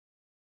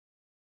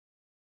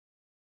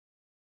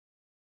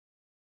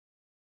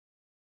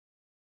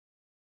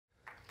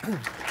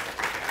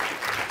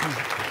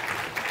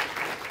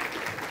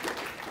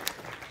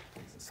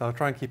So I'll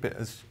try and keep it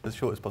as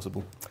short as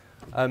possible.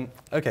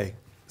 OK,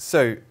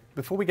 so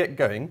before we get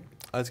going,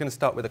 I was going to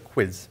start with a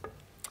quiz.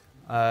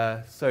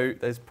 So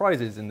there's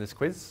prizes in this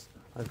quiz.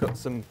 I've got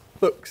some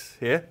books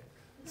here.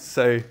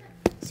 So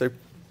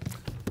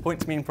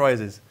points mean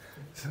prizes.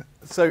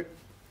 So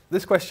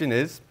this question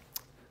is,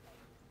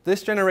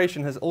 this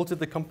generation has altered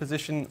the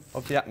composition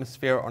of the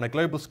atmosphere on a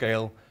global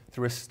scale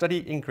through a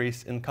steady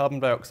increase in carbon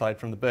dioxide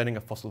from the burning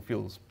of fossil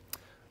fuels.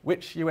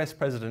 Which US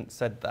president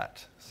said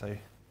that? So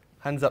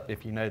hands up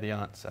if you know the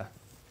answer.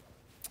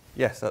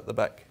 Yes, at the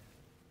back.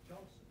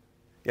 Johnson.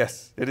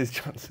 Yes, it is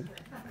Johnson.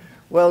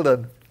 Well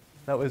done.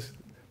 That was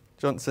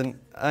Johnson.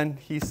 And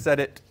he said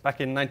it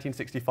back in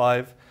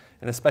 1965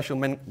 in a special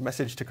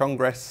message to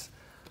Congress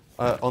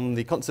on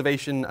the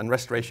conservation and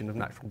restoration of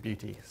natural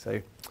beauty. So,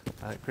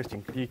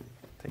 Christian, could you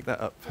take that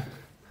up?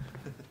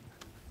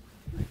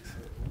 Thanks.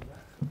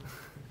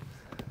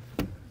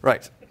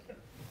 Right.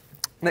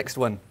 Next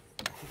one.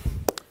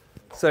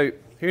 So,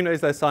 who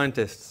knows those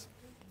scientists?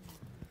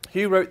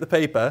 Who wrote the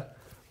paper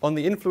on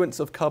the influence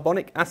of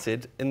carbonic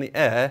acid in the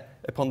air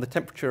upon the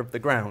temperature of the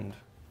ground?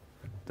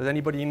 Does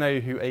anybody know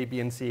who A, B,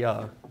 and C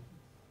are?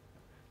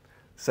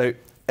 So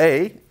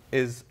A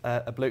is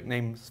a bloke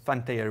named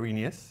Svante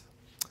Arrhenius.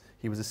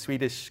 He was a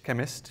Swedish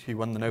chemist who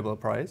won the Nobel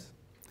Prize.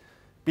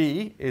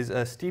 B is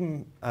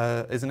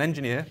an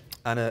engineer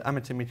and an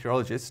amateur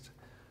meteorologist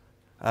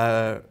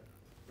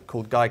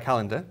called Guy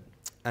Callender.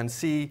 And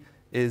C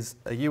is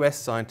a US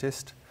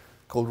scientist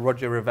called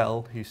Roger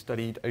Revelle, who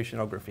studied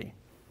oceanography.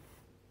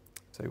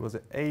 So was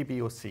it A,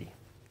 B, or C?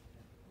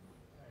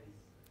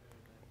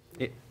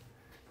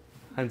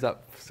 Hands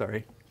up,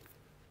 sorry.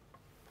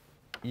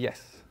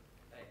 Yes.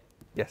 A.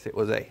 Yes, it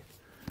was A.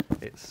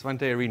 It's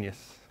Svante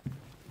Arrhenius.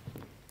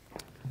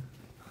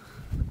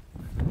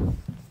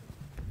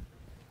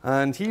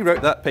 And he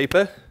wrote that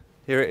paper.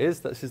 Here it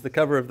is. This is the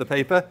cover of the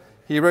paper.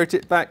 He wrote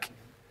it back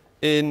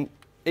in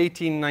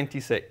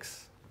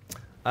 1896.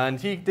 And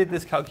he did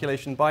this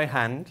calculation by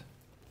hand.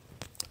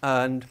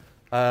 And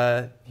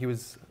he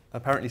was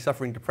apparently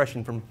suffering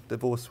depression from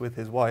divorce with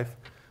his wife.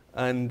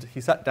 And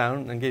he sat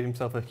down and gave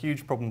himself a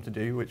huge problem to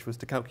do, which was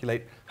to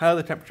calculate how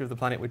the temperature of the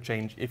planet would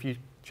change if you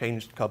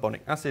changed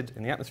carbonic acid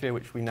in the atmosphere,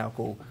 which we now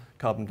call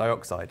carbon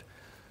dioxide.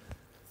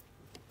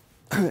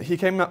 He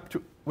came up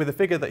with a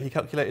figure that he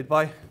calculated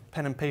by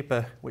pen and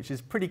paper, which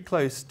is pretty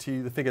close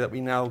to the figure that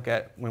we now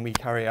get when we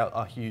carry out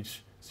our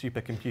huge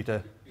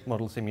supercomputer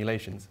model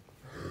simulations.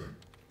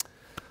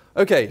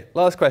 OK,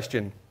 last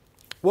question.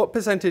 What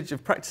percentage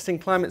of practicing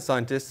climate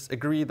scientists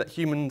agree that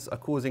humans are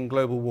causing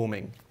global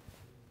warming?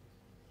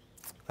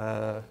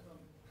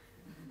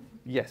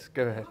 Yes,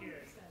 go ahead.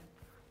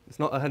 It's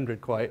not 100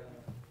 quite.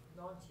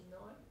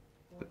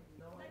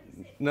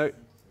 99.9. No.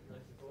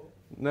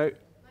 No.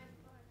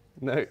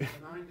 No. 90.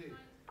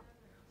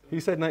 Who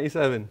said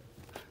 97?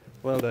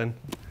 Well done.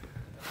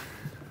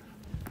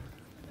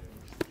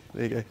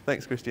 There you go.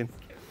 Thanks, Christian.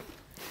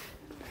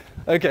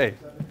 OK.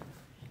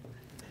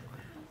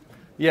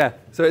 Yeah,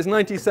 so it's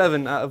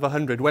 97 out of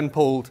 100 when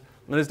polled.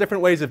 And there's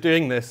different ways of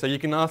doing this. So you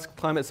can ask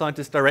climate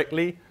scientists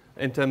directly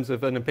in terms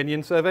of an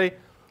opinion survey.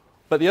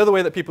 But the other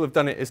way that people have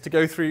done it is to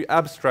go through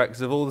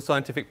abstracts of all the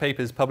scientific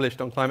papers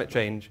published on climate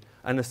change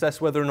and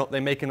assess whether or not they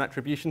make an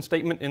attribution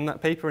statement in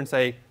that paper and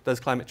say, does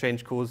climate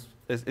change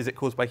is it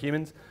caused by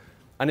humans?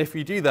 And if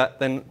you do that,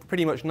 then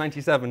pretty much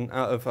 97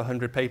 out of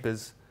 100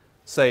 papers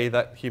say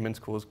that humans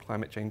cause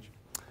climate change.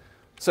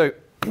 So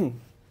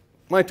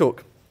my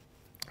talk,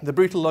 the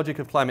brutal logic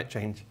of climate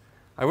change.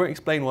 I won't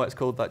explain why it's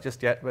called that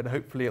just yet, but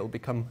hopefully it will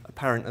become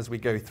apparent as we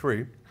go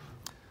through.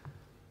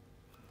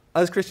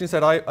 As Christian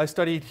said, I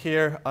studied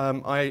here.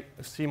 I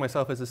see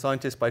myself as a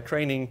scientist by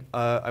training.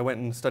 I went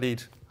and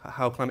studied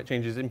how climate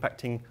change is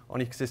impacting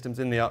on ecosystems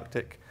in the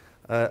Arctic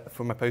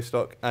for my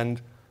postdoc, and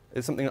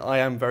it's something that I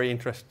am very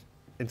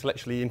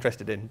intellectually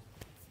interested in.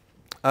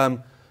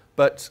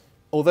 But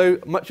although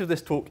much of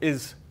this talk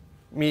is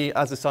me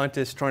as a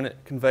scientist trying to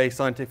convey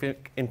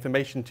scientific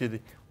information to the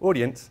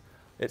audience,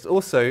 it's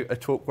also a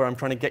talk where I'm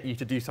trying to get you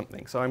to do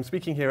something. So I'm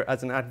speaking here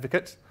as an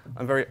advocate.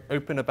 I'm very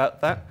open about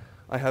that.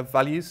 I have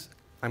values.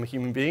 I'm a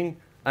human being,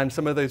 and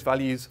some of those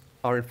values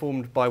are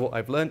informed by what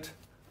I've learnt,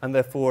 and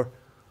therefore,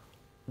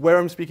 where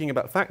I'm speaking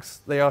about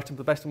facts, they are, to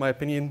the best of my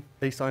opinion,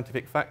 a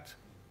scientific fact,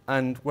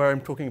 and where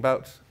I'm talking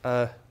about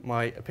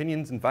my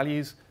opinions and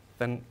values,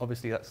 then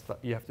obviously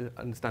you have to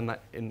understand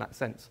that in that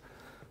sense.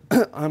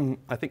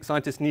 I think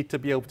scientists need to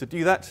be able to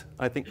do that.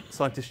 I think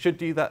scientists should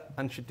do that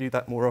and should do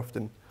that more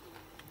often.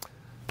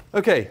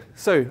 OK,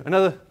 so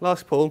another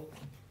last poll.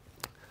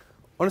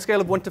 On a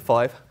scale of 1 to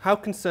 5, how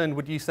concerned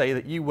would you say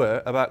that you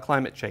were about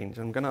climate change?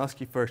 I'm going to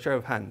ask you for a show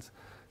of hands.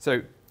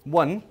 So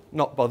 1,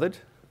 not bothered.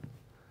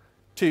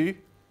 2,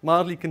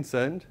 mildly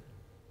concerned.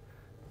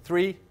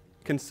 3,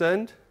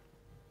 concerned.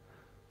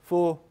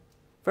 4,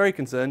 very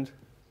concerned.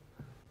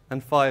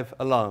 And 5,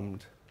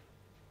 alarmed.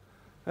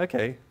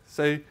 OK,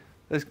 so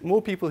there's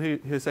more people who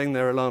are saying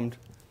they're alarmed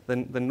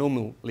than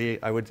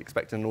normally I would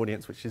expect in an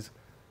audience, which is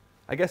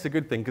I guess a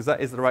good thing, because that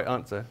is the right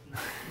answer.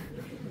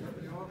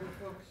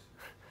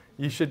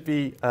 You should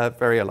be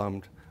very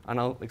alarmed, and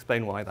I'll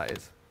explain why that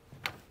is.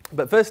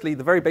 But firstly,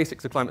 the very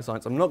basics of climate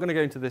science. I'm not going to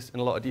go into this in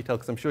a lot of detail,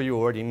 because I'm sure you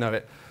already know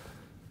it.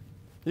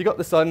 You got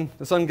the sun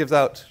gives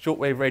out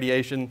shortwave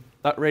radiation.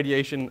 That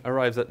radiation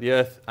arrives at the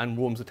Earth and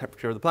warms the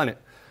temperature of the planet.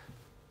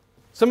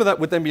 Some of that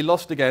would then be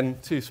lost again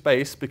to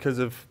space because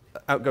of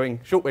outgoing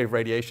shortwave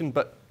radiation,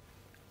 but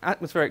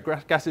atmospheric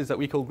gases that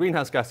we call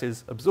greenhouse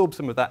gases absorb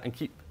some of that and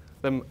keep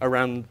them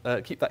around,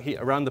 keep that heat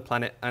around the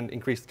planet and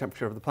increase the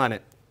temperature of the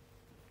planet.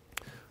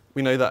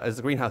 We know that as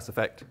the greenhouse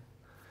effect.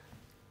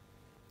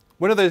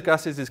 One of those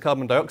gases is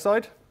carbon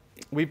dioxide.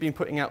 We've been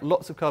putting out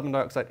lots of carbon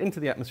dioxide into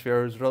the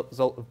atmosphere as a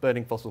result of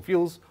burning fossil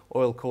fuels,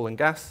 oil, coal, and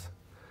gas.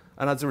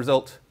 And as a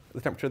result,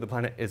 the temperature of the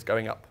planet is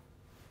going up.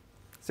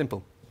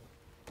 Simple.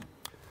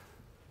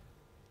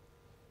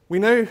 We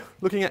know,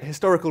 looking at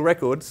historical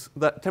records,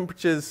 that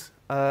temperatures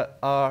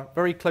are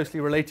very closely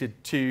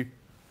related to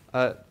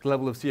the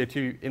level of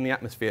CO2 in the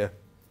atmosphere.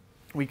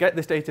 We get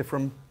this data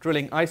from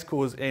drilling ice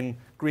cores in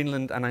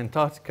Greenland and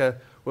Antarctica,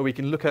 where we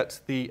can look at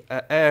the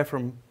air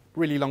from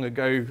really long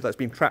ago that's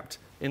been trapped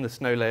in the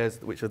snow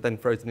layers, which are then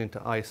frozen into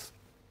ice.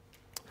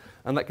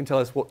 And that can tell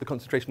us what the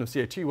concentration of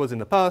CO2 was in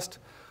the past.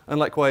 And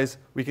likewise,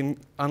 we can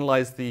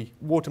analyze the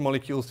water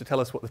molecules to tell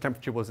us what the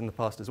temperature was in the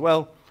past as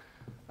well.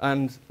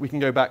 And we can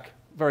go back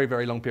very,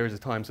 very long periods of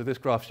time. So this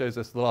graph shows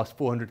us the last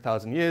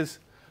 400,000 years.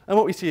 And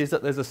what we see is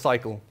that there's a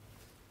cycle,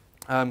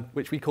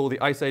 which we call the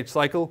Ice Age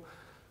cycle.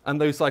 And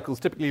those cycles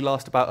typically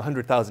last about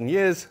 100,000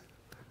 years.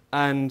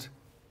 And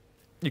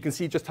you can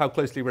see just how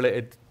closely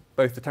related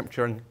both the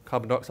temperature and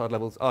carbon dioxide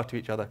levels are to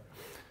each other.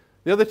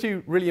 The other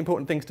two really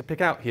important things to pick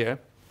out here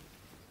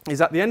is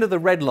at the end of the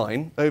red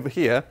line over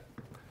here,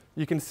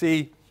 you can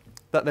see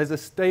that there's a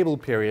stable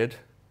period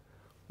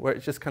where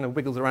it just kind of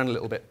wiggles around a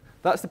little bit.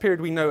 That's the period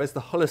we know as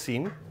the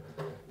Holocene.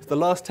 It's the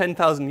last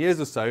 10,000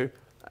 years or so,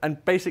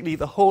 and basically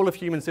the whole of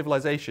human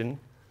civilization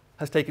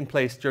has taken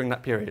place during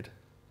that period.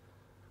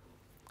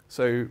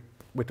 So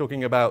we're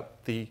talking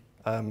about the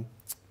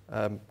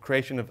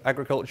creation of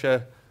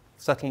agriculture,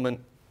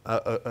 settlement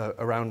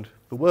around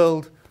the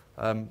world,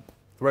 the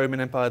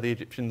Roman Empire, the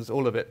Egyptians,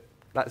 all of it.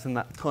 That's in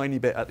that tiny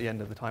bit at the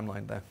end of the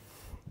timeline there.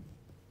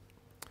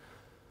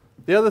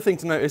 The other thing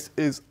to notice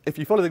is if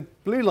you follow the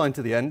blue line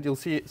to the end, you'll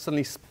see it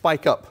suddenly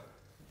spike up.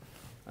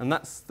 And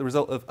that's the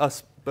result of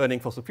us burning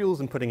fossil fuels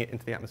and putting it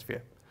into the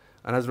atmosphere.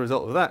 And as a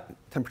result of that,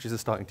 temperatures are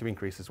starting to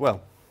increase as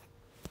well.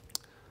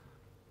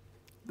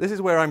 This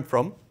is where I'm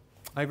from.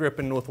 I grew up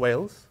in North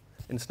Wales,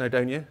 in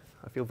Snowdonia.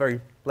 I feel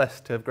very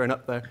blessed to have grown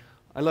up there.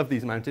 I love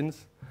these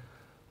mountains.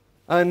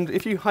 And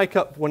if you hike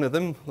up one of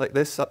them, like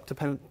this, up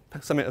to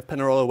summit of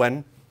Penarrola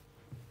Wen,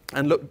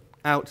 and look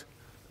out,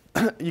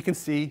 you can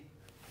see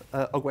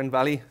Ogwen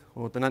Valley,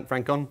 or the Nant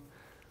Francon,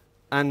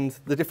 and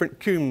the different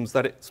combes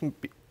that it's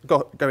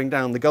got going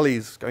down, the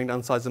gullies going down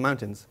the sides of the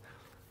mountains.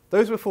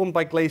 Those were formed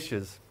by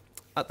glaciers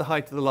at the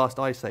height of the last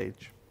ice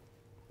age.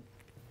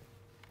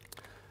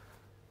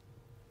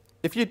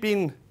 If you'd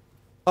been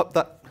up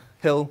that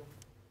hill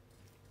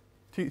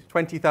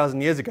 20,000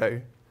 years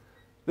ago,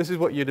 this is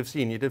what you'd have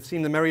seen. You'd have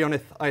seen the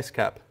Merioneth ice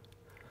cap.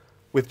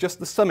 With just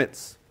the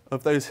summits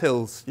of those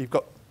hills, you've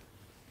got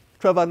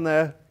Trevan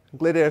there,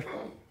 Glydir,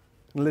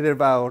 and Lydir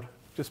Vawr,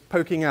 just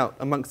poking out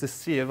amongst this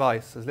sea of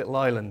ice as little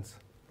islands.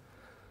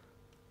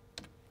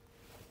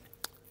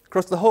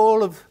 Across the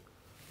whole of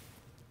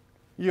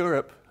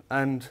Europe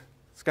and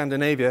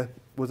Scandinavia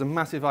was a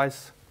massive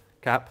ice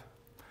cap.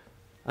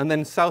 And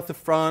then south of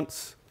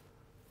France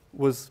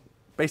was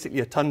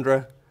basically a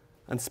tundra,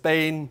 and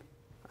Spain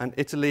and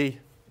Italy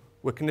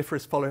were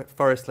coniferous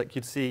forests like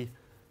you'd see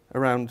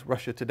around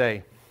Russia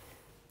today.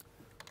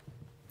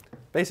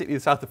 Basically, the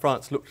south of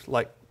France looked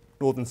like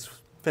northern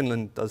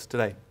Finland does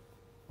today.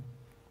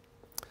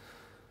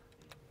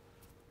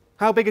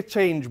 How big a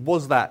change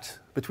was that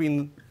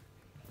between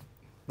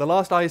the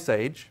last ice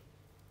age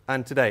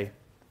and today?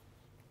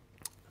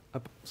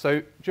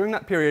 So during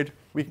that period,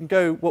 we can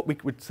go what we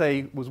would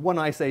say was one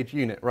ice age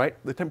unit, right?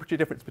 The temperature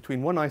difference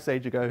between one ice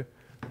age ago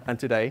and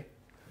today.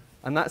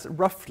 And that's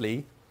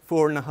roughly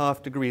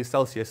 4.5 degrees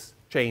Celsius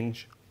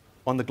change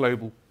on the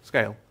global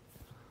scale.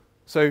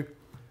 So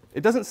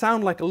it doesn't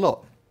sound like a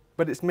lot,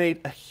 but it's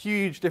made a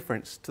huge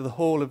difference to the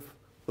whole of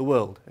the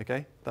world,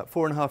 okay? That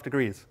 4.5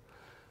 degrees.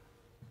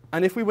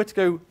 And if we were to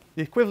go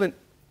the equivalent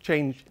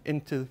change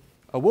into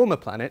a warmer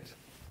planet,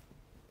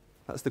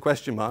 that's the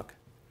question mark.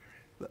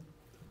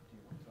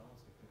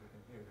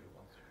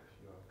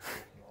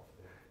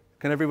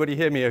 Can everybody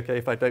hear me okay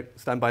if I don't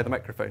stand by the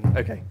microphone?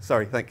 Okay,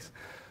 sorry, thanks.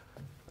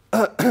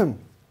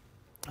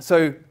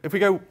 So if we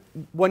go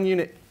 1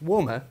 unit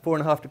warmer,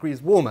 4.5 degrees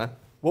warmer,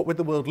 what would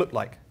the world look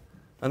like?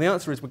 And the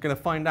answer is we're going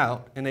to find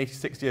out in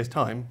 86 years'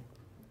 time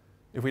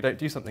if we don't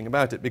do something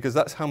about it, because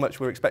that's how much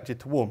we're expected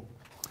to warm.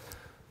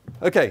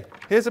 OK,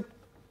 here's a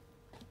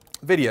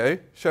video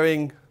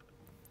showing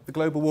the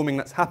global warming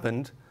that's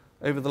happened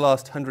over the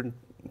last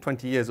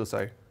 120 years or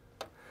so.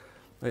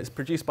 It's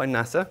produced by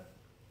NASA.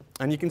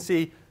 And you can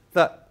see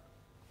that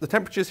the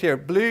temperatures here,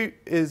 blue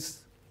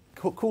is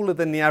cooler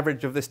than the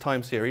average of this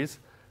time series,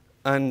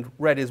 and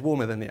red is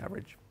warmer than the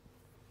average.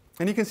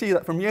 And you can see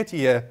that from year to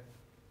year,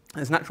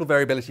 there's natural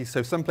variability,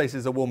 so some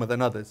places are warmer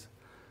than others.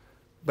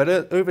 But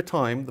over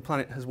time, the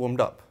planet has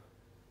warmed up.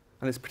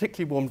 And it's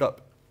particularly warmed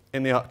up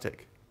in the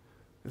Arctic.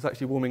 It's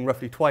actually warming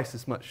roughly twice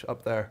as much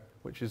up there,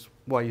 which is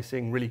why you're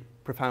seeing really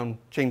profound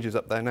changes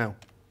up there now.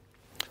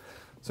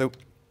 So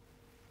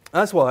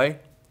that's why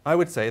I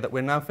would say that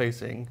we're now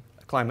facing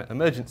a climate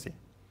emergency.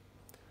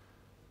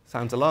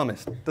 Sounds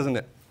alarmist, doesn't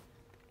it?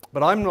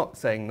 But I'm not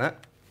saying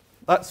that.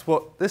 That's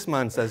what this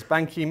man says,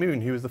 Ban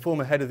Ki-moon, who was the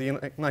former head of the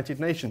United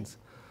Nations.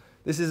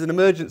 This is an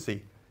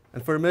emergency,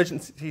 and for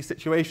emergency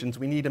situations,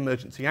 we need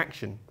emergency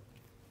action.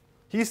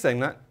 He's saying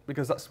that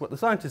because that's what the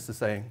scientists are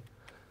saying.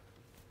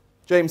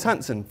 James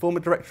Hansen, former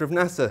director of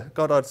NASA,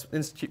 Goddard's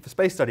Institute for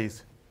Space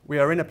Studies, we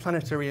are in a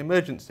planetary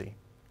emergency.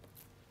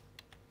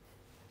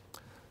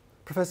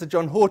 Professor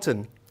John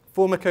Horton,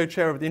 former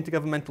co-chair of the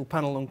Intergovernmental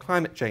Panel on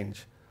Climate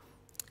Change.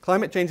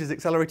 Climate change is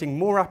accelerating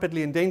more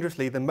rapidly and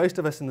dangerously than most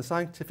of us in the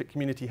scientific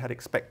community had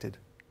expected.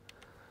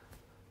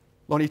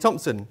 Lonnie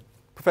Thompson,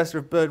 professor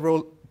of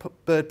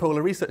Bird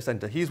Polar Research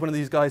Center. He's one of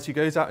these guys who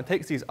goes out and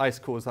takes these ice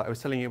cores that I was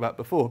telling you about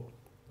before.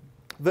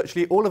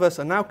 Virtually all of us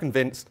are now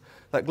convinced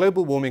that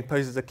global warming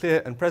poses a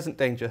clear and present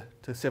danger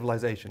to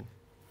civilization.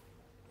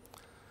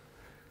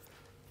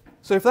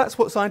 So if that's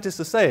what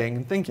scientists are saying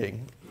and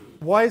thinking,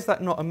 why is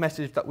that not a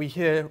message that we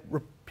hear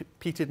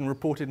repeated and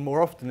reported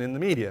more often in the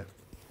media?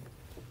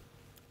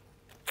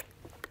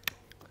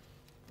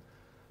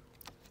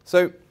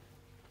 So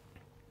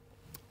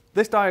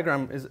this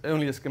diagram is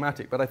only a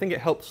schematic, but I think it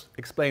helps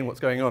explain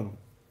what's going on.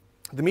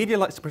 The media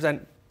likes to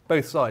present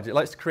both sides. It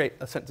likes to create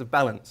a sense of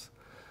balance.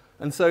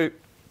 And so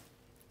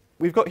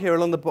we've got here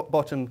along the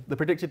bottom the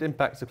predicted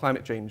impacts of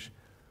climate change.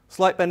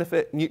 Slight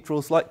benefit,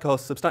 neutral, slight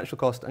cost, substantial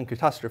cost, and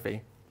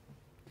catastrophe.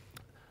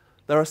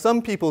 There are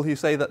some people who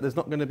say that there's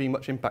not going to be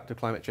much impact of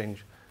climate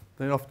change.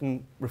 They're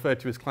often referred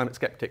to as climate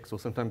skeptics or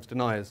sometimes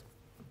deniers.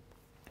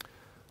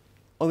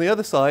 On the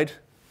other side,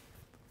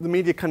 the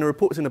media kind of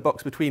reports in a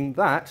box between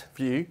that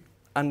view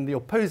and the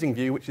opposing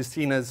view, which is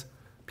seen as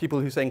people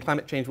who are saying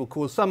climate change will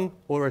cause some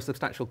or a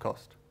substantial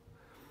cost.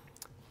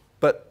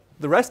 But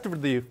the rest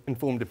of the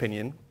informed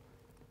opinion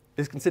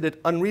is considered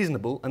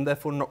unreasonable and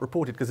therefore not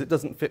reported because it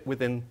doesn't fit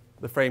within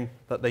the frame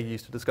that they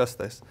use to discuss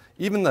this,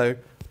 even though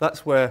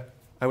that's where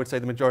I would say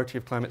the majority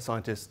of climate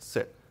scientists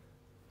sit.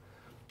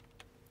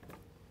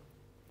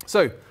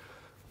 So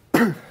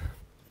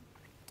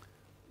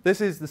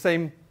this is the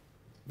same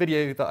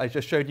video that I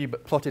just showed you,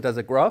 but plotted as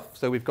a graph.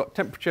 So we've got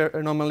temperature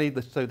anomaly,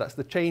 so that's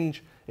the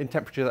change in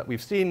temperature that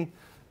we've seen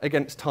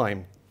against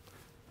time.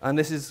 And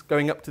this is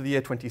going up to the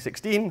year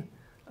 2016,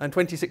 and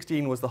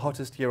 2016 was the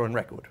hottest year on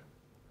record.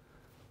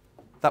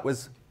 That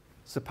was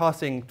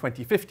surpassing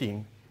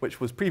 2015,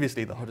 which was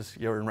previously the hottest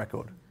year on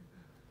record,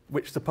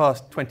 which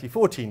surpassed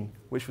 2014,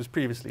 which was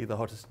previously the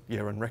hottest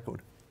year on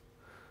record.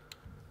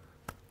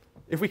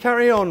 If we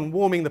carry on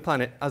warming the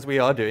planet as we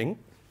are doing,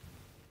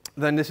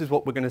 then this is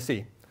what we're going to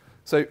see.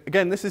 So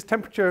again, this is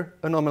temperature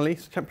anomaly,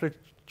 so temperature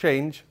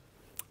change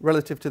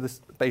relative to this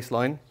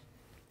baseline.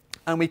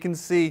 And we can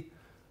see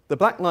the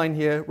black line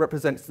here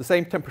represents the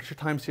same temperature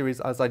time series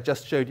as I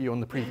just showed you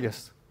on the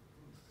previous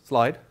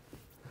slide.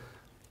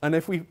 And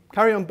if we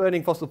carry on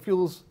burning fossil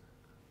fuels,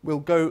 we'll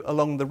go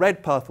along the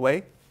red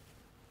pathway,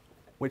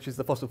 which is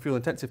the fossil fuel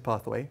intensive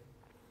pathway.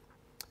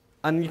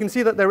 And you can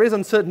see that there is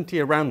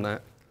uncertainty around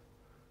that.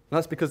 And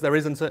that's because there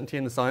is uncertainty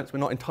in the science. We're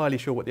not entirely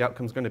sure what the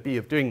outcome is going to be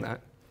of doing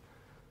that.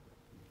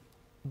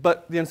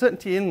 But the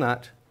uncertainty in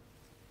that,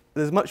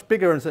 there's much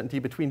bigger uncertainty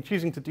between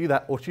choosing to do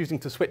that or choosing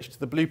to switch to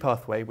the blue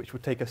pathway, which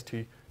would take us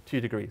to 2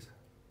 degrees.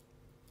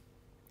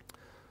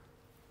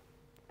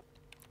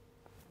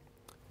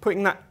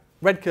 Putting that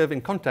red curve in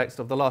context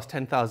of the last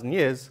 10,000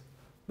 years,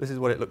 this is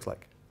what it looks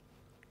like.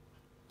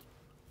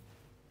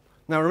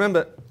 Now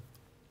remember,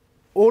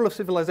 all of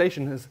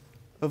civilization has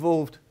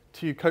evolved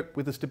to cope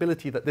with the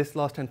stability that this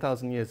last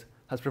 10,000 years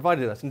has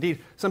provided us. Indeed,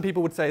 some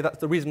people would say that's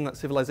the reason that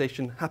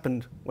civilization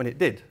happened when it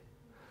did.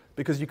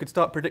 Because you could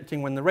start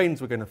predicting when the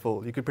rains were going to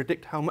fall. You could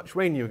predict how much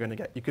rain you were going to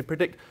get. You could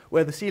predict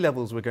where the sea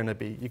levels were going to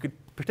be. You could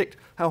predict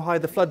how high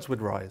the floods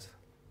would rise.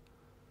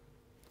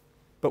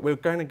 But we're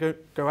going to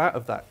go out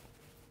of that.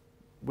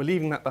 We're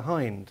leaving that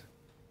behind.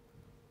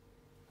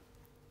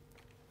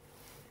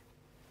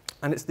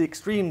 And it's the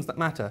extremes that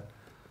matter.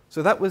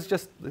 So that was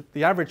just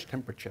the average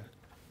temperature.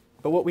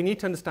 But what we need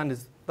to understand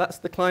is that's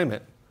the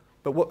climate.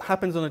 But what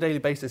happens on a daily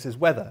basis is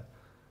weather.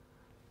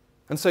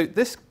 And so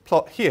this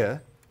plot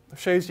here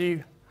shows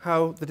you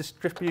how the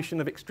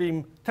distribution of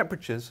extreme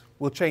temperatures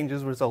will change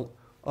as a result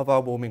of our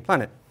warming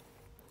planet.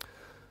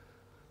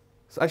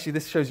 So actually,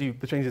 this shows you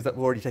the changes that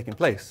have already taken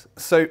place.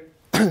 So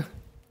the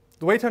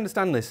way to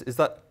understand this is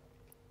that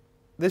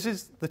this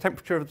is the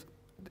temperature of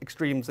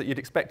extremes that you'd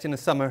expect in a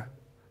summer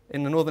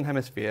in the northern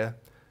hemisphere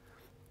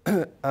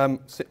in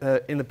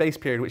the base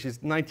period, which is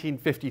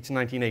 1950 to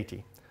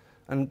 1980.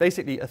 And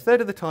basically, a third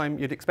of the time,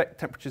 you'd expect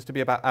temperatures to be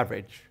about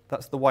average.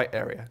 That's the white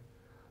area.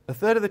 A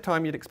third of the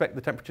time, you'd expect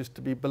the temperatures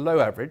to be below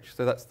average,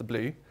 so that's the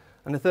blue.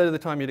 and a third of the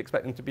time you'd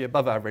expect them to be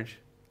above average,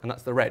 and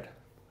that's the red.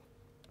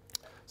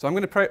 So I'm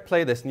going to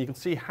play this, and you can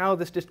see how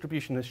this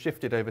distribution has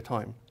shifted over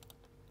time.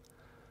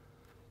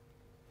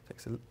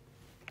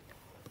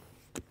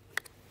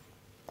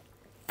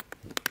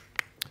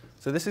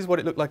 So this is what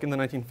it looked like in the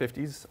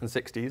 1950s and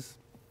 60s.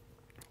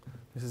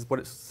 This is what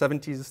it's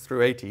 70s through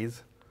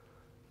 80s,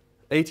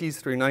 80s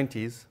through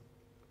 90s,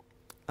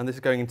 and this is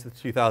going into the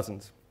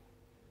 2000s.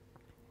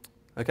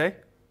 Okay?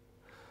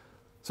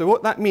 So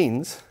what that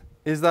means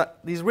is that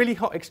these really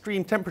hot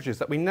extreme temperatures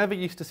that we never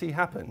used to see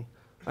happen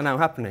are now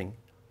happening.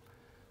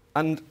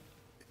 And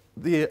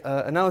the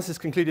analysis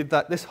concluded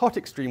that this hot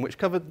extreme, which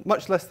covered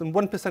much less than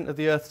 1% of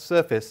the Earth's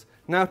surface,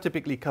 now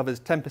typically covers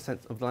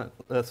 10% of the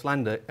Earth's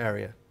land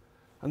area.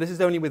 And this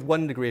is only with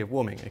 1 degree of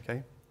warming,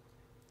 okay?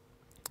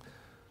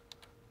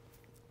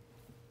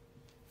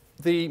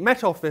 The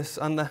Met Office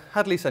and the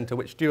Hadley Centre,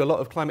 which do a lot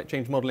of climate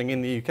change modelling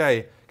in the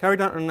UK,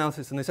 carried out an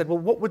analysis, and they said, well,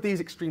 what would these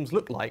extremes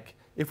look like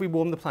if we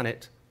warmed the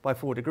planet by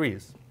 4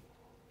 degrees?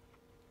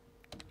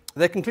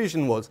 Their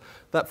conclusion was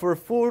that for a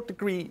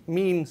 4-degree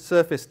mean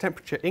surface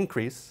temperature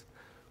increase,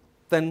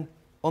 then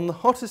on the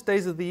hottest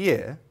days of the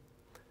year,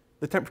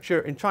 the temperature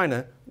in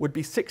China would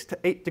be 6 to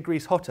 8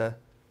 degrees hotter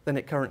than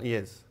it currently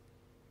is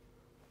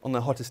on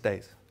the hottest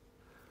days.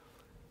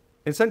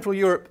 In Central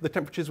Europe, the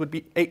temperatures would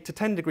be 8 to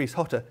 10 degrees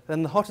hotter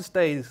than the hottest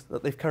days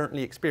that they've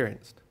currently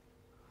experienced.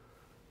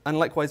 And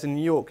likewise in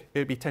New York, it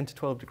would be 10 to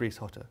 12 degrees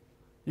hotter.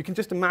 You can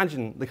just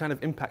imagine the kind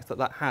of impact that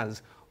that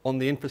has on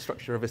the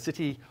infrastructure of a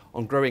city,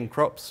 on growing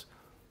crops.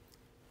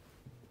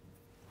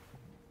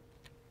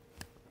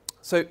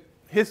 So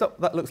here's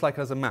what that looks like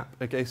as a map.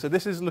 Okay, so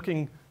this is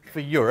looking for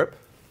Europe.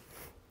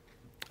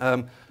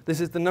 This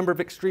is the number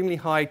of extremely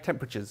high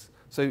temperatures.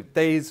 So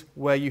days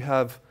where you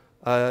have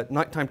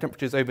nighttime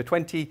temperatures over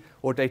 20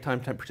 or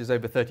daytime temperatures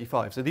over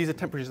 35. So these are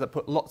temperatures that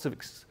put lots of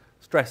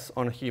stress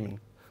on a human's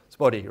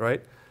body,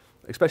 right?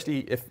 Especially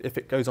if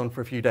it goes on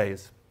for a few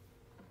days.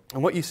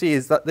 And what you see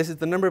is that this is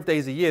the number of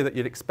days a year that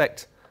you'd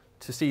expect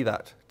to see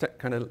that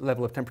kind of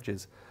level of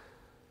temperatures.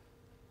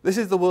 This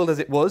is the world as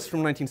it was from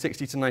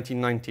 1960 to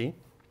 1990.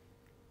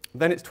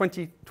 Then it's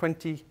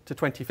 2020 to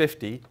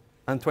 2050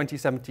 and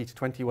 2070 to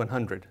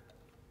 2100.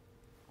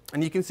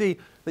 And you can see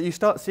that you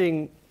start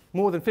seeing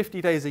more than 50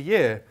 days a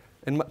year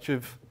in much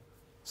of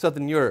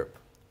southern Europe,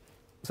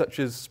 such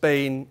as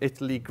Spain,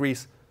 Italy,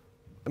 Greece.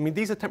 I mean,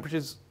 these are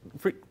temperatures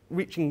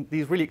reaching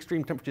these really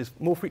extreme temperatures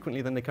more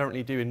frequently than they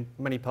currently do in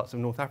many parts of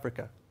North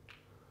Africa.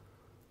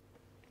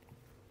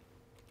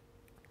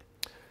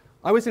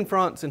 I was in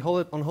France on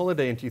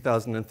holiday in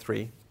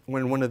 2003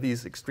 when one of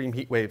these extreme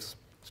heat waves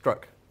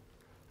struck.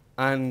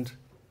 And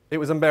it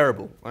was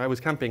unbearable. I was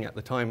camping at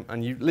the time,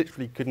 and you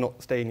literally could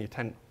not stay in your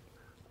tent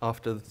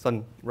after the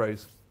sun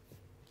rose.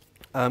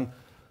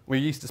 We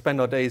used to spend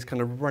our days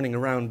kind of running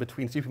around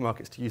between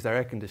supermarkets to use their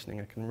air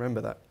conditioning. I can remember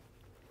that.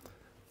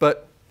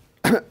 But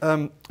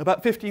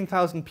about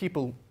 15,000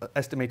 people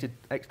estimated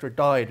extra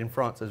died in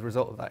France as a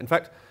result of that. In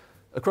fact,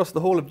 across the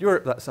whole of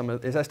Europe that summer,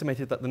 it's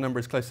estimated that the number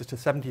is closer to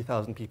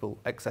 70,000 people,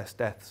 excess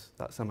deaths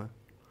that summer.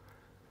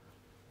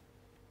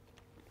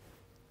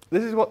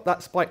 This is what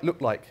that spike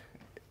looked like.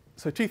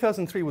 So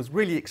 2003 was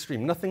really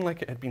extreme, nothing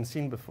like it had been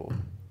seen before.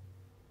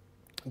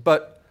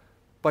 But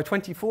by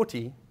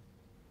 2040,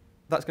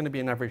 that's going to be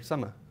an average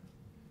summer.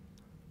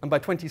 And by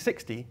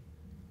 2060,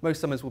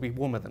 most summers will be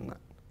warmer than that.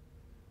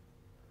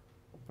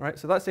 All right,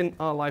 so that's in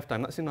our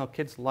lifetime, that's in our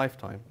kids'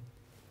 lifetime.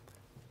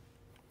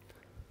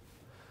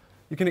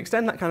 You can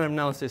extend that kind of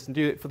analysis and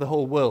do it for the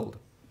whole world.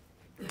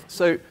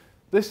 So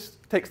this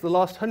takes the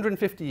last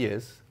 150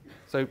 years.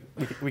 So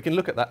we can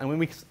look at that, and when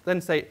we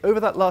then say, over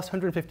that last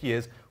 150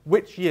 years,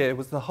 which year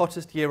was the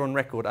hottest year on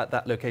record at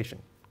that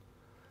location?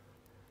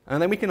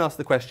 And then we can ask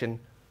the question,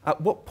 at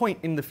what point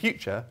in the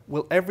future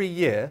will every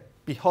year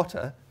be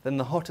hotter than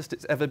the hottest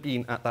it's ever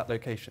been at that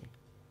location?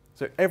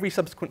 So every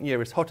subsequent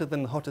year is hotter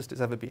than the hottest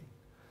it's ever been.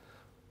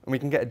 And we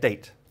can get a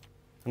date.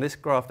 And this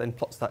graph then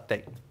plots that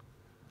date.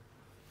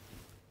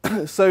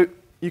 So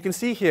you can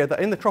see here that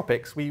in the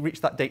tropics, we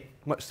reach that date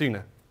much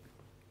sooner.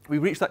 We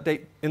reach that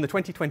date in the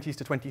 2020s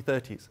to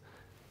 2030s.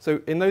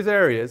 So in those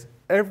areas,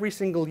 every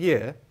single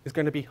year is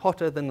going to be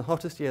hotter than the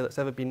hottest year that's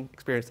ever been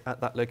experienced at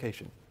that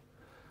location.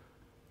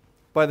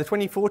 By the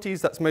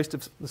 2040s, that's most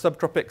of the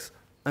subtropics,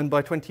 and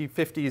by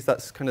 2050s,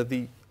 that's kind of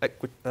the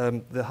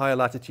higher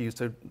latitudes.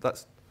 So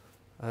that's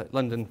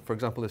London, for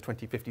example, is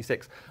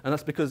 2056. And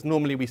that's because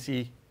normally we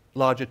see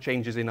larger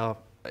changes in our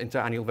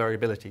interannual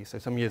variability. So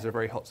some years are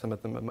very hot, some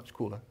of them are much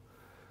cooler.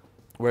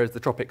 Whereas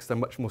the tropics, they're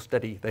much more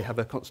steady. They have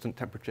a constant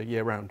temperature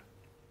year-round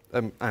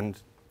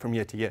and from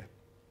year to year.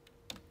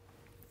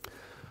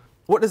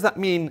 What does that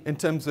mean in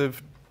terms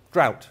of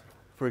drought,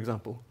 for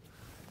example?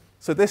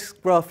 So this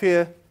graph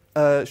here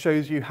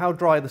shows you how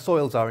dry the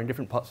soils are in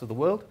different parts of the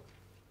world.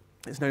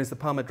 It's known as the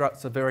Palmer Drought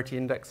Severity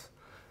Index.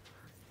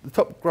 The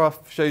top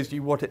graph shows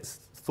you what it's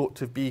thought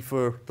to be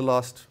for the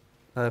last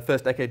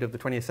first decade of the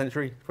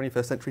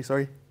 21st century,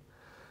 sorry.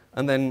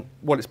 And then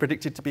what it's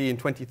predicted to be in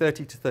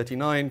 2030 to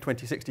 39,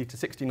 2060 to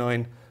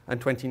 69, and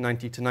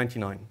 2090 to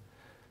 99.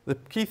 The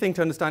key thing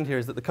to understand here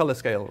is that the color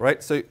scale,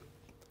 right? So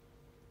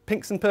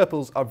pinks and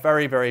purples are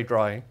very, very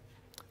dry,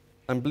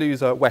 and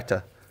blues are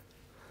wetter.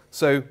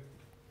 So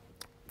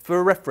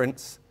for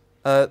reference,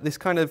 this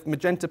kind of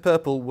magenta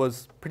purple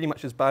was pretty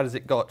much as bad as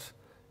it got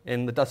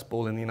in the Dust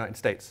Bowl in the United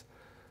States.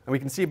 And we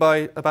can see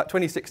by about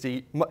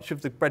 2060, much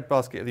of the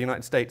breadbasket of the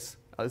United States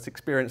is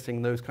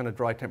experiencing those kind of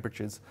dry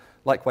temperatures.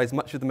 Likewise,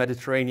 much of the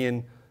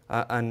Mediterranean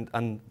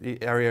and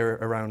the area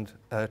around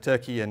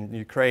Turkey and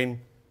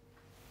Ukraine,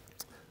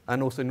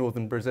 and also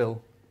northern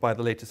Brazil by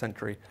the later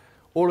century.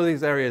 All of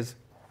these areas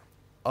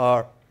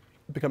are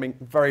becoming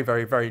very,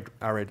 very, very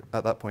arid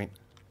at that point.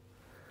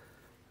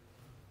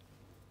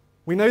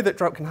 We know that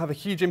drought can have a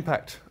huge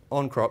impact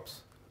on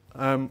crops.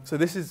 So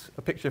this is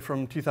a picture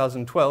from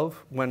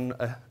 2012 when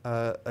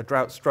a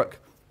drought struck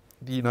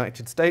the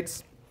United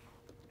States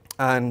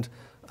and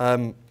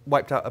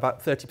wiped out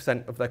about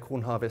 30% of their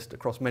corn harvest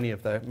across many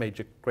of their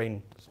major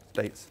grain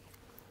states.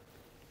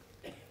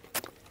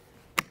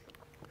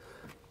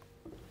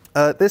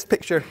 This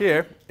picture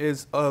here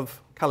is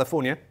of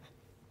California,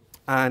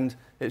 and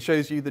it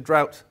shows you the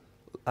drought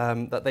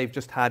that they've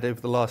just had over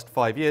the last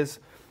 5 years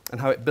and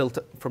how it built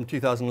up from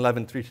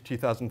 2011 through to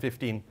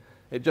 2015.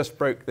 It just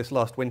broke this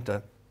last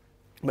winter.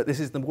 But this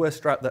is the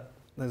worst drought that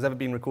has ever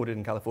been recorded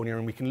in California,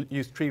 and we can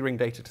use tree ring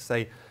data to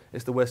say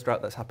it's the worst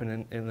drought that's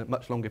happened in a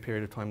much longer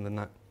period of time than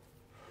that.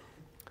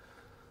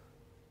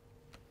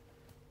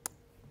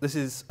 This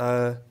is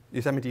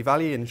Yosemite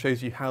Valley, and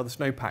shows you how the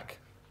snowpack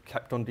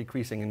kept on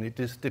decreasing, and it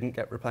just didn't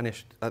get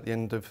replenished at the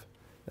end of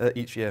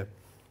each year.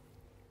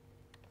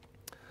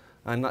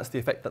 And that's the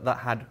effect that that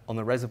had on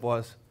the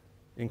reservoirs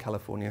in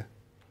California.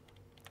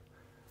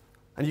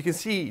 And you can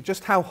see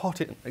just how hot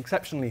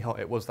exceptionally hot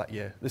it was that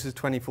year. This is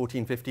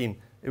 2014-15.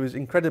 It was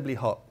incredibly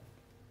hot.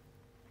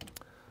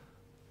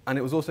 And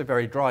it was also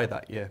very dry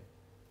that year.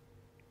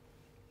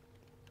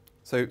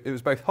 So it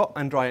was both hot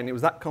and dry, and it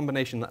was that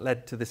combination that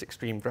led to this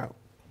extreme drought.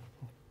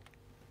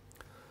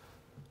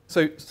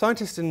 So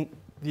scientists in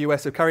the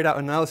US have carried out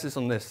analysis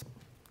on this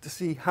to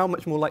see how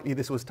much more likely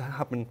this was to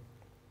happen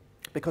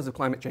because of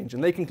climate change.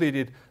 And they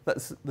concluded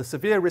that the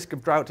severe risk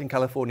of drought in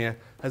California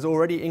has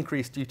already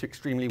increased due to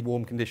extremely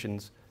warm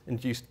conditions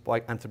induced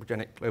by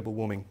anthropogenic global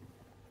warming,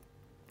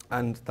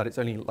 and that it's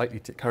only likely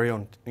to carry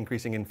on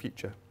increasing in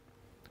future.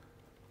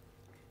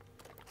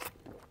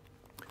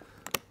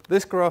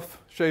 This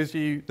graph shows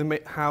you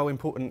how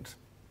important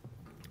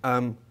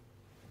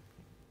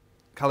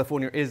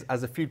California is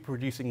as a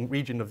food-producing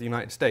region of the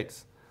United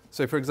States.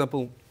 So for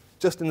example,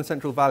 just in the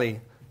Central Valley,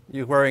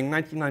 you're growing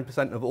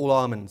 99% of all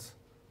almonds,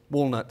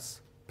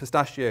 walnuts,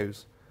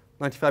 pistachios,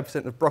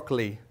 95% of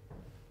broccoli,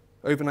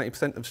 over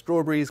 90% of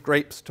strawberries,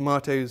 grapes,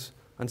 tomatoes,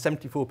 and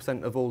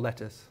 74% of all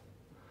lettuce.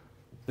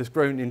 That's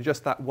grown in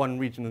just that one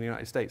region of the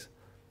United States.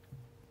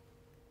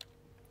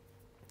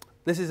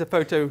 This is a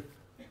photo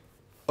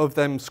of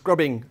them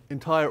scrubbing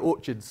entire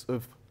orchards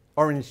of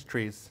orange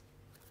trees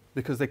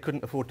because they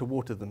couldn't afford to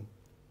water them.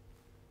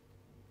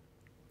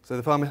 So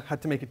the farmer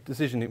had to make a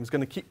decision. It was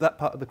going to keep that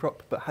part of the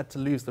crop, but had to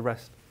lose the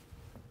rest.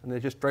 And they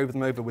just drove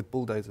them over with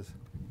bulldozers.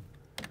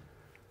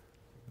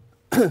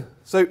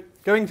 So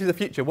going to the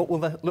future, what will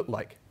that look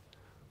like?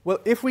 Well,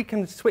 if we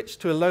can switch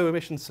to a low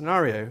emission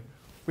scenario,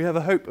 we have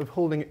a hope of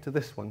holding it to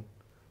this one,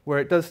 where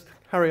it does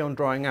carry on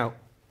drying out.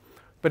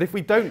 But if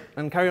we don't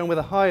and carry on with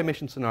a high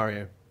emission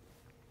scenario,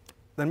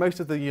 then most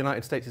of the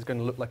United States is going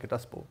to look like a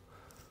dust bowl,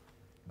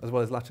 as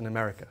well as Latin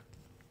America.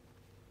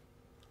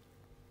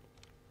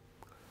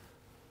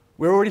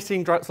 We're already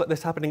seeing droughts like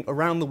this happening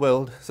around the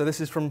world. So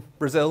this is from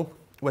Brazil,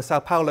 where Sao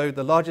Paulo,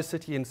 the largest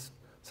city in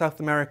South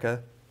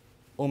America,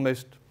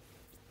 almost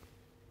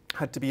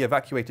had to be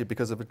evacuated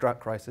because of a drought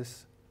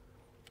crisis.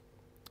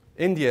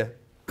 India,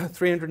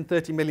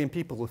 330 million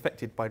people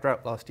affected by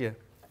drought last year.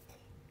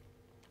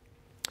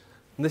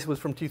 And this was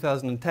from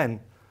 2010.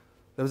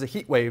 There was a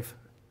heat wave,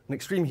 an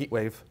extreme heat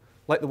wave,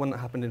 like the one that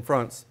happened in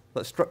France,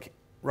 that struck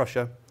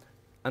Russia,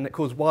 and it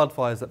caused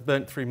wildfires that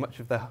burnt through much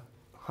of their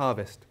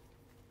harvest.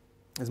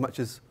 As much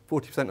as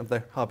 40% of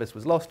their harvest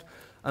was lost,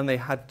 and they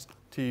had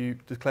to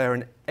declare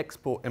an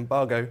export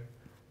embargo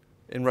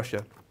in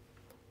Russia.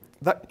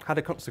 That had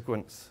a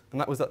consequence, and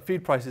that was that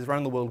food prices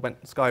around the world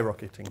went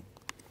skyrocketing.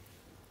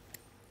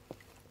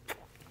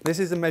 This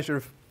is a measure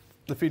of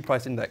the food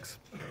price index.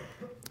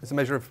 It's a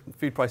measure of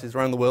food prices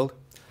around the world.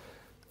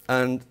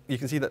 And you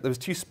can see that there was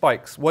two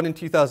spikes, one in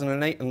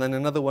 2008 and then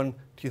another one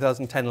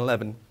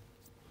 2010-11.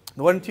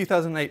 The one in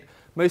 2008,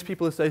 most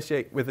people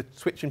associate with a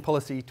switch in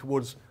policy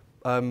towards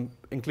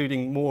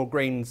including more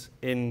grains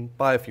in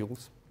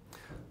biofuels,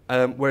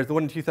 whereas the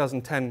one in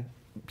 2010,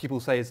 people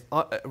say is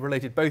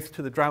related both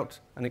to the drought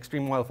and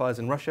extreme wildfires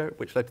in Russia,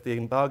 which led to the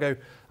embargo,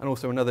 and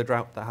also another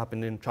drought that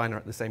happened in China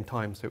at the same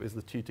time, so it was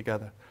the two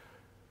together.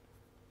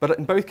 But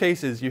in both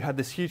cases, you had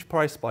this huge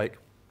price spike,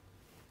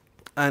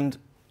 and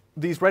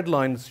these red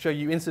lines show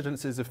you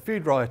incidences of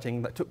food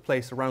rioting that took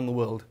place around the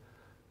world,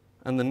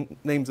 and the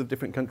names of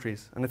different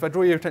countries. And if I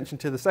draw your attention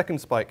to the second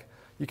spike,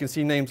 you can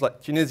see names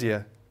like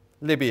Tunisia,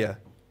 Libya,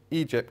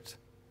 Egypt,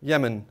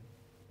 Yemen,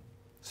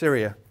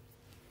 Syria.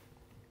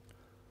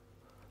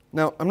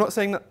 Now, I'm not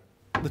saying that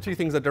the two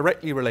things are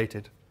directly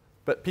related,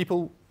 but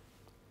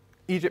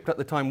Egypt at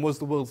the time was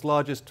the world's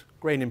largest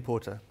grain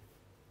importer.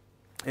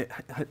 It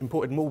had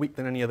imported more wheat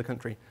than any other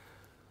country.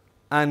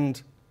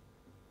 And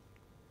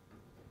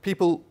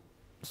people's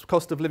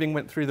cost of living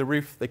went through the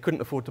roof. They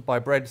couldn't afford to buy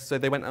bread, so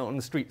they went out on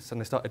the streets and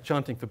they started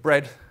chanting for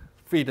bread,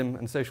 freedom,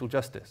 and social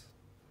justice.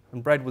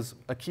 And bread was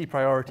a key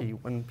priority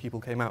when people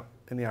came out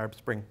in the Arab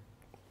Spring.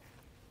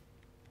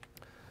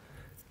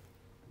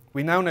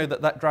 We now know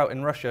that that drought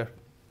in Russia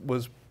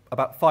was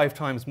about 5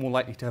 times more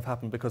likely to have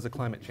happened because of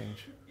climate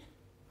change.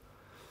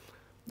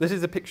 This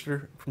is a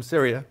picture from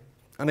Syria.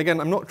 And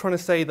again, I'm not trying to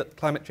say that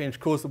climate change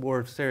caused the war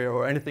of Syria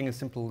or anything as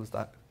simple as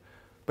that,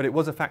 but it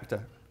was a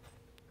factor.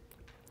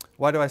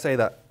 Why do I say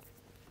that?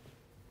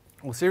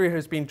 Well, Syria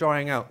has been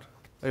drying out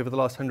over the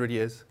last 100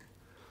 years.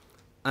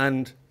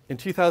 And in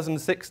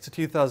 2006 to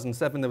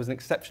 2007, there was an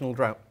exceptional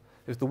drought.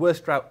 It was the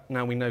worst drought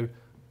now we know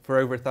for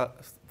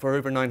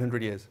over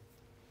 900 years.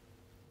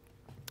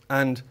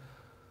 And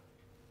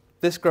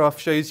this graph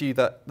shows you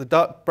that the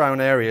dark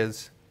brown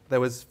areas, there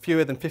was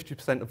fewer than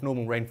 50% of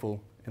normal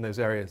rainfall in those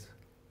areas.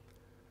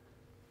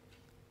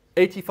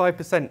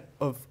 85%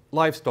 of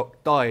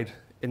livestock died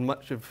in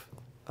much of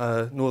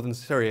northern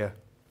Syria,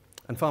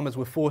 and farmers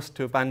were forced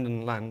to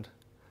abandon land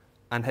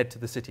and head to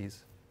the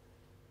cities.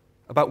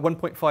 About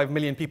 1.5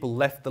 million people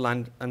left the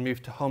land and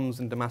moved to Homs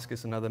and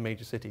Damascus and other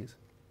major cities.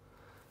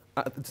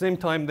 At the same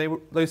time,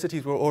 those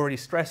cities were already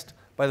stressed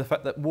by the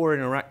fact that war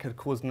in Iraq had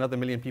caused another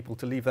million people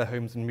to leave their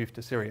homes and move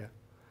to Syria.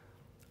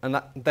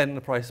 And then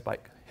the price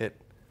spike hit.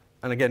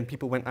 And again,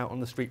 people went out on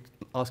the street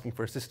asking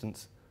for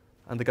assistance,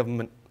 and the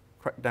government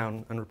cracked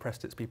down and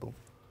repressed its people.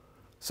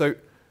 So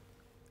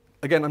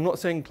again, I'm not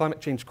saying climate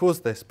change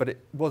caused this, but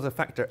it was a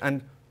factor.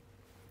 And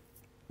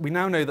we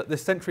now know that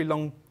this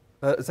century-long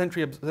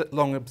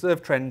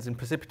observed trends in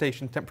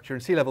precipitation, temperature,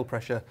 and sea level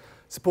pressure,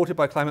 supported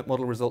by climate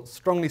model results,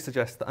 strongly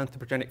suggest that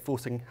anthropogenic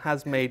forcing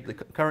has made the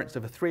occurrence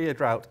of a 3-year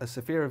drought as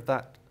severe as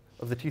that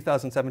of the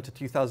 2007 to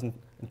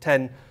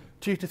 2010,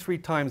 2 to 3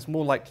 times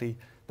more likely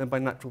than by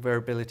natural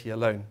variability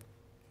alone.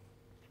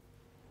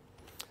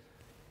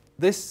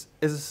 This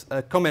is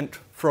a comment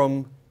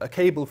from a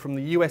cable from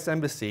the US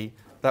Embassy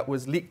that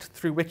was leaked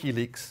through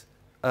WikiLeaks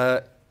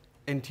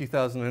in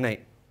 2008.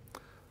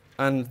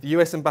 And the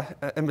US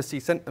Embassy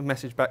sent a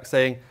message back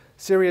saying,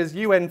 Syria's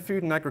UN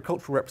Food and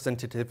Agricultural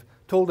representative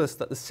told us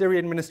that the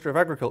Syrian Minister of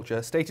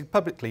Agriculture stated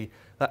publicly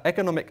that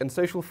economic and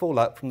social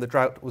fallout from the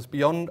drought was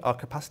beyond our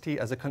capacity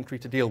as a country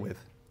to deal with.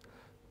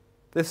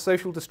 This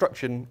social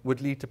destruction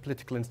would lead to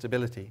political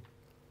instability.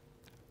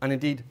 And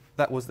indeed,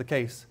 that was the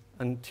case.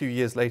 And 2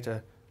 years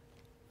later,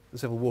 the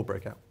civil war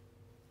broke out.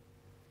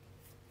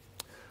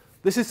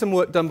 This is some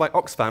work done by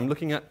Oxfam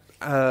looking at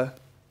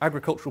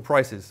agricultural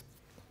prices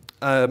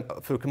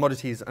for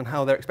commodities and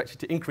how they're expected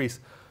to increase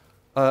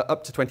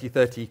up to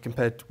 2030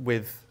 compared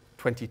with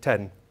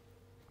 2010.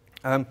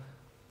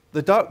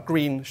 The dark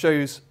green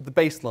shows the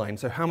baseline,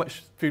 so how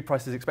much food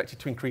price is expected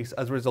to increase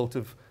as a result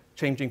of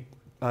changing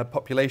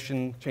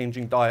population,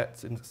 changing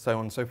diets, and so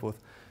on and so forth.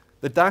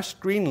 The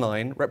dashed green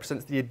line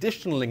represents the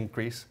additional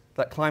increase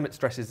that climate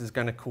stresses is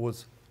going to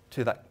cause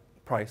to that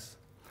price.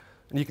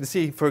 And you can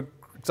see, for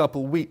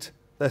example, wheat,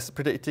 they're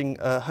predicting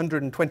a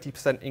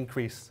 120%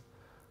 increase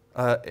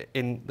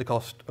in the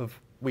cost of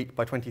wheat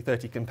by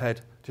 2030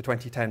 compared to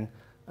 2010.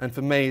 And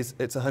for maize,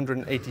 it's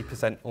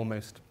 180%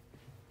 almost.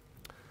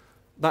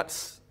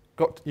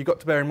 You've got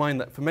to bear in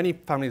mind that for many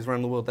families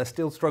around the world, they're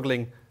still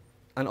struggling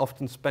and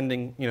often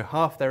spending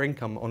half their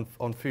income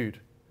on food.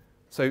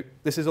 So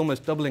this is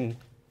almost doubling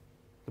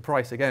the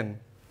price again.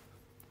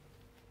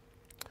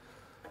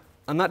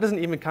 And that doesn't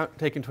even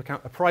take into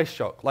account a price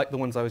shock like the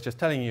ones I was just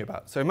telling you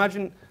about. So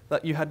imagine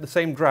that you had the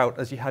same drought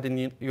as you had in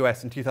the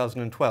US in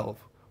 2012.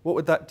 What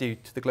would that do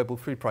to the global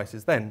food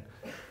prices then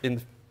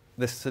in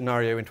this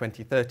scenario in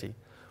 2030?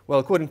 Well,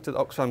 according to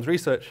Oxfam's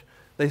research,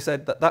 they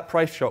said that that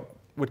price shock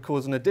would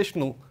cause an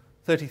additional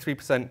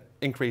 33%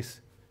 increase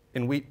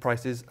in wheat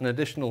prices and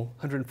additional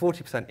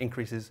 140%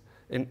 increases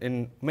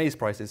in maize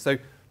prices. So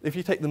if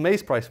you take the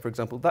maize price, for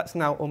example, that's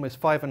now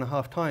almost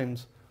 5.5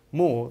 times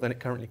more than it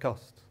currently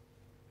costs.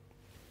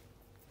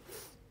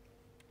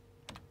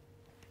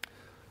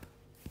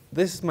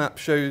 This map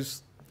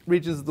shows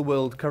regions of the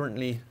world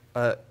currently,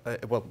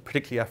 well,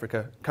 particularly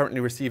Africa,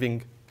 currently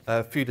receiving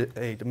food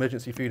aid,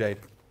 emergency food aid.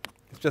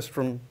 It's just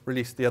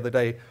released the other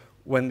day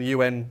when the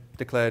UN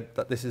declared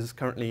that this is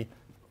currently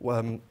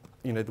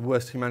the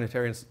worst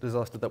humanitarian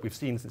disaster that we've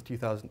seen since the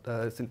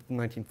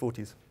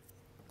 1940s.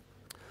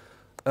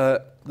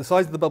 The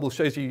size of the bubble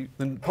shows you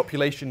the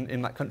population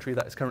in that country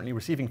that is currently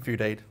receiving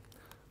food aid.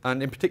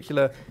 And in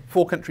particular,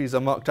 4 countries are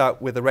marked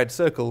out with a red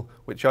circle,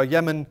 which are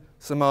Yemen,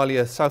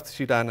 Somalia, South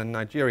Sudan, and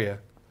Nigeria.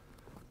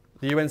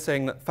 The UN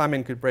saying that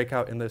famine could break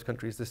out in those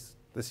countries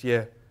this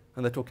year,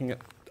 and they're talking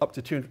up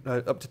to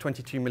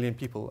 22 million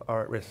people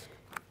are at risk.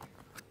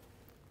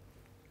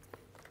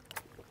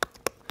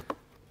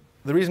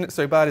 The reason it's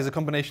so bad is a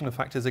combination of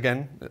factors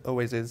again, it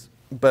always is,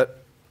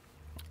 but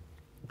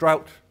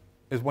drought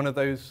is one of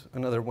those,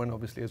 another one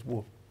obviously is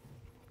war.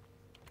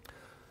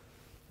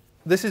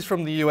 this is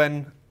from the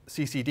UN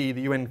CCD,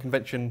 the UN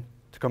Convention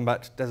to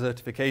Combat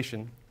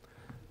Desertification.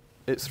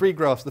 It's 3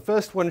 graphs. The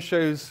first one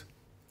shows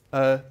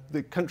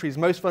the countries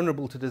most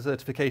vulnerable to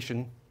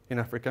desertification in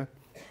Africa.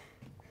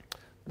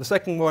 The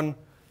second one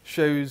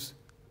shows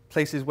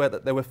places where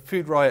there were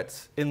food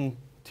riots in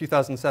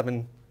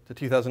 2007 to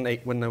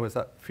 2008 when there was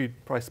that food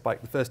price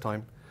spike the first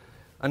time.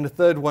 And the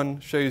third one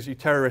shows you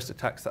terrorist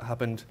attacks that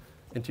happened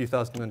in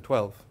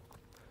 2012.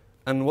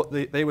 And what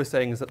they were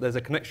saying is that there's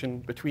a connection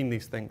between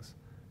these things.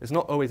 It's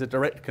not always a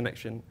direct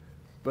connection,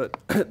 but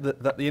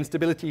that the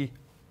instability,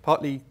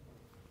 partly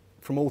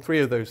from all 3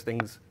 of those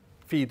things,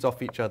 feeds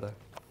off each other.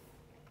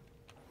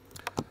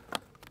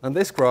 And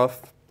this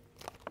graph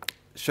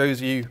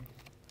shows you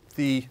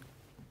the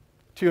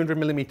 200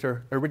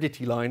 millimeter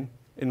aridity line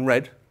in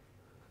red,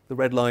 the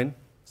red line.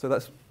 So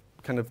that's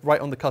kind of right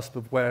on the cusp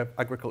of where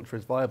agriculture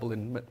is viable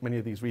in many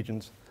of these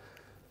regions.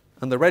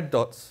 And the red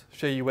dots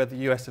show you where the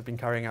US have been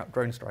carrying out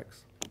drone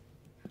strikes.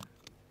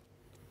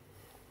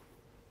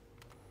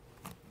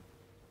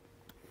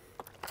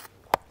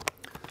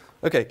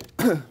 Okay,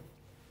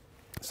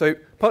 so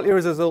partly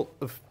as a result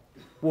of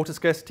water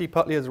scarcity,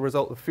 partly as a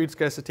result of food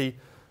scarcity,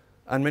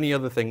 and many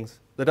other things,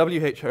 the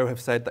WHO have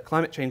said that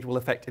climate change will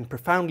affect in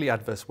profoundly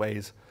adverse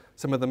ways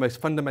some of the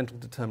most fundamental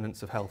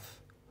determinants of health.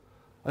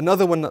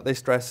 Another one that they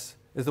stress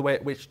is the way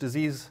at which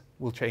disease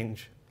will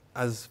change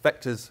as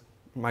vectors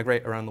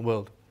migrate around the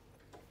world.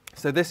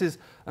 So this is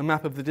a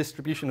map of the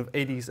distribution of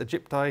Aedes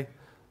aegypti,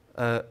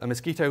 a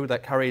mosquito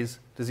that carries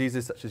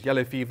diseases such as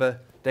yellow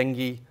fever,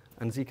 dengue,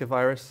 and Zika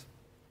virus.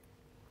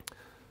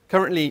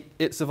 Currently,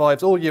 it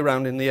survives all year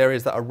round in the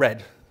areas that are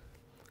red,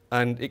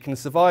 and it can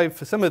survive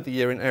for some of the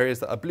year in areas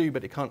that are blue,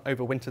 but it can't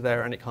overwinter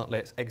there and it can't lay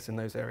its eggs in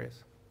those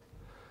areas.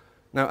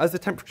 Now, as the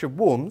temperature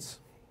warms,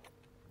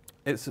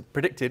 it's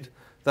predicted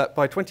that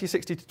by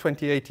 2060 to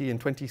 2080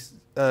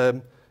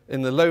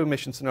 in the low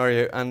emission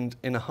scenario and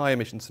in a high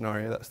emission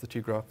scenario, that's the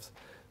 2 graphs,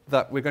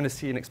 that we're going to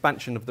see an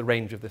expansion of the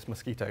range of this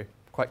mosquito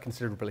quite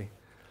considerably.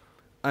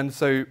 And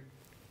so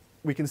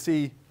we can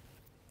see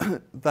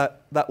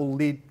that will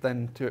lead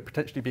then to it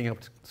potentially being able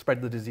to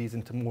spread the disease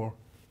into more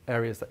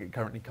areas that it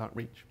currently can't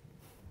reach.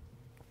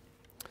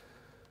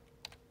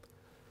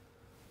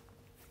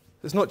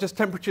 It's not just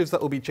temperatures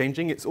that will be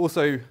changing, it's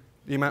also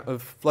the amount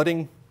of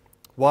flooding,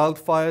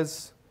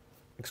 wildfires,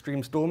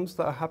 extreme storms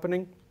that are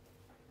happening.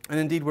 And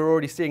indeed, we're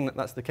already seeing that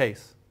that's the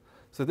case.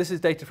 So this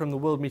is data from the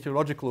World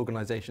Meteorological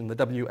Organization, the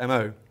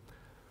WMO,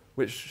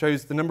 which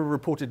shows the number of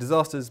reported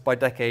disasters by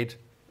decade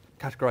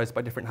categorized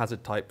by different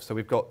hazard types. So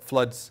we've got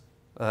floods,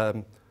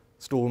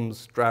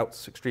 storms,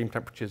 droughts, extreme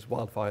temperatures,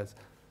 wildfires.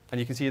 And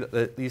you can see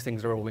that these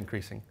things are all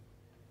increasing.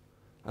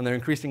 And they're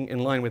increasing in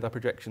line with our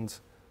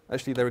projections.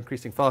 Actually, they're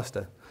increasing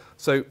faster.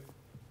 So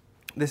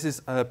this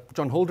is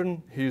John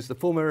Holden, who's the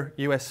former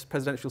US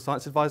Presidential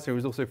Science Advisor, who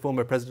was also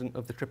former president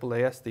of the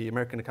AAAS, the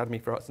American Academy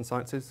for Arts and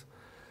Sciences.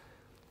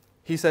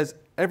 He says,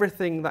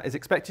 everything that is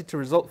expected to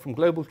result from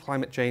global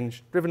climate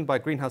change driven by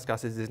greenhouse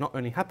gases is not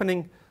only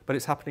happening, but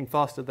it's happening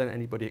faster than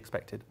anybody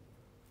expected.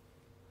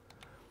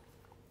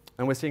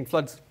 And we're seeing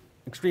floods,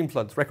 extreme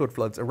floods, record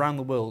floods around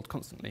the world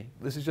constantly.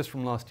 This is just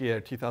from last year,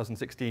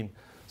 2016.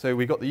 So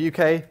we got the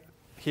UK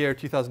here,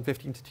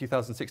 2015 to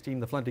 2016,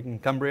 the flooding in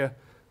Cumbria.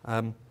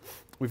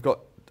 We've got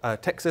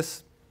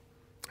Texas,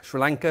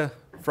 Sri Lanka,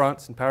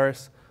 France and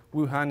Paris,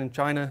 Wuhan in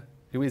China,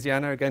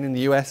 Louisiana again in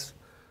the US,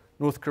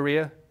 North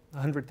Korea,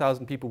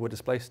 100,000 people were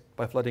displaced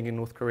by flooding in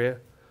North Korea,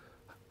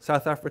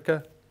 South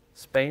Africa,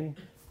 Spain.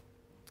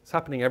 It's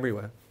happening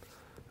everywhere.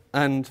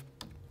 And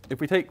if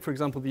we take, for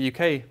example, the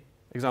UK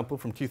example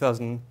from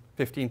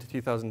 2015 to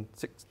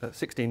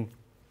 2016,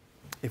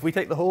 if we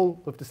take the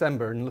whole of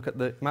December and look at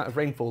the amount of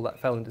rainfall that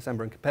fell in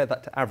December and compare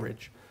that to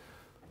average,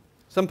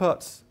 some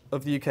parts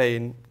of the UK,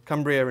 in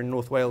Cumbria and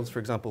North Wales, for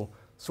example,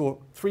 saw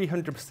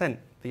 300%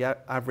 the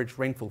average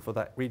rainfall for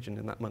that region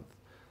in that month.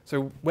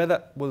 So where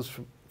that was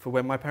for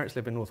where my parents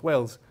live in North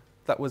Wales,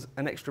 that was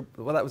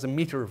that was a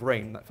metre of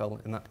rain that fell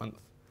in that month.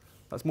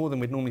 That's more than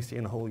we'd normally see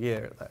in a whole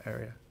year at that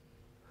area.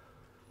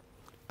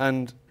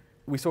 And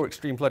we saw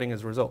extreme flooding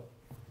as a result.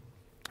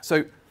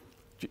 So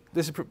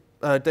this is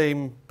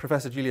Dame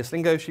Professor Julia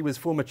Slingo. She was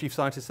former chief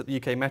scientist at the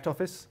UK Met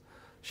Office.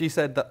 She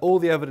said that all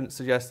the evidence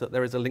suggests that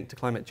there is a link to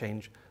climate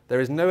change.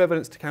 There is no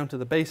evidence to counter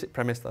the basic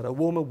premise that a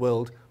warmer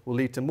world will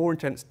lead to more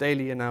intense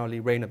daily and hourly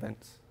rain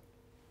events.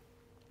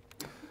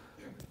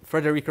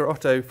 Frederica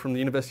Otto from the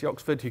University of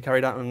Oxford, who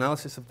carried out an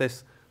analysis of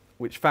this,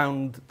 which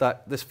found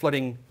that this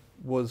flooding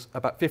was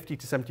about 50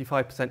 to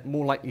 75%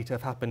 more likely to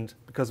have happened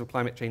because of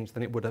climate change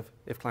than it would have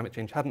if climate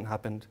change hadn't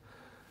happened,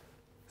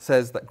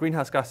 says that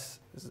greenhouse gas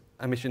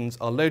emissions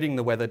are loading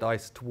the weather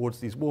dice towards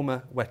these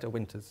warmer, wetter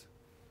winters.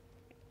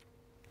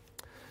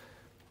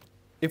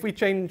 If we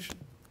change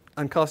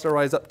and cast our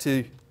eyes up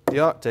to the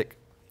Arctic,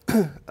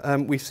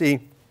 we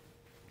see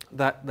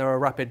that there are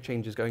rapid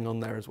changes going on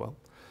there as well.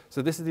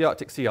 So this is the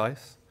Arctic sea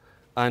ice,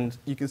 and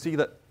you can see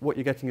that what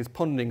you're getting is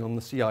ponding on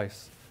the sea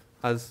ice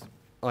as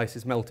ice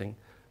is melting.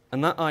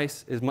 And that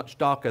ice is much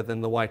darker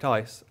than the white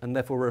ice, and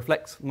therefore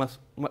reflects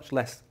much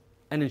less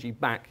energy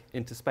back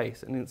into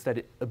space, and instead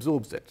it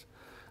absorbs it.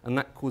 And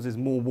that causes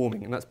more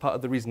warming, and that's part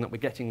of the reason that we're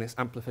getting this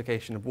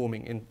amplification of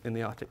warming in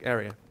the Arctic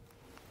area.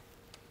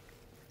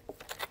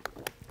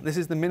 This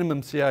is the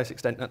minimum sea ice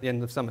extent at the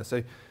end of summer.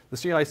 So the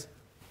sea ice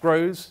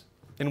grows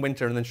in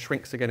winter and then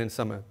shrinks again in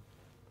summer.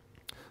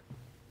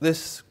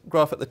 This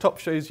graph at the top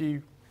shows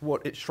you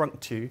what it shrunk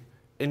to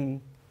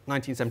in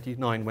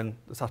 1979 when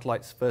the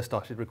satellites first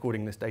started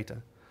recording this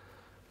data.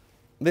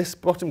 This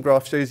bottom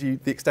graph shows you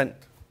the extent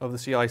of the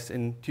sea ice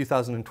in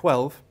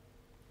 2012,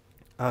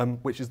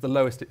 which is the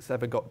lowest it's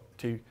ever got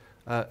to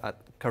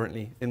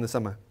currently in the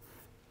summer.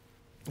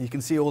 You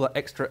can see all that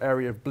extra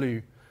area of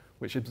blue,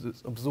 which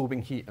is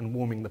absorbing heat and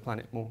warming the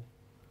planet more.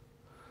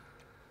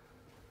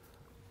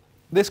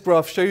 This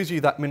graph shows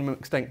you that minimum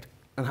extent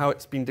and how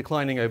it's been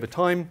declining over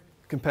time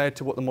compared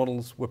to what the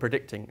models were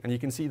predicting. And you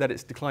can see that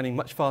it's declining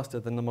much faster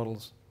than the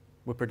models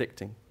were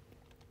predicting.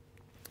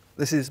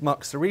 This is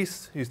Mark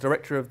Cerise, who's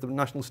director of the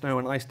National Snow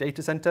and Ice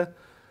Data Center.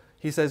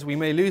 He says, we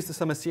may lose the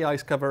summer sea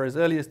ice cover as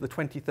early as the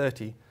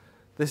 2030.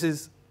 This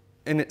is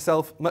in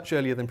itself much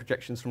earlier than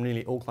projections from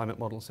nearly all climate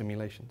model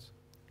simulations.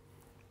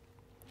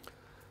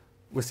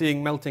 We're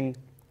seeing melting.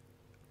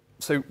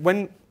 So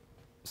when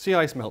sea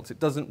ice melts, it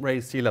doesn't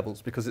raise sea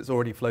levels because it's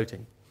already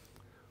floating.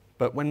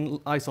 But when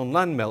ice on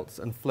land melts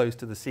and flows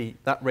to the sea,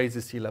 that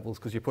raises sea levels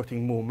because you're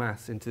putting more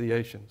mass into the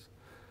oceans.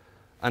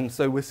 And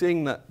so we're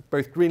seeing that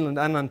both Greenland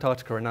and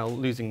Antarctica are now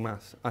losing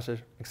mass at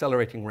an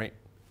accelerating rate.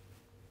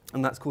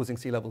 And that's causing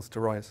sea levels to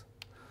rise.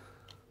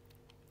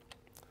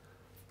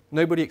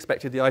 Nobody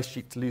expected the ice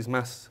sheet to lose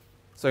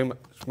so much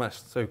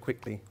mass so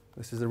quickly.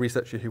 This is a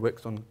researcher who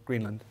works on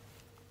Greenland.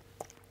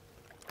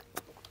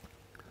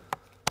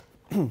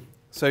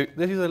 So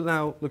these are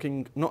now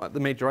looking not at the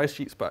major ice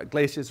sheets, but at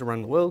glaciers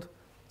around the world.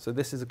 So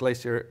this is a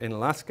glacier in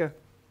Alaska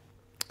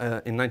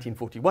in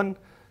 1941,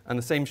 and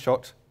the same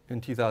shot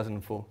in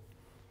 2004.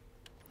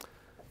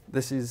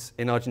 This is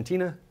in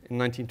Argentina in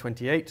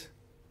 1928.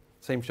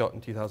 Same shot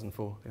in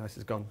 2004, the ice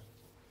is gone.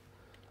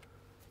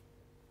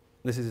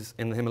 This is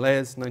in the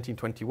Himalayas,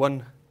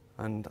 1921,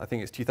 and I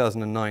think it's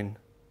 2009.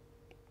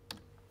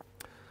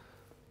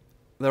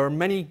 There are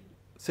many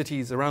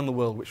cities around the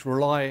world which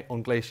rely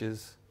on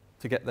glaciers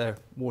to get their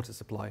water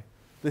supply.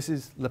 This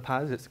is La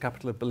Paz, it's the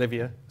capital of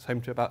Bolivia. It's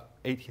home to about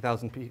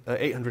 800,000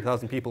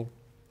 people.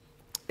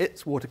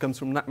 Its water comes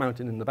from that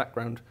mountain in the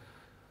background,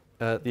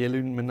 the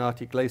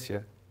Illuminati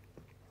Glacier.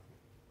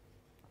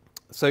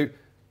 So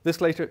this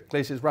glacier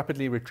is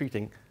rapidly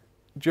retreating.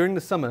 During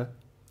the summer,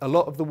 a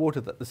lot of the water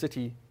that the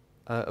city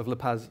of La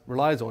Paz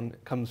relies on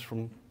comes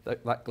from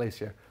that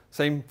glacier.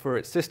 Same for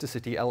its sister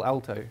city, El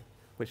Alto,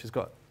 which has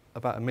got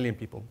about 1 million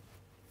people.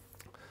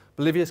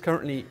 Bolivia is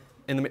currently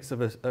in the midst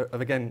of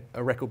again,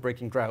 a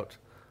record-breaking drought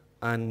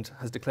and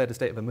has declared a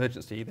state of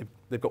emergency.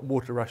 They've got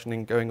water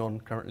rationing going on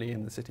currently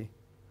in the city.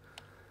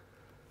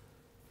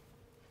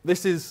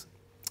 This is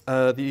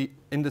the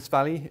Indus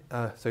Valley,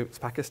 so it's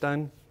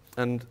Pakistan.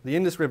 And the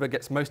Indus River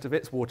gets most of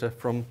its water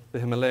from the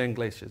Himalayan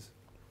glaciers.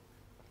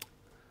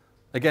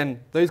 Again,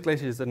 those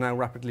glaciers are now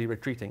rapidly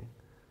retreating.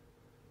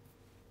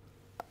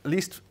 At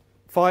least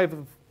 4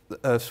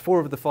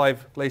 of the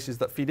 5 glaciers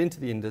that feed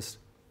into the Indus,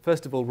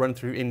 first of all, run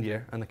through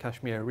India and the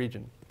Kashmir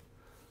region.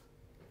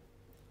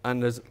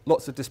 And there's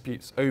lots of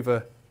disputes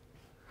over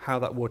how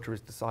that water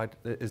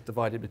is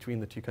divided between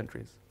the two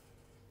countries.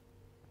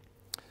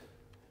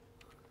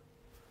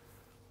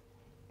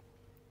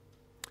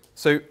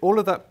 So all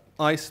of that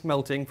ice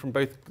melting from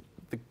both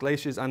the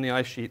glaciers and the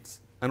ice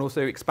sheets, and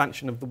also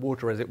expansion of the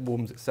water as it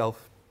warms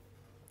itself,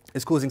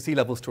 is causing sea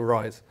levels to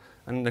rise,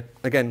 and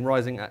again,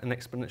 rising at an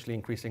exponentially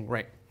increasing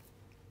rate.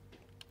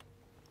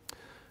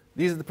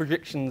 These are the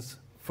predictions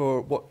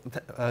for what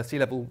sea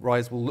level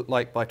rise will look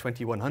like by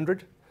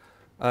 2100.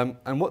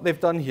 And what they've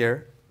done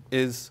here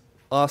is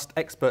asked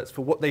experts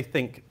for what they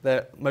think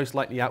their most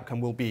likely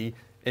outcome will be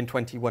in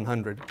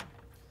 2100.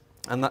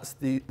 And that's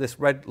this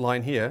red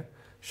line here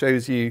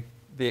shows you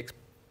the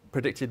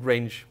predicted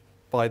range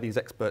by these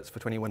experts for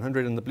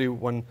 2100, and the blue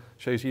one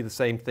shows you the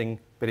same thing,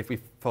 but if we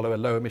follow a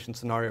low emission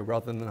scenario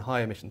rather than a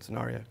high emission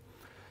scenario.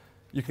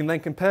 You can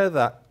then compare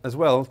that as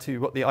well to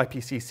what the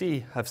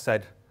IPCC have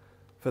said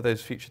for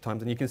those future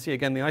times. And you can see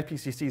again, the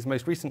IPCC's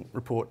most recent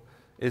report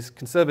is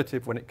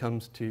conservative when it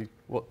comes to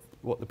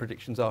what the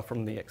predictions are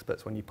from the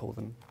experts when you pull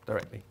them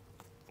directly.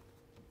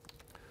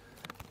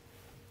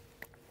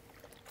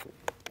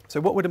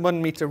 So what would a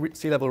 1 meter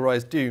sea level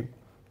rise do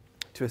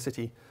to a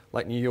city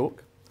like New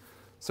York?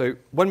 So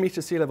 1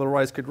 meter sea level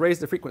rise could raise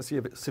the frequency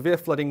of severe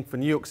flooding for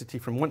New York City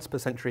from once per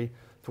century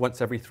to once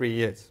every 3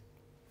 years.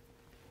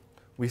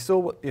 We saw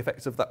what the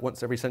effects of that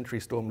once every century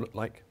storm looked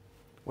like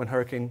when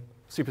Hurricane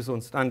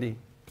Superstorm Sandy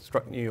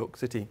struck New York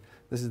City.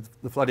 This is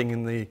the flooding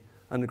in the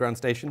underground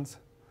stations.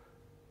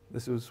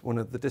 This was one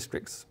of the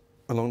districts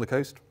along the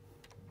coast.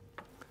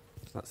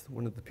 That's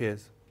one of the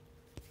piers.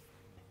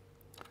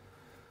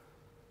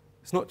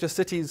 It's not just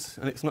cities,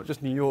 and it's not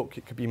just New York.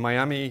 It could be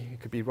Miami, it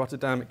could be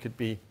Rotterdam, it could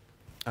be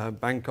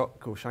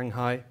Bangkok or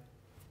Shanghai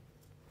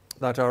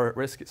that are at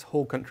risk. It's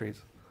whole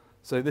countries.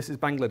 So this is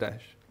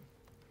Bangladesh.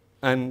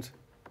 And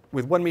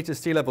with 1 meter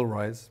sea level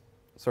rise,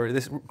 sorry,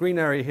 this green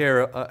area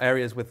here are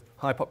areas with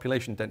high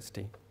population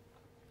density.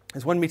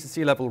 As 1 meter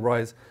sea level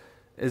rise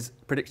is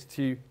predicted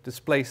to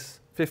displace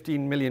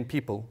 15 million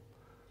people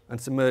and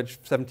submerge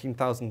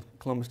 17,000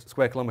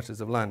 square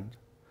kilometers of land.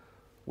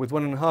 With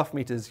 1.5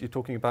 meters, you're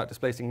talking about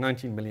displacing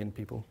 19 million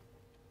people.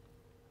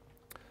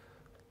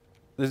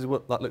 This is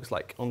what that looks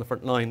like on the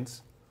front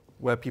lines,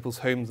 where people's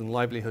homes and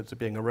livelihoods are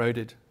being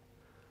eroded.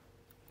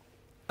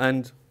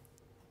 And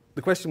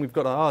the question we've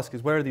got to ask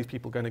is, where are these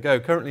people going to go?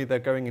 Currently, they're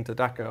going into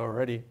Dhaka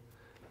already.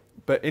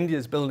 But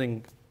India's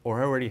building,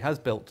 or already has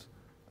built,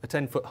 a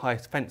 10-foot high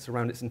fence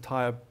around its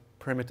entire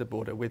perimeter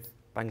border with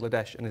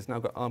Bangladesh, and has now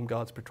got armed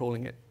guards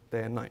patrolling it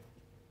day and night.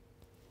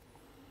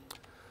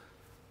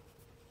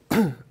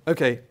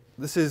 Okay,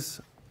 this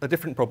is a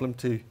different problem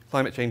to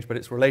climate change, but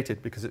it's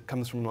related because it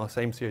comes from our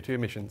same CO2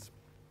 emissions.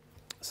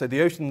 So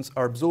the oceans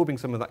are absorbing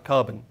some of that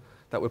carbon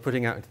that we're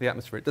putting out into the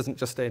atmosphere. It doesn't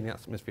just stay in the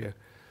atmosphere.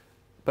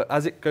 But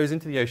as it goes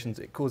into the oceans,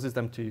 it causes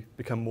them to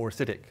become more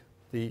acidic.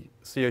 The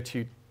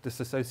CO2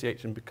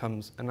 dissociation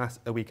becomes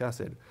a weak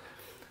acid.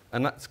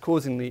 And that's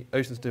causing the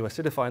oceans to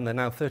acidify, and they're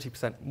now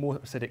 30% more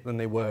acidic than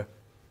they were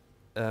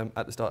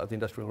at the start of the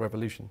Industrial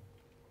Revolution.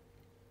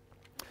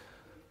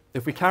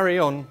 If we carry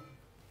on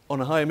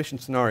a high emission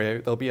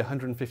scenario, they'll be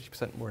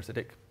 150% more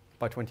acidic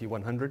by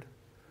 2100.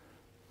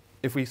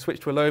 If we switch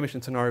to a low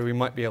emission scenario, we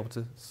might be able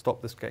to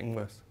stop this getting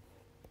worse.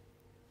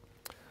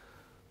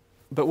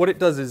 But what it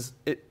does is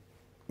it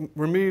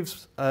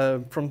removes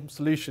from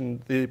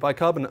solution the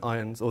bicarbonate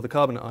ions, or the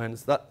carbonate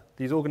ions, that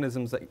these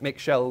organisms that make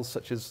shells,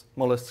 such as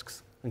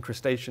mollusks and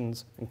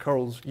crustaceans and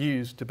corals,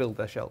 use to build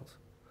their shells.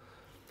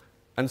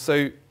 And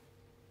so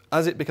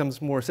as it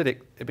becomes more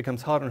acidic, it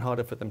becomes harder and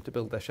harder for them to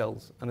build their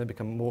shells, and they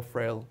become more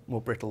frail, more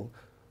brittle,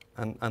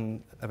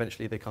 and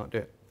eventually they can't do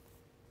it.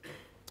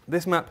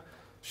 This map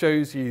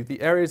shows you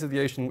the areas of the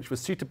ocean which were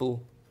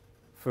suitable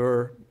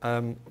for,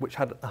 which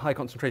had a high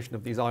concentration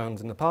of these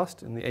ions in the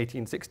past, in the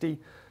 1860.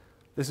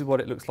 This is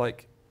what it looks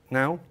like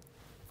now,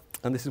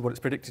 and this is what it's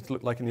predicted to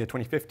look like in the year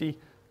 2050,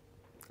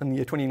 and the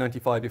year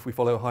 2095 if we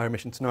follow a higher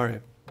emission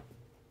scenario.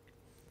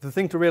 The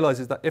thing to realize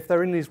is that if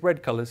they're in these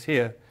red colors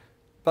here,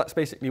 that's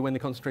basically when the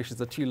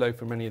concentrations are too low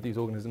for many of these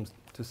organisms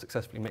to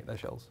successfully make their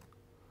shells.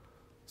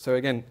 So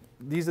again,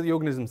 these are the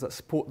organisms that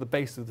support the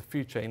base of the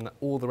food chain that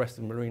all the rest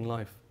of marine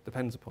life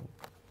depends upon.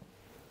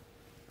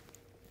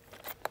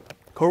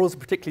 Corals are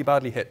particularly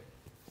badly hit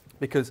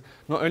because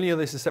not only are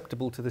they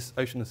susceptible to this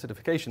ocean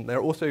acidification,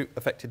 they're also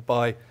affected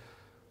by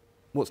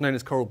what's known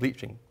as coral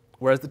bleaching.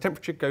 Whereas the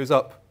temperature goes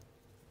up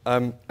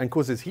and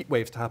causes heat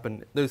waves to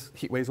happen, those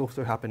heat waves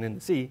also happen in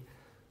the sea.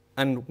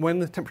 And when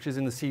the temperatures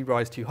in the sea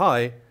rise too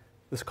high,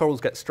 the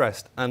corals get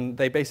stressed and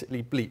they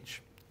basically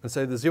bleach. And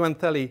so the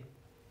zooanthellae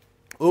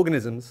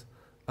organisms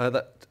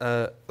that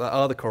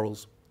are the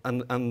corals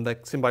and the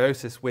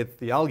symbiosis with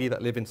the algae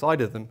that live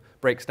inside of them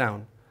breaks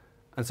down.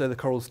 And so the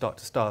corals start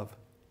to starve.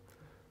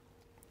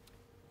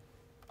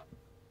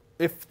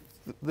 If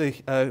the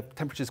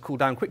temperatures cool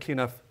down quickly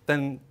enough,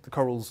 then the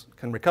corals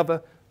can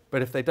recover.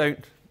 But if they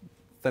don't,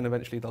 then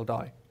eventually they'll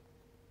die.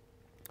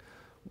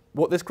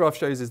 What this graph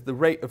shows is the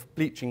rate of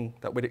bleaching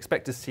that we'd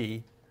expect to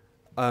see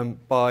with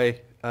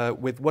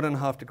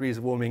 1.5 degrees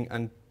of warming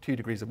and 2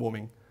 degrees of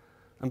warming.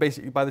 And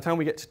basically, by the time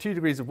we get to 2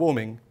 degrees of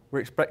warming, we're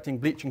expecting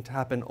bleaching to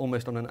happen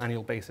almost on an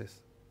annual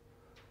basis.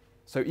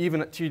 So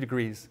even at 2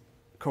 degrees,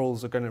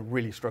 corals are going to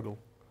really struggle.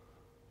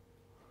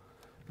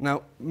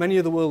 Now, many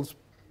of the world's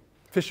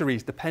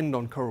fisheries depend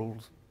on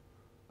corals.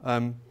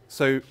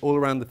 So all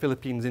around the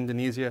Philippines,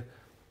 Indonesia,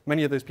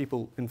 many of those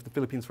people in the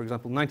Philippines, for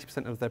example,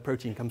 90% of their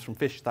protein comes from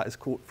fish that is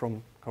caught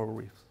from coral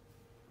reefs.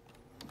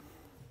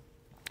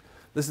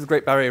 This is the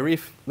Great Barrier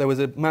Reef. There was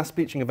a mass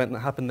bleaching event that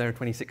happened there in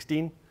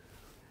 2016.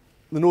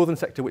 The northern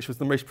sector, which was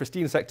the most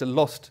pristine sector,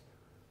 lost,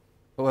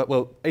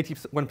 well,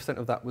 81%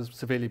 of that was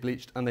severely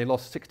bleached, and they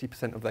lost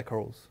 60% of their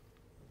corals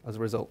as a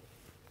result.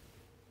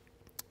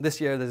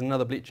 This year, there's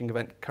another bleaching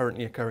event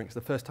currently occurring. It's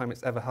the first time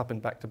it's ever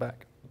happened back to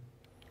back.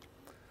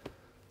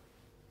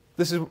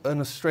 This is an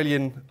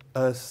Australian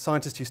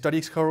scientist who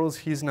studies corals.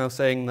 He's now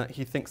saying that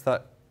he thinks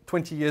that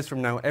 20 years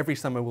from now, every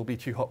summer will be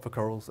too hot for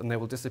corals, and they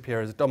will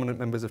disappear as dominant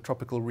members of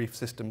tropical reef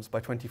systems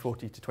by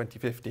 2040 to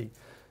 2050.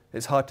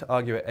 It's hard to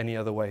argue it any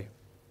other way.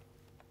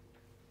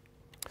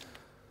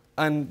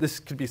 And this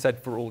could be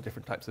said for all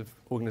different types of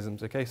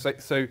organisms. Okay,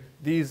 so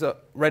these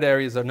red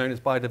areas are known as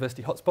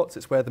biodiversity hotspots.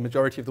 It's where the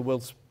majority of the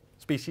world's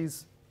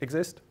species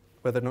exist,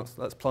 whether or not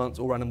that's plants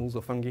or animals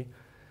or fungi.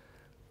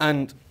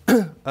 And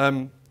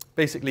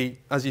basically,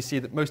 as you see,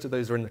 that most of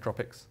those are in the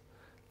tropics.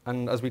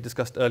 And as we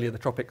discussed earlier, the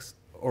tropics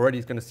already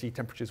is going to see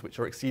temperatures which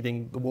are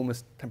exceeding the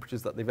warmest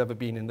temperatures that they've ever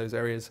been in those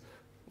areas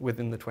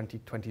within the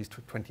 2020s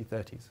to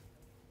 2030s.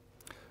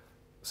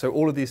 So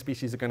all of these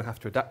species are going to have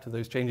to adapt to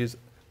those changes.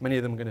 Many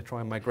of them are going to try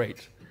and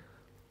migrate.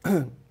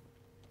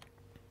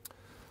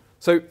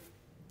 So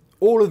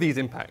all of these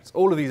impacts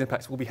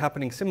will be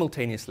happening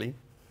simultaneously,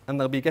 and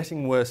they'll be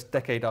getting worse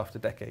decade after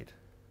decade.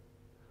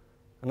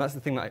 And that's the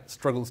thing that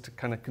struggles to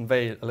kind of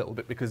convey a little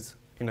bit, because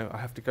I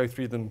have to go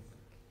through them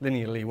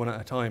linearly one at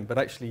a time, but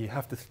actually you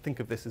have to think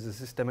of this as a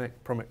systemic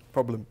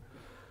problem.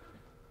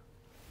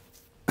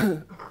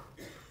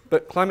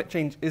 But climate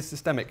change is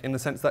systemic in the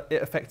sense that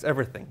it affects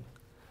everything.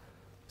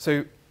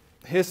 So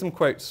here's some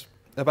quotes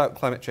about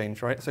climate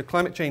change, right? So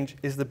climate change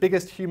is the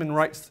biggest human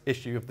rights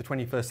issue of the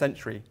 21st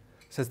century,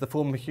 says the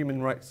former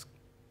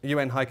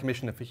UN High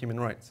Commissioner for Human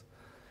Rights.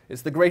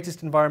 It's the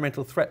greatest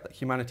environmental threat that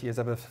humanity has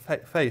ever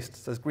faced,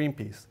 says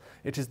Greenpeace.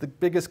 It is the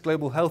biggest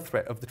global health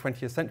threat of the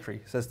 20th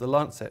century, says The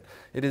Lancet.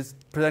 It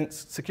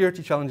presents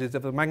security challenges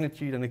of a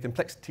magnitude and a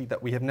complexity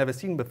that we have never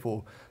seen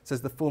before,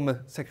 says the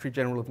former Secretary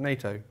General of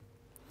NATO.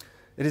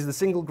 It is the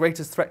single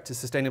greatest threat to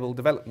sustainable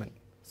development,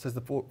 says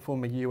the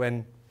former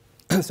UN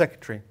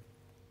Secretary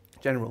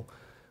General.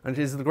 And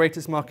it is the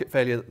greatest market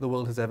failure that the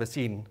world has ever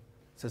seen,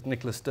 says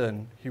Nicholas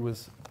Stern, who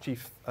was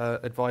chief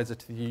advisor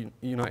to the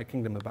United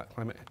Kingdom about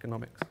climate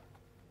economics.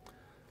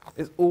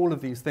 It's all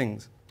of these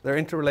things. They're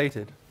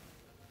interrelated.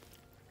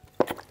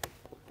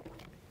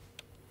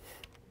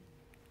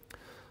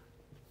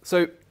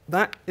 So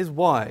that is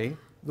why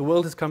the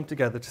world has come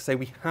together to say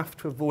we have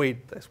to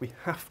avoid this, we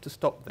have to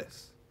stop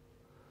this.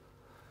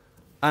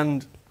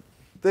 And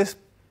this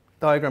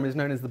diagram is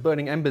known as the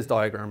burning embers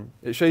diagram.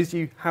 It shows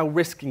you how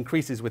risk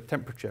increases with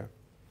temperature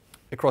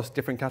across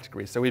different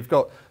categories. So we've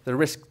got the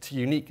risk to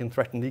unique and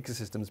threatened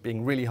ecosystems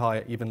being really high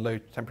at even low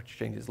temperature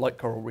changes, like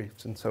coral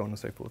reefs and so on and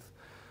so forth.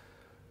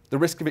 The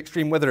risk of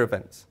extreme weather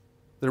events,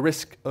 the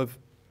risk of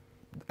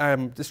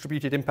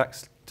distributed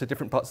impacts to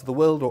different parts of the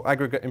world or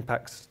aggregate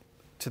impacts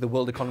to the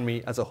world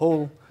economy as a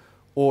whole,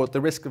 or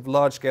the risk of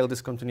large-scale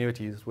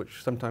discontinuities,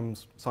 which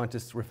sometimes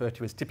scientists refer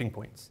to as tipping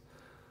points.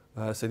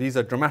 So these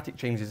are dramatic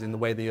changes in the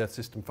way the Earth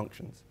system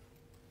functions.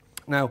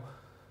 Now,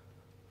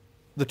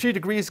 the 2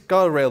 degrees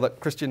guardrail that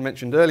Christian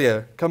mentioned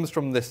earlier comes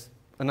from this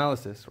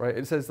analysis, right?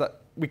 It says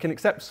that we can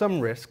accept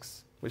some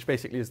risks, which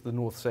basically is the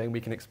North saying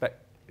we can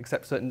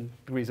accept certain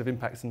degrees of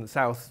impacts in the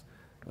south,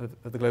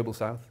 of the global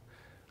south.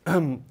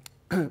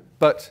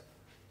 But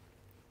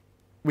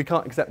we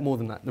can't accept more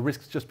than that. The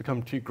risks just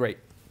become too great.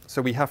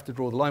 So we have to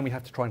draw the line. We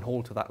have to try and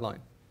hold to that line.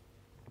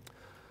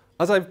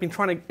 As I've been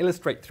trying to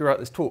illustrate throughout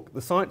this talk,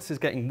 the science is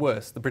getting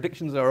worse. The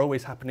predictions are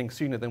always happening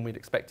sooner than we'd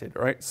expected,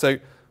 right? So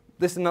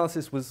this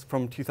analysis was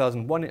from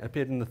 2001. It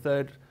appeared in the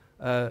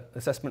 3rd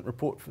assessment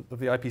report of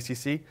the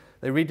IPCC.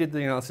 They redid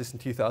the analysis in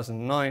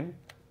 2009.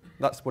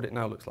 That's what it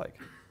now looks like.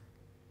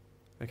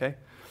 Okay?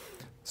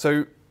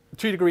 So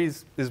 2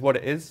 degrees is what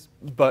it is,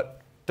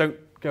 but don't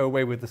go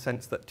away with the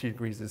sense that 2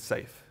 degrees is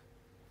safe.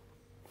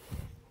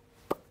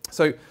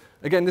 So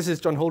again, this is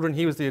John Holdren.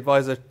 He was the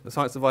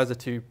science advisor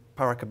to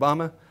Barack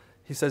Obama.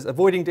 He says,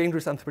 avoiding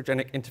dangerous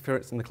anthropogenic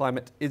interference in the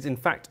climate is in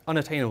fact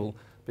unattainable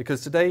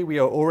because today we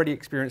are already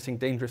experiencing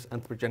dangerous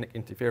anthropogenic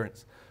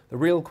interference. The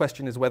real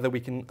question is whether we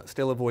can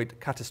still avoid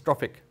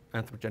catastrophic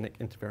anthropogenic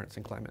interference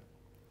in climate.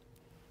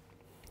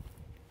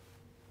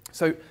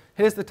 So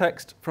here's the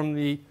text from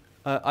the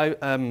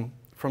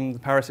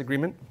Paris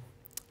Agreement.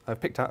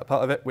 I've picked out a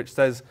part of it which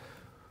says,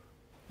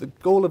 the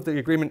goal of the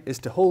agreement is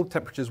to hold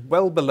temperatures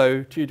well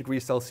below 2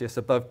 degrees Celsius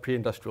above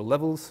pre-industrial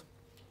levels,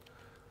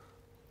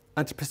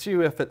 and to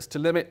pursue efforts to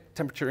limit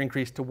temperature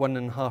increase to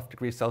 1.5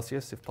 degrees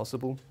Celsius, if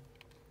possible,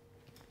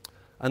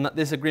 and that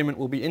this agreement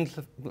will be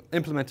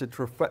implemented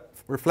to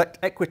reflect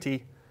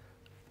equity,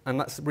 and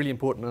that's really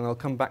important, and I'll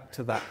come back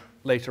to that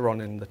later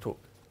on in the talk.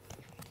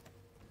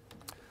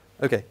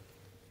 Okay.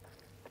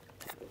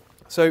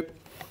 So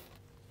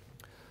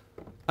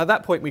at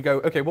that point we go,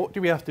 okay, what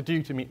do we have to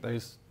do to meet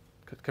those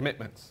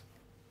commitments?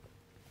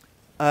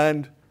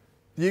 And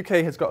the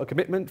UK has got a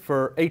commitment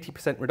for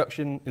 80%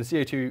 reduction in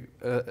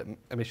CO2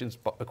 emissions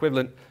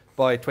equivalent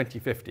by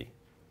 2050.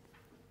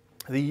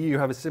 The EU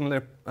have a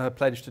similar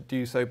pledge to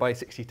do so by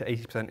 60 to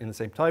 80% in the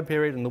same time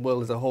period, and the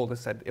world as a whole has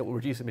said it will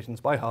reduce emissions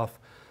by half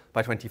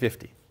by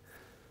 2050.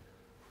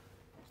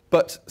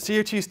 But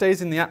CO2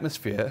 stays in the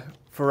atmosphere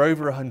for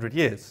over 100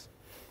 years.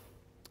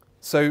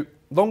 So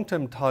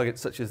long-term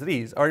targets such as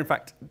these are, in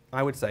fact,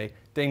 I would say,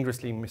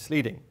 dangerously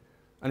misleading.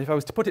 And if I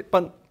was to put it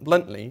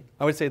bluntly,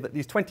 I would say that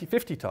these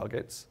 2050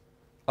 targets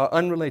are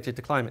unrelated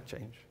to climate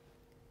change.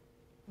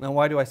 Now,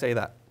 why do I say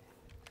that?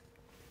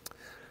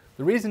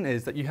 The reason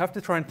is that you have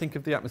to try and think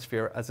of the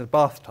atmosphere as a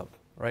bathtub,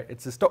 right?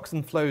 It's a stocks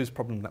and flows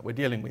problem that we're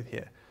dealing with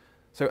here.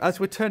 So as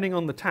we're turning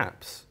on the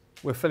taps,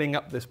 we're filling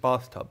up this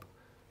bathtub.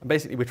 And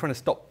basically, we're trying to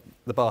stop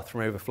the bath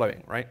from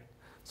overflowing, right?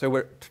 So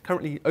we're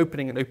currently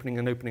opening and opening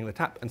and opening the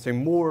tap, and so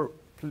more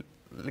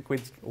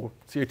liquids or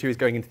CO2 is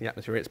going into the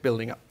atmosphere, it's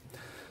building up.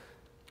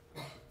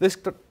 This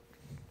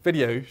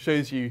video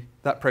shows you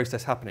that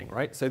process happening,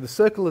 right? So the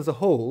circle as a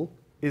whole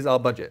is our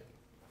budget.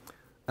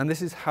 And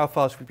this is how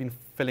fast we've been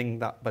filling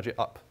that budget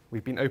up.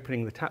 We've been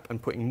opening the tap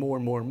and putting more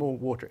and more and more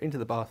water into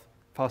the bath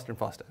faster and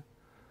faster.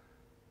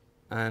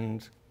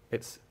 And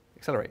it's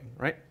accelerating,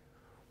 right?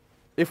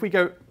 If we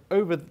go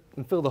over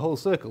and fill the whole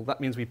circle, that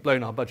means we've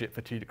blown our budget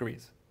for 2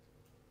 degrees.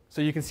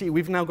 So you can see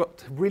we've now got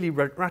to really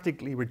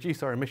radically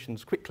reduce our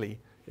emissions quickly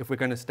if we're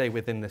going to stay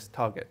within this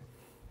target.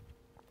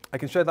 I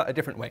can show that a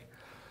different way.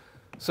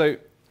 So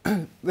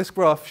this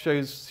graph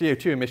shows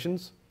CO2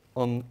 emissions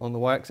on the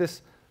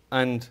y-axis,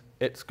 and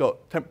it's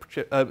got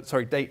temperature,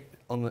 date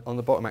on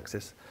the bottom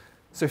axis.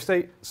 So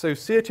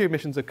CO2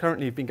 emissions are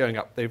currently been going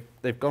up.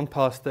 They've gone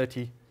past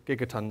 30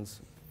 gigatons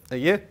a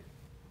year.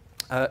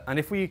 And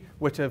if we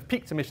were to have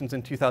peaked emissions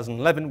in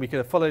 2011, we could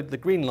have followed the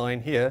green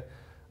line here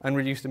and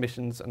reduced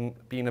emissions and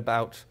been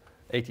about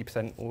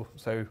 80% or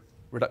so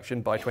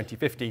reduction by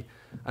 2050,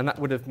 and that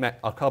would have met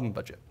our carbon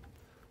budget.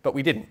 But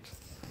we didn't.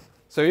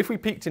 So if we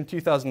peaked in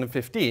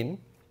 2015,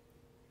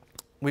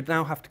 we'd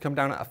now have to come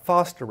down at a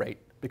faster rate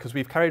because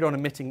we've carried on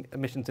emitting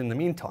emissions in the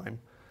meantime.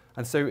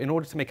 And so in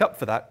order to make up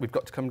for that, we've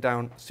got to come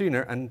down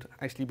sooner and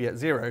actually be at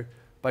zero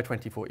by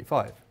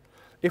 2045.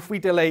 If we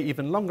delay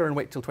even longer and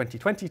wait till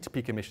 2020 to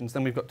peak emissions,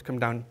 then we've got to come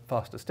down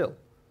faster still,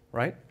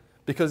 right?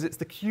 Because it's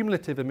the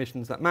cumulative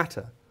emissions that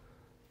matter.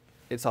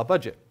 It's our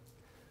budget.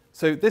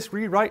 So this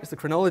rewrites the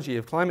chronology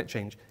of climate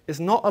change. It's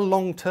not a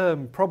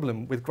long-term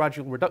problem with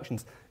gradual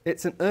reductions.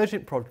 It's an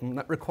urgent problem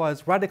that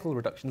requires radical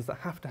reductions that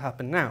have to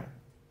happen now.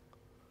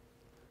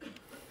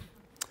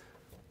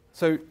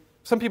 So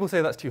some people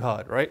say that's too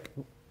hard, right?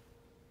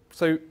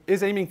 So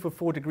is aiming for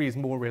 4 degrees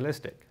more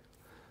realistic?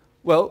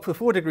 Well, for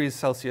 4 degrees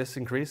Celsius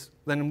increase,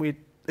 then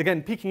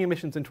again, peaking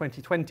emissions in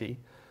 2020,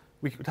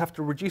 we would have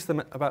to reduce them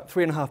at about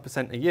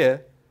 3.5% a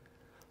year,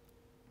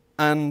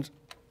 and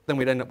then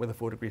we'd end up with a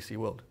 4 degree C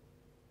world,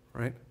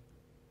 right?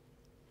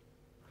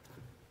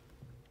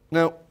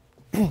 Now,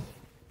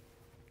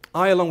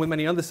 I, along with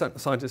many other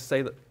scientists,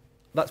 say that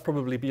that's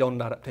probably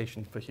beyond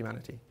adaptation for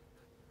humanity.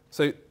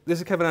 So this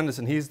is Kevin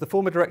Anderson. He's the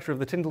former director of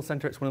the Tyndall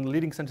Centre. It's one of the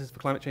leading centres for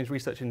climate change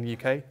research in the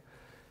UK.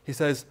 He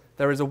says,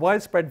 there is a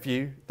widespread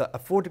view that a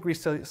 4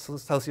 degrees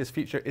Celsius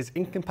future is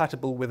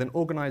incompatible with an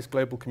organised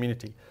global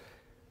community.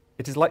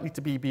 It is likely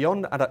to be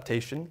beyond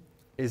adaptation,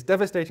 is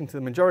devastating to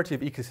the majority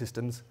of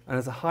ecosystems, and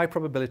has a high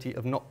probability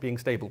of not being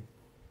stable.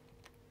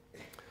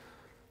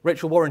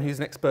 Rachel Warren, who's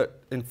an expert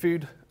in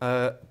food,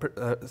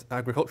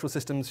 agricultural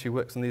systems, who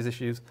works on these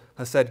issues,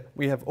 has said,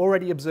 we have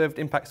already observed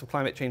impacts of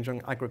climate change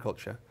on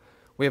agriculture.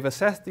 We have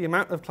assessed the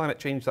amount of climate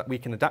change that we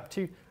can adapt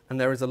to, and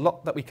there is a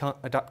lot that we can't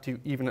adapt to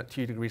even at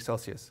 2 degrees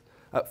Celsius.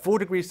 At 4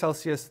 degrees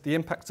Celsius, the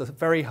impacts are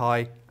very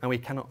high, and we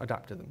cannot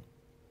adapt to them.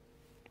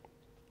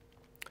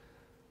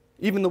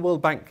 Even the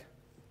World Bank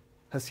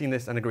has seen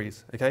this and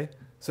agrees, okay?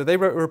 So they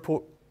wrote a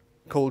report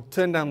called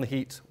Turn Down the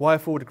Heat, Why a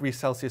 4 degrees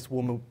Celsius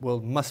warmer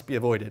world must be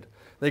avoided.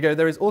 They go,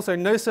 there is also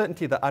no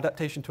certainty that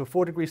adaptation to a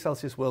 4 degrees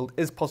Celsius world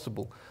is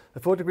possible. A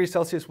 4 degrees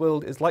Celsius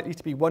world is likely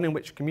to be one in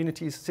which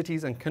communities,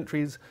 cities and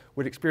countries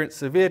would experience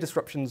severe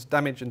disruptions,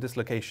 damage and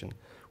dislocation,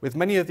 with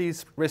many of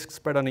these risks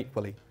spread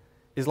unequally.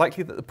 It is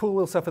likely that the poor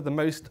will suffer the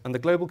most and the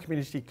global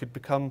community could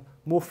become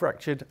more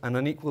fractured and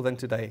unequal than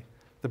today.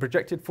 The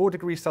projected 4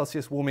 degrees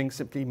Celsius warming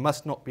simply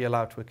must not be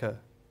allowed to occur.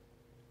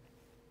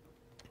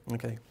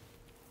 Okay,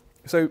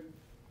 so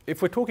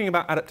if we're talking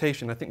about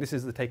adaptation, I think this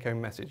is the take-home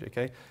message,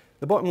 okay?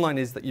 The bottom line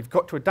is that you've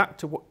got to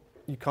adapt to what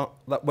you can't,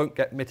 that won't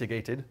get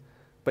mitigated,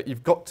 but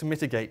you've got to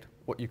mitigate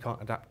what you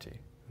can't adapt to.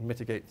 And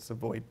mitigate is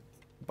avoid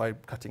by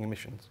cutting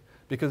emissions.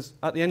 Because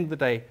at the end of the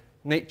day,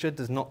 nature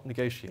does not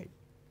negotiate.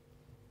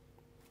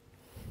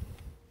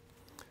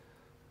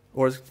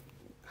 Or as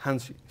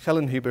Hans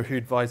Schellenhuber, who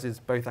advises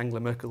both Angela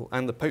Merkel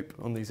and the Pope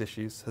on these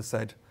issues, has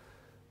said,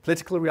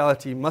 political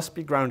reality must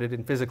be grounded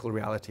in physical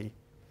reality,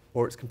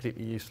 or it's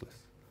completely useless.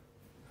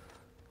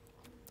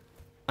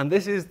 And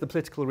this is the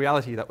political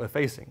reality that we're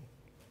facing.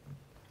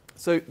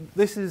 So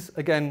this is,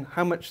 again,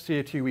 how much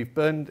CO2 we've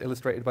burned,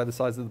 illustrated by the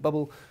size of the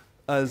bubble,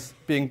 as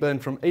being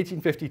burned from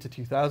 1850 to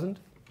 2000.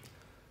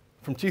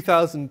 From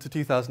 2000 to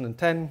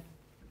 2010,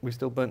 we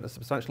still burnt a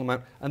substantial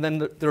amount. And then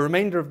the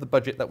remainder of the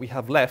budget that we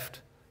have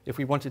left, if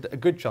we wanted a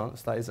good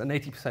chance, that is an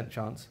 80%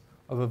 chance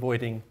of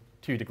avoiding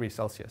 2 degrees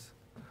Celsius.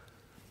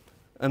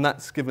 And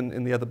that's given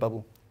in the other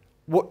bubble.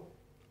 What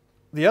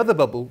the other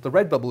bubble, the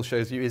red bubble,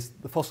 shows you is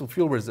the fossil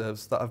fuel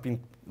reserves that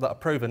are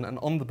proven and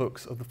on the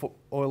books of the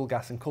oil,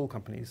 gas and coal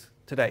companies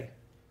today.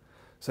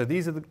 So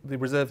these are the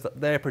reserves that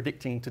they're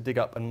predicting to dig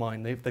up and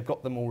mine. They've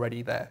got them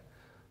already there.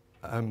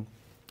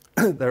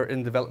 They're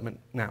in development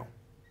now.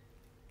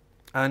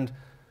 And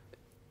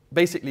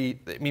basically,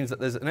 it means that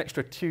there's an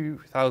extra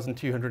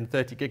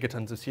 2,230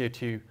 gigatons of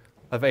CO2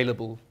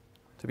 available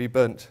to be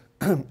burnt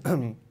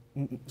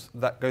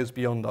that goes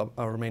beyond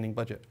our remaining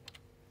budget.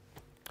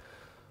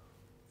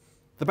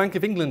 The Bank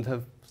of England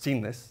have seen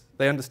this.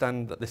 They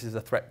understand that this is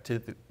a threat to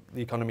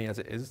the economy as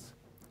it is.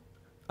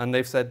 And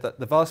they've said that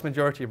the vast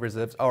majority of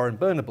reserves are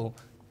unburnable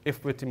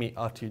if we're to meet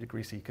our 2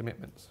 degree C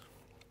commitments.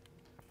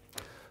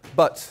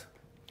 But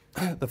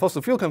the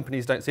fossil fuel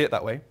companies don't see it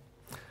that way.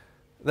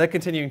 They're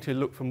continuing to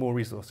look for more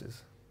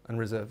resources and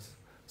reserves.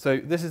 So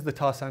this is the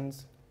tar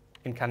sands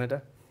in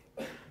Canada.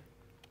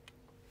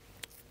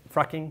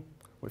 Fracking,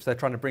 which they're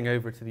trying to bring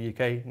over to the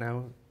UK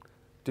now,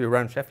 do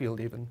around Sheffield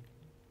even.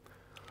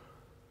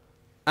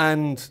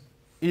 And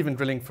even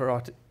drilling for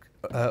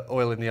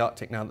oil in the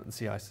Arctic now that the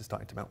sea ice is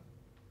starting to melt.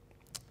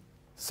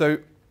 So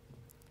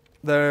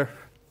they're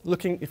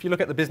looking, if you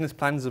look at the business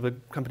plans of a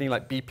company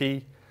like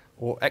BP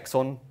or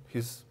Exxon,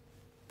 whose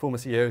former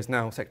CEO is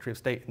now Secretary of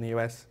State in the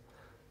US,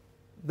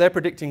 they're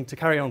predicting to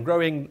carry on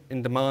growing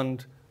in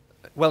demand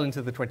well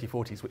into the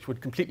 2040s, which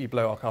would completely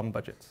blow our carbon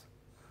budgets.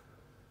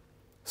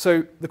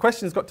 So the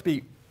question's got to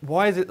be,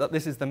 why is it that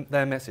this is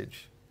their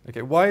message?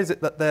 Okay, why is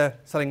it that they're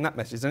selling that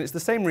message? And it's the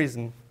same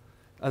reason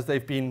as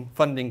they've been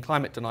funding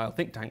climate denial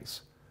think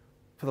tanks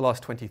for the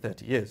last 20,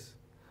 30 years.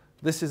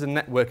 This is a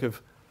network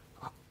of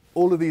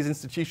all of these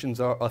institutions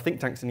are think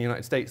tanks in the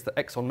United States that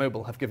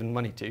ExxonMobil have given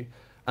money to,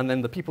 and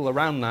then the people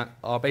around that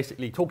are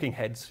basically talking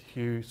heads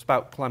who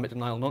spout climate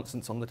denial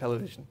nonsense on the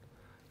television,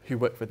 who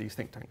work for these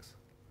think tanks.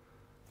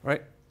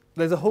 Right?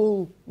 There's a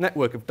whole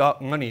network of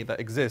dark money that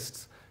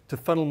exists to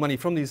funnel money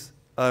from these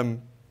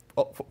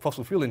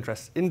fossil fuel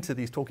interests into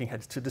these talking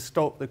heads to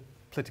distort the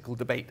political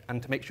debate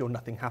and to make sure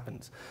nothing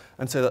happens.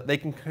 And so that they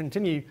can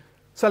continue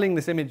selling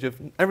this image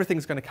of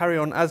everything's going to carry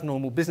on as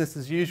normal, business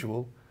as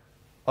usual.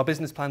 Our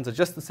business plans are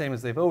just the same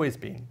as they've always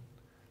been.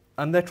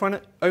 And they're trying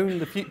to own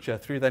the future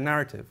through their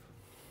narrative.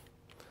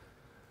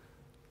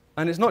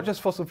 And it's not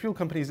just fossil fuel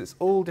companies, it's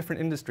all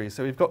different industries.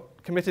 So we've got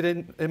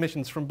committed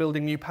emissions from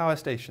building new power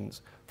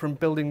stations, from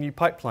building new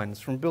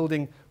pipelines, from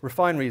building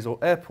refineries or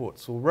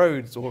airports or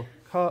roads or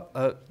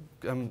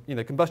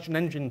combustion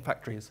engine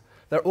factories.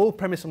 They're all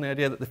premised on the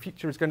idea that the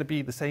future is going to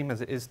be the same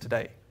as it is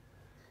today.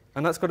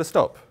 And that's got to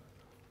stop.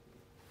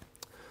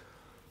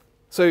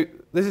 So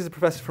this is a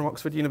professor from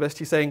Oxford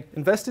University saying,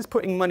 investors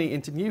putting money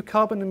into new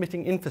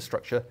carbon-emitting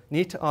infrastructure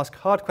need to ask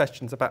hard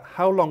questions about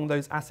how long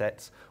those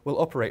assets will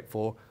operate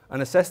for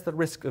and assess the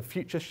risk of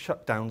future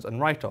shutdowns and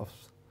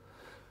write-offs.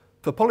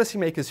 For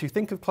policymakers who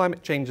think of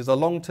climate change as a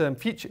long-term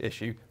future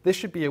issue, this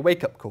should be a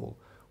wake-up call.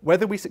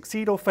 Whether we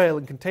succeed or fail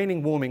in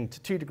containing warming to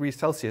 2 degrees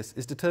Celsius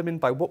is determined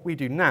by what we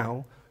do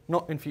now,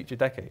 not in future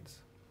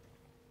decades.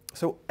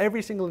 So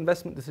every single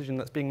investment decision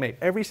that's being made,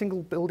 every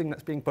single building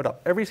that's being put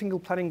up, every single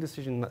planning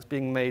decision that's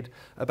being made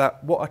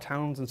about what our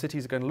towns and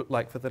cities are going to look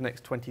like for the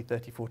next 20,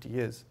 30, 40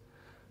 years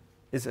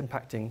is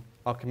impacting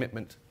our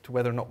commitment to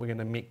whether or not we're going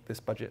to meet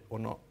this budget or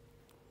not.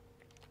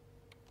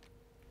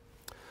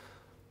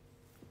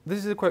 This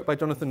is a quote by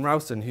Jonathan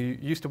Rowson, who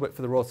used to work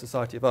for the Royal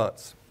Society of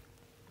Arts.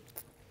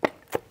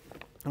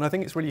 And I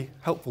think it's really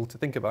helpful to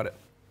think about it.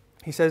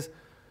 He says,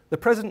 the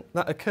present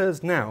that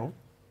occurs now,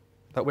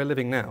 that we're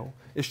living now,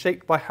 is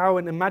shaped by how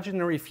an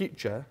imaginary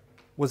future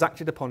was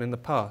acted upon in the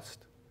past.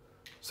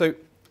 So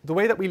the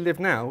way that we live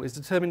now is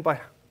determined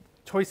by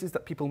choices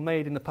that people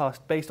made in the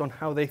past based on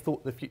how they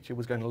thought the future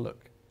was going to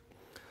look.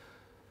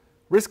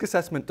 Risk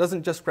assessment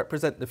doesn't just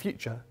represent the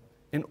future.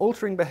 In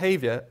altering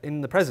behavior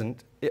in the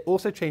present, it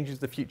also changes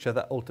the future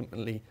that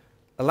ultimately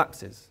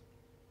elapses.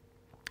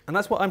 And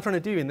that's what I'm trying to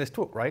do in this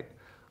talk, right?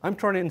 I'm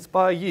trying to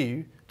inspire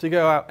you to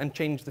go out and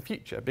change the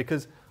future,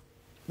 because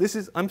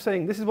I'm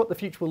saying this is what the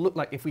future will look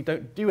like if we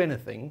don't do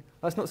anything.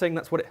 That's not saying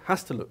that's what it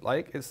has to look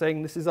like. It's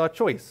saying this is our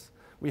choice.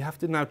 We have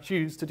to now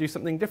choose to do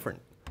something different.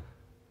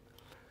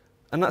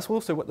 And that's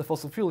also what the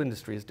fossil fuel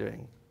industry is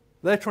doing.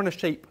 They're trying to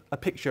shape a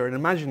picture, an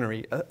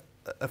imaginary,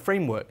 a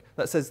framework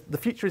that says the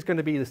future is going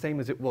to be the same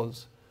as it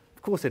was.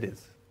 Of course it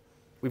is.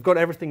 We've got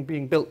everything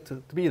being built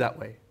to be that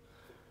way.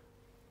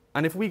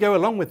 And if we go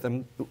along with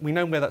them, we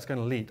know where that's going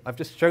to lead. I've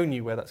just shown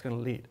you where that's going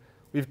to lead.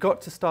 We've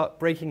got to start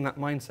breaking that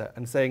mindset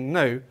and saying,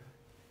 no,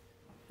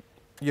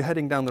 you're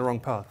heading down the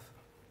wrong path.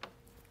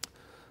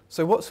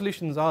 So what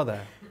solutions are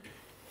there?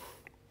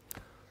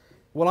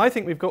 Well, I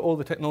think we've got all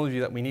the technology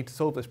that we need to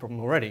solve this problem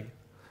already.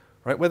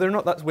 Right? Whether or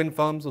not that's wind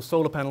farms or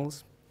solar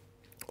panels,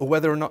 or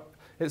whether or not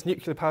it's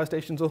nuclear power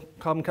stations or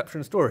carbon capture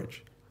and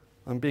storage.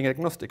 I'm being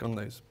agnostic on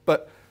those.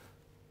 But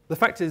the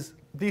fact is,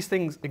 these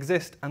things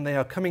exist and they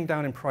are coming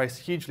down in price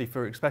hugely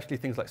for especially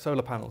things like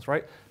solar panels,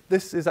 right?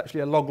 This is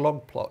actually a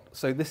log-log plot.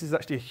 So this is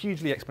actually a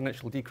hugely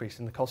exponential decrease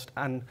in the cost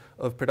and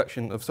of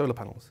production of solar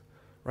panels,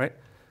 right?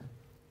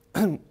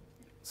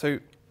 So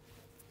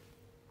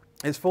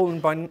it's fallen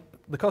by,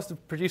 the cost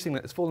of producing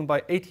that has fallen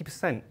by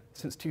 80%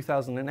 since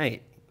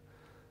 2008.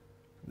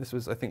 This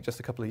was, I think, just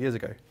a couple of years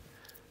ago.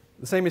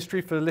 The same is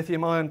true for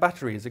lithium-ion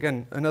batteries.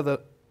 Again, another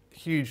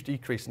huge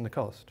decrease in the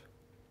cost.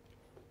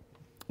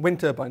 Wind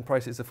turbine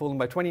prices have fallen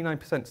by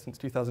 29% since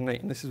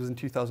 2008, and this was in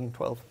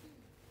 2012.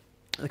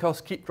 The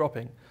costs keep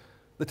dropping.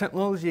 The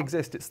technology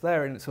exists, it's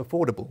there, and it's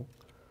affordable.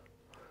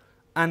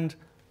 And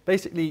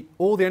basically,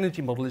 all the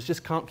energy models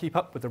just can't keep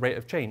up with the rate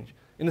of change.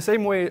 In the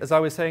same way as I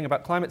was saying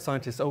about climate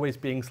scientists always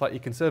being slightly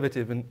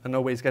conservative and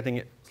always getting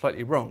it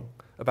slightly wrong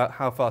about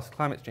how fast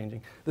climate's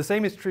changing, the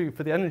same is true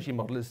for the energy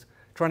modelers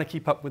trying to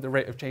keep up with the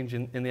rate of change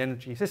in the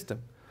energy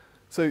system.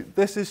 So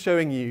this is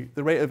showing you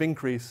the rate of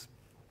increase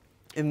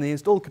in the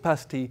installed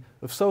capacity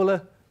of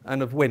solar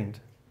and of wind.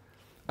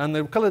 And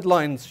the coloured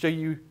lines show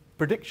you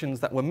predictions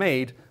that were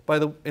made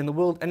in the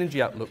World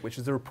Energy Outlook, which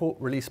is a report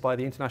released by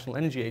the International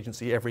Energy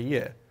Agency every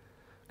year.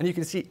 And you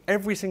can see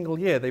every single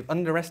year they've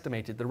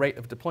underestimated the rate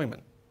of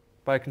deployment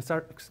by a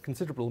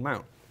considerable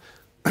amount.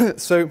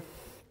 So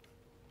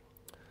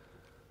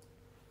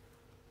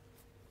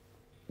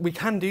we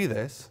can do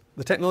this.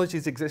 The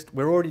technologies exist.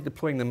 We're already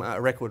deploying them at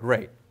a record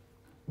rate.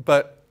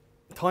 But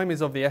time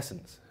is of the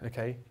essence,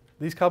 okay?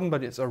 These carbon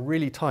budgets are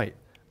really tight.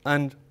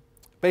 And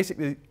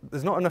basically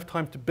there's not enough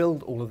time to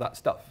build all of that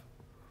stuff.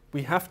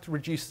 We have to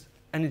reduce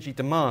energy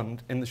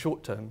demand in the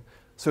short term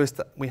so as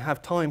that we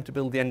have time to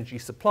build the energy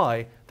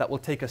supply that will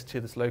take us to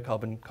this low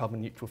carbon,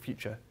 carbon neutral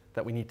future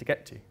that we need to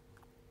get to.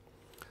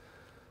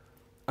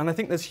 And I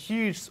think there's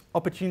huge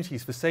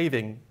opportunities for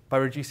saving by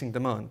reducing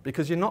demand,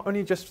 because you're not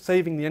only just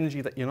saving the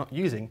energy that you're not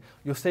using,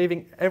 you're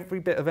saving every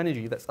bit of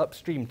energy that's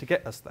upstream to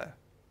get us there.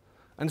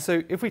 And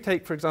so if we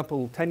take, for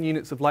example, 10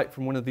 units of light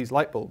from one of these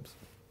light bulbs,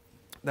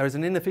 there is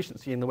an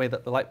inefficiency in the way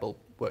that the light bulb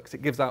works.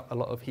 It gives out a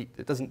lot of heat.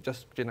 It doesn't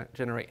just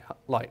generate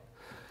light.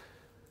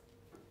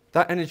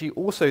 That energy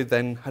also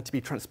then had to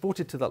be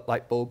transported to that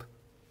light bulb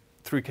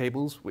through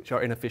cables, which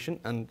are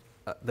inefficient, and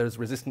there's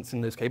resistance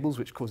in those cables,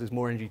 which causes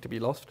more energy to be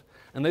lost.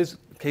 And those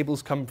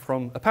cables come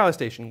from a power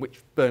station,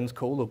 which burns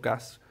coal or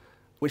gas,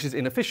 which is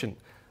inefficient.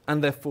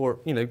 And therefore,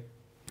 you know,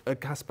 a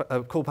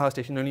coal power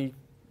station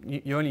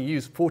you only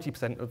use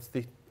 40% of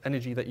the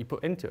energy that you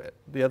put into it.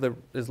 The other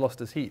is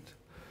lost as heat.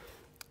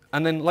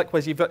 And then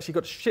likewise, you've actually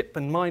got to ship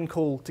and mine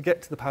coal to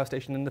get to the power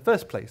station in the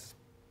first place,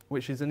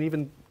 which is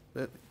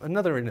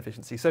another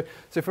inefficiency. So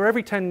for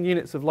every 10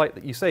 units of light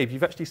that you save,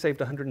 you've actually saved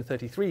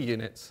 133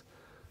 units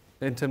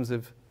in terms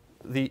of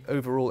the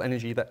overall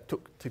energy that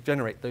took to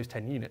generate those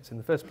 10 units in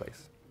the first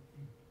place.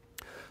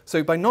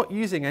 So by not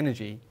using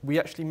energy, we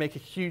actually make a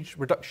huge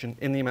reduction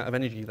in the amount of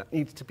energy that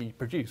needs to be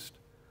produced.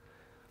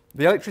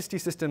 The electricity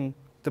system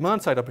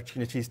demand-side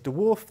opportunities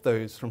dwarf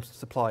those from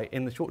supply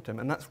in the short term,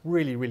 and that's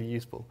really, really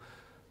useful.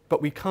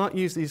 But we can't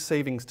use these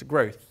savings to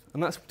growth,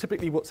 and that's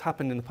typically what's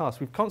happened in the past.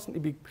 We've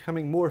constantly been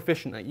becoming more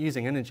efficient at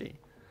using energy,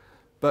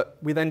 but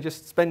we then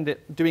just spend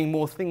it doing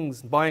more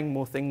things, buying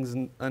more things,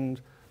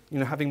 and you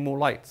know, having more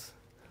lights.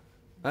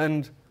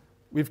 And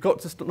we've got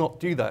to not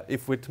do that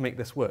if we're to make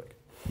this work.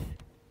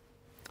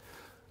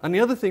 And the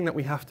other thing that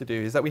we have to do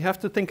is that we have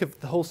to think of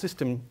the whole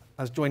system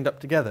as joined up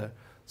together.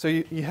 So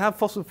you have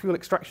fossil fuel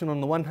extraction on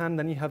the one hand,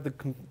 then you have the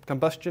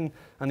combustion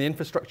and the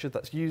infrastructure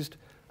that's used,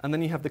 and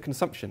then you have the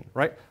consumption,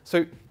 right?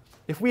 So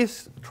if we're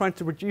trying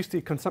to reduce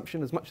the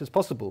consumption as much as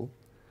possible,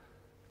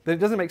 then it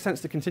doesn't make sense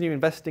to continue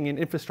investing in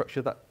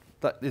infrastructure that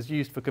is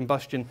used for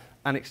combustion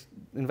and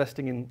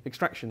investing in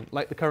extraction,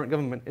 like the current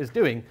government is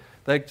doing.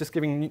 They're just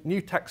giving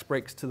new tax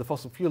breaks to the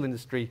fossil fuel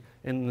industry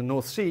in the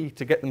North Sea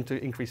to get them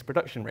to increase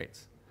production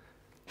rates.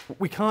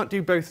 We can't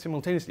do both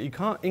simultaneously. You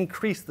can't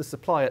increase the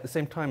supply at the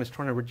same time as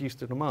trying to reduce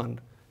the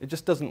demand. It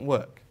just doesn't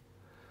work.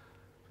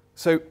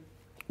 So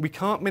we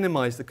can't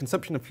minimize the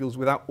consumption of fuels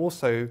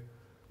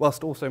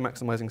whilst also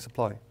maximizing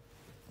supply.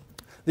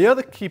 The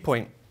other key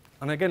point,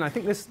 and again, I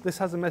think this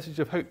has a message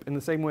of hope in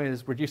the same way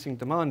as reducing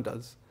demand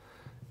does,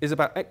 is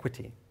about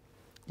equity.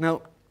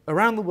 Now,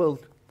 around the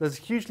world, there's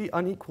hugely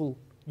unequal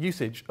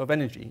usage of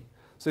energy.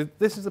 So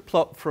this is a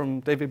plot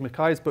from David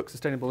Mackay's book,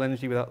 Sustainable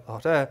Energy Without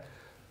Hot Air,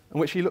 in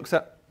which he looks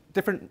at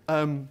different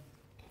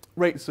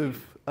rates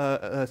of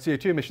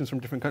CO2 emissions from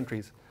different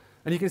countries.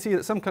 And you can see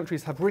that some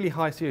countries have really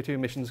high CO2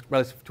 emissions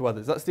relative to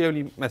others. That's the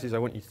only message I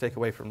want you to take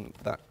away from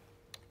that.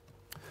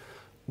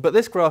 But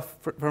this graph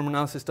from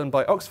analysis done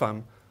by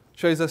Oxfam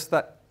shows us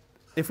that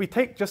if we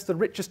take just the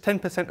richest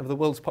 10% of the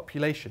world's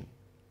population,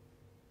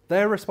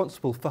 they're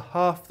responsible for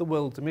half the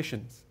world's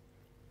emissions.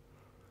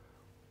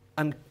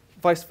 And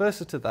vice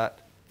versa to that,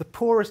 the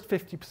poorest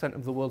 50%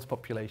 of the world's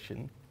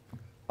population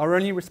are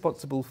only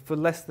responsible for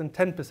less than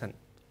 10%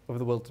 of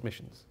the world's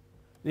emissions.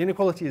 The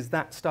inequality is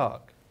that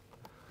stark.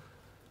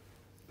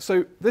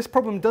 So this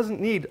problem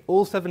doesn't need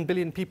all 7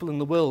 billion people in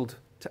the world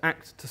to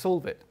act to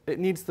solve it. It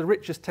needs the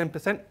richest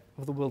 10%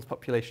 of the world's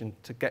population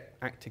to get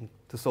acting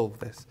to solve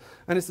this.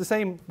 And it's the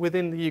same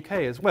within the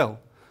UK as well.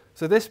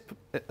 So this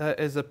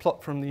is a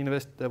plot from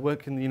the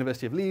work in the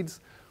University of Leeds,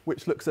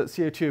 which looks at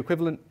CO2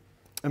 equivalent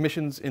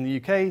emissions in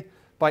the UK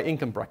by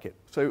income bracket.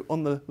 So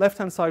on the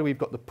left-hand side, we've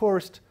got the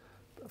poorest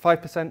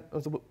 5%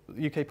 of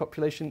the UK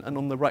population, and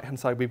on the right-hand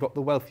side, we've got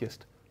the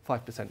wealthiest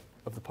 5%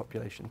 of the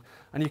population.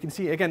 And you can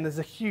see, again, there's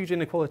a huge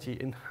inequality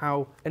in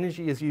how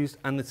energy is used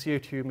and the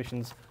CO2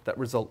 emissions that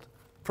result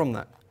from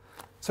that.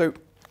 So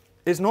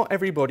it's not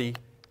everybody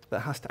that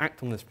has to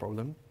act on this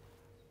problem.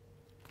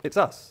 It's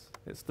us.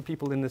 It's the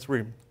people in this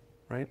room,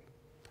 right?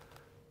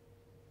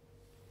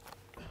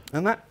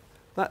 And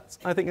that's,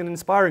 I think, an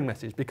inspiring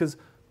message, because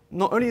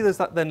not only does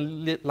that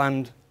then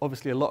land,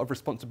 obviously, a lot of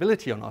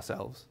responsibility on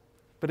ourselves,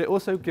 but it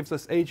also gives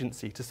us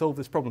agency to solve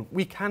this problem.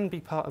 We can be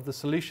part of the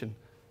solution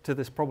to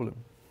this problem.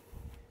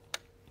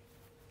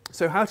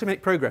 So how to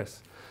make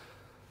progress?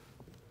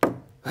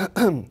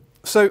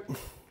 So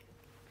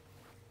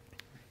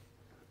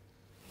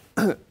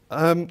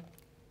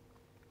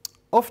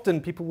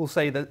often people will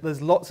say that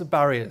there's lots of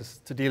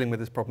barriers to dealing with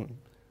this problem.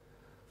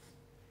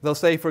 They'll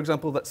say, for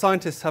example, that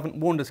scientists haven't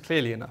warned us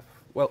clearly enough.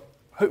 Well,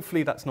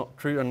 hopefully that's not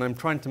true, and I'm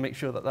trying to make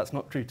sure that that's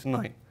not true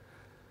tonight.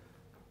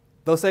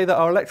 They'll say that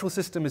our electoral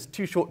system is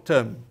too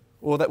short-term,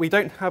 or that we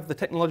don't have the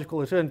technological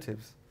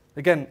alternatives.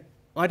 Again,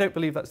 I don't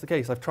believe that's the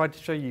case. I've tried to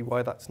show you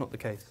why that's not the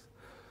case.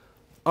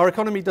 Our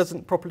economy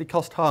doesn't properly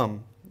cost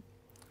harm.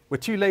 We're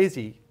too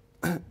lazy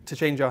to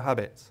change our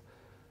habits.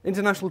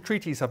 International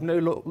treaties have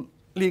no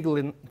legal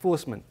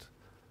enforcement.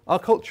 Our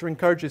culture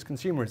encourages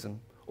consumerism.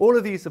 All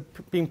of these are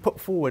being put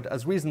forward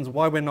as reasons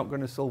why we're not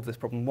going to solve this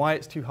problem, why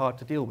it's too hard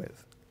to deal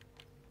with.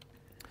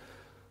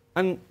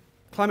 And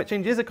climate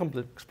change is a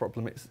complex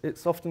problem.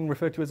 It's often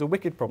referred to as a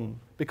wicked problem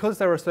because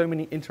there are so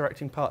many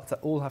interacting parts that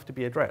all have to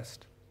be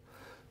addressed.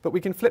 But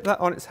we can flip that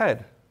on its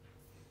head,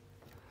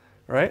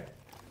 right?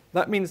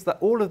 That means that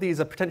all of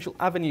these are potential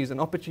avenues and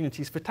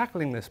opportunities for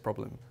tackling this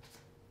problem.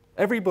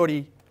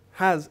 Everybody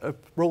has a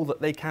role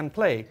that they can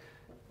play,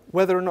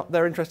 whether or not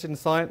they're interested in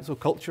science or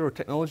culture or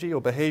technology or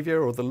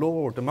behavior or the law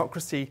or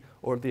democracy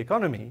or the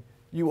economy.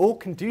 You all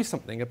can do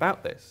something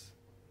about this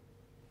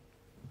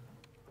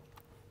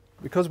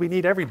because we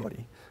need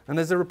everybody. And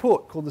there's a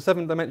report called The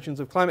 7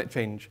 Dimensions of Climate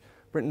Change,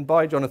 written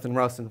by Jonathan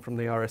Rowson from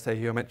the RSA,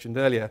 who I mentioned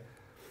earlier,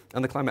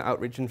 and the Climate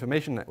Outreach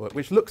Information Network,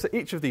 which looks at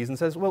each of these and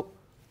says, well,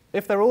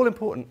 if they're all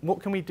important,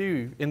 what can we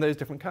do in those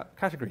different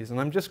categories? And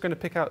I'm just going to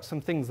pick out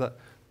some things that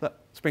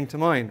spring to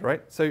mind,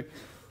 right? So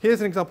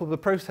here's an example of a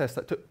protest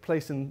that took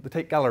place in the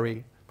Tate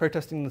Gallery,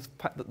 protesting the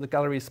fact that the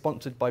gallery is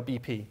sponsored by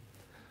BP.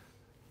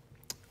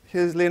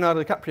 Here's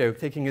Leonardo DiCaprio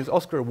taking his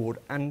Oscar award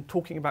and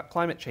talking about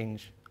climate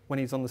change when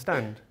he's on the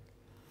stand.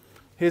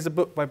 Here's a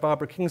book by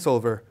Barbara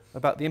Kingsolver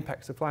about the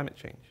impacts of climate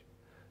change.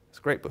 It's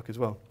a great book as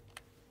well.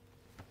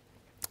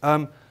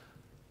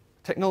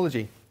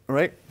 Technology, all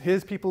right?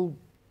 Here's people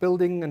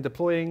building and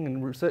deploying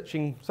and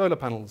researching solar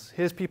panels.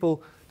 Here's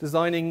people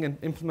designing and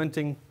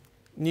implementing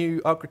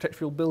new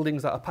architectural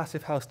buildings that are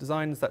passive house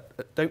designs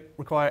that don't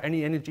require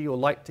any energy or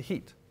light to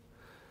heat.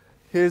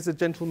 Here's a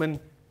gentleman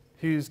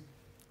who's,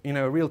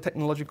 a real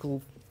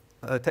technological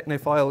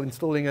technophile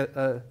installing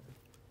a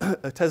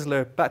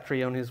Tesla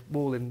battery on his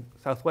wall in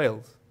South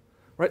Wales.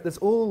 Right? There's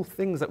all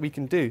things that we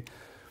can do.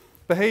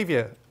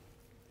 Behavior.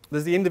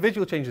 There's the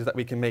individual changes that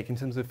we can make in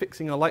terms of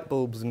fixing our light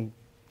bulbs and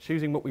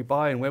choosing what we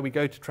buy and where we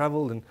go to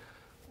travel and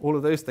all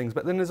of those things.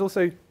 But then there's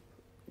also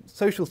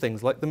social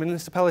things, like the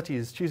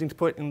municipalities choosing to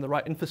put in the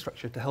right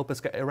infrastructure to help us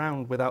get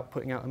around without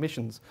putting out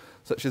emissions,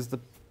 such as the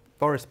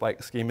Boris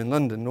Bike scheme in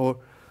London, or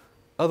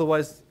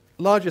otherwise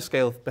larger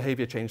scale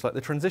behavior change, like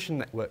the Transition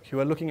Network, who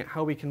are looking at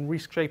how we can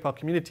reshape our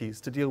communities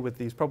to deal with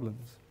these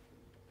problems.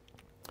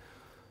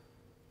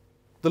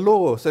 The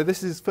law. So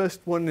this is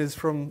first one is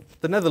from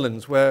the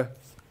Netherlands, where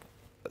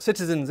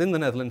citizens in the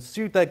Netherlands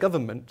sued their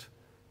government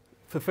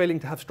for failing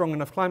to have strong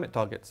enough climate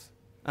targets,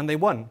 and they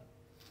won.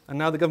 And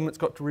now the government's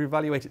got to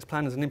reevaluate its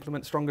plans and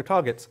implement stronger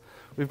targets.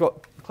 We've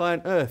got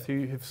Client Earth,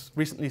 who have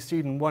recently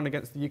sued and won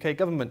against the UK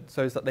government,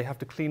 so that they have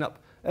to clean up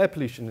air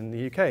pollution in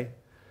the UK.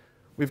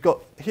 We've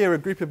got here a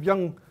group of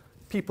young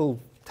people,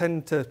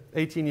 10 to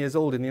 18 years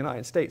old in the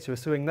United States, who are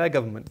suing their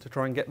government to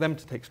try and get them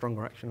to take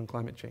stronger action on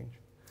climate change.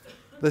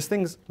 There's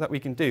things that we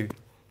can do.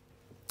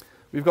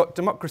 We've got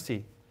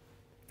democracy.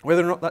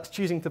 Whether or not that's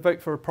choosing to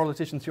vote for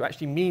politicians who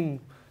actually mean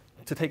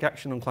to take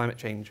action on climate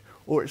change,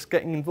 or it's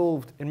getting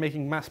involved in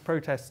making mass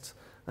protests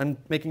and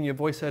making your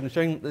voice heard and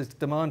showing that there's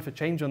demand for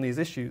change on these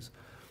issues,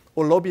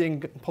 or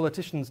lobbying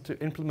politicians to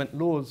implement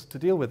laws to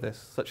deal with this,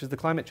 such as the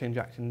Climate Change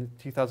Act in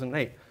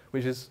 2008,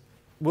 which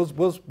was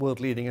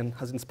world-leading and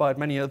has inspired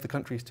many other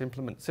countries to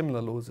implement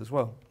similar laws as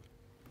well.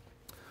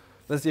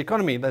 There's the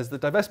economy. There's the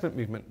divestment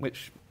movement,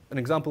 which an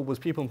example was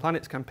People and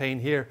Planet's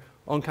campaign here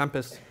on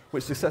campus,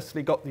 which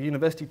successfully got the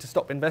university to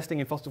stop investing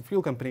in fossil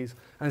fuel companies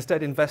and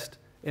instead invest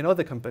in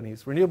other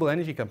companies, renewable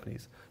energy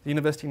companies. The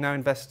university now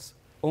invests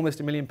almost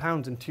 £1 million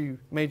in 2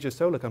 major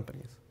solar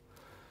companies.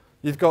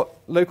 You've got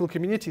local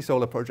community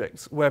solar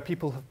projects where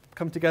people have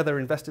come together,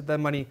 invested their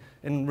money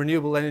in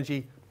renewable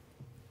energy,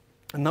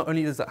 and not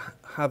only does that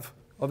have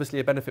obviously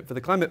a benefit for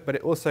the climate, but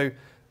it also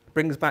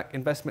brings back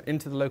investment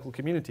into the local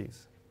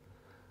communities.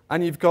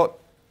 And you've got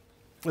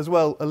as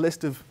well a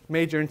list of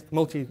major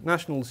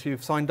multinationals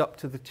who've signed up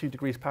to the 2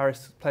 degrees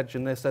Paris pledge,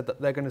 and they've said that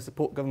they're going to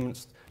support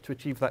governments to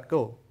achieve that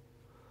goal.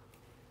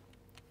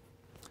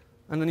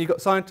 And then you've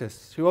got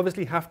scientists who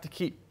obviously have to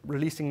keep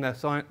releasing their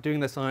science, doing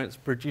their science,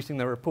 producing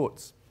their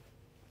reports.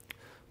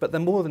 But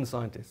they're more than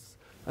scientists.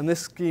 And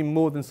this scheme,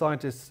 More Than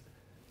Scientists,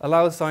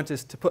 allows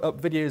scientists to put up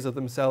videos of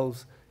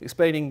themselves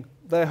explaining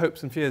their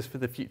hopes and fears for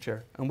the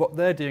future and what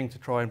they're doing to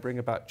try and bring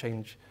about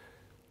change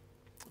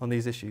on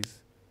these issues.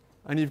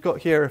 And you've got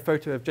here a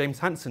photo of James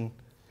Hansen,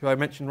 who I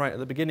mentioned right at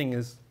the beginning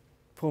as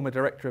former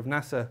director of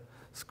NASA,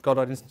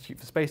 Goddard Institute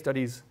for Space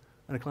Studies,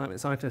 and a climate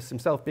scientist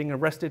himself, being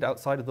arrested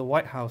outside of the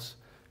White House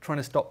trying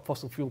to stop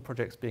fossil fuel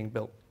projects being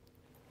built.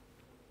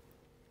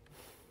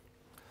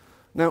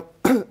 Now,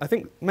 I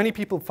think many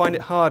people find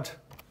it hard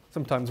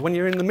sometimes when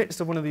you're in the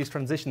midst of one of these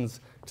transitions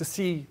to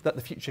see that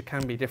the future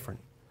can be different.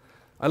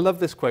 I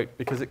love this quote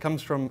because it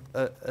comes from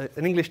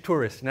an English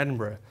tourist in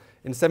Edinburgh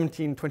in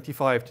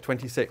 1725 to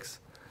 26.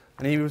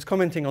 And he was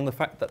commenting on the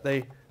fact that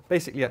they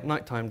basically at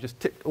night time just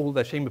tipped all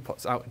their chamber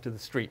pots out into the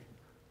street.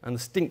 And the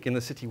stink in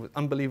the city was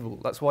unbelievable.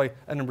 That's why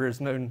Edinburgh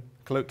is known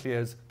colloquially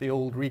as the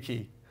Old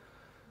Reekie.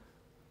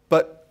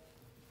 But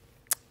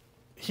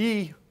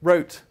he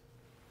wrote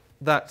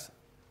that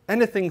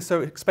anything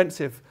so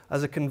expensive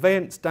as a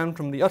conveyance down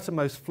from the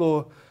uttermost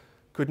floor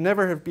could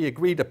never have been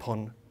agreed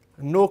upon,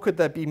 nor could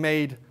there be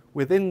made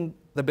within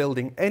the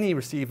building any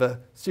receiver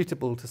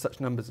suitable to such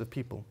numbers of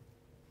people,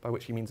 by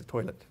which he means a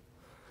toilet.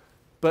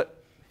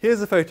 But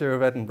here's a photo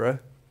of Edinburgh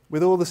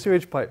with all the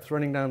sewage pipes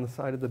running down the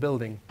side of the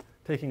building,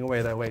 taking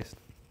away their waste.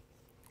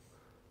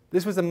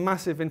 This was a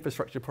massive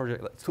infrastructure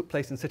project that took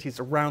place in cities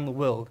around the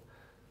world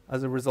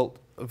as a result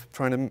of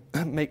trying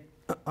to make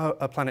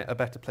our planet a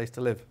better place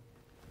to live.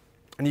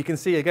 And you can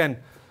see again,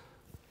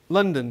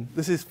 London,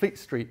 this is Fleet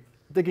Street,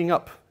 digging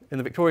up in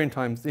the Victorian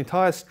times, the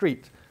entire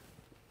street,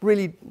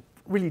 really,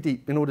 really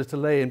deep in order to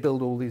lay and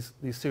build all these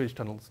sewage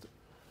tunnels.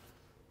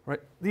 Right?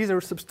 These are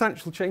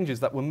substantial changes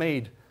that were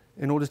made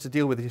in order to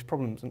deal with these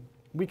problems, and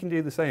we can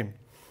do the same.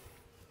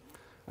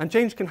 And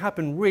change can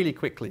happen really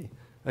quickly.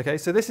 Okay,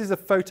 so this is a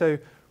photo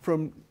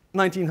from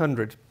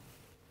 1900,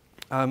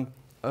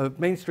 of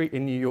Main Street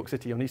in New York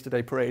City on Easter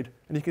Day Parade,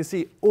 and you can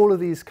see all of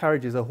these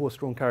carriages are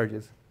horse-drawn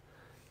carriages.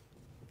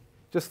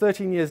 Just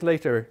 13 years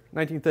later,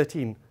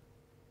 1913,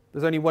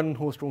 there's only one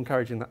horse-drawn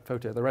carriage in that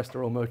photo. The rest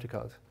are all motor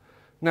cars.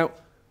 Now,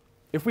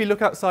 if we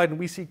look outside and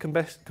we see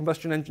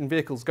combustion engine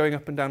vehicles going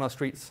up and down our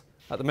streets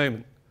at the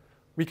moment,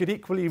 we could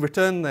equally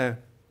return there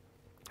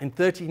in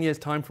 13 years'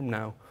 time from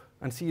now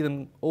and see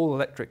them all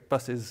electric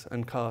buses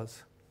and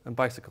cars and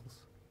bicycles.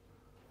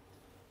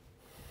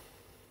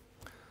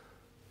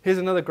 Here's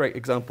another great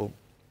example.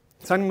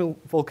 Samuel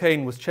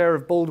Volcane was chair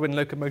of Baldwin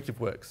Locomotive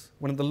Works,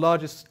 one of the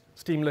largest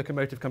steam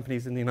locomotive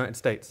companies in the United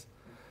States.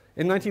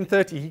 In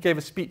 1930, he gave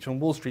a speech on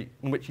Wall Street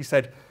in which he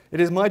said,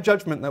 "It is my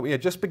judgment that we are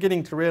just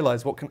beginning to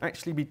realize what can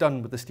actually be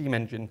done with the steam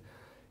engine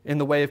in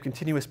the way of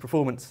continuous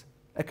performance,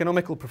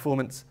 economical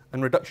performance,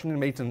 and reduction in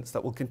maintenance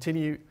that will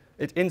continue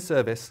it in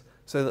service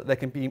so that,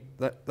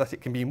 that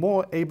it can be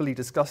more ably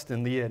discussed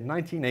in the year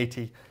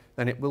 1980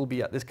 than it will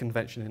be at this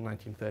convention in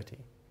 1930.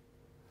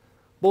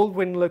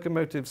 Baldwin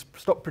Locomotives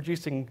stopped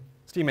producing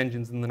steam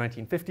engines in the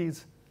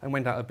 1950s and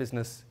went out of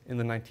business in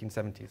the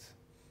 1970s.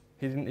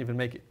 He didn't even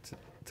make it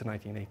to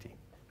 1980.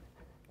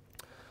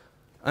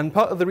 And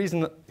part of the reason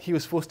that he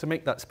was forced to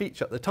make that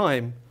speech at the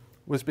time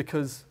was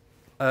because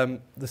the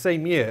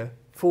same year,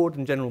 Ford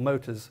and General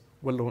Motors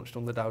were launched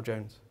on the Dow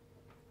Jones.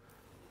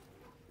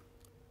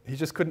 He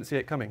just couldn't see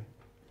it coming.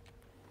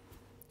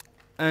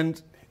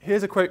 And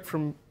here's a quote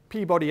from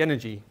Peabody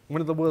Energy,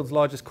 one of the world's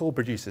largest coal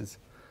producers.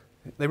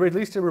 They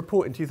released a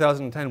report in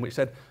 2010 which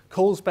said,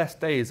 coal's best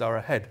days are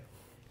ahead.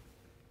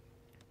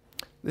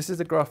 This is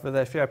a graph of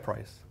their share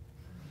price.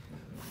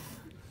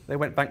 They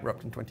went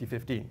bankrupt in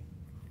 2015.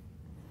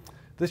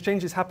 This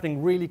change is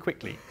happening really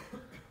quickly,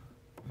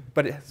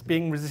 but it's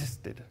being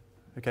resisted.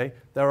 Okay?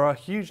 There are a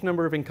huge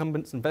number of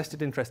incumbents and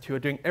vested interests who are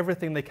doing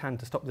everything they can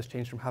to stop this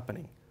change from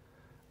happening.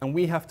 And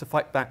we have to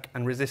fight back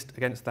and resist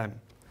against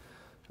them.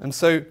 And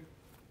so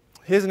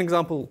here's an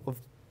example of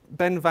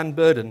Ben van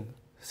Beurden,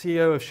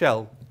 CEO of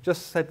Shell,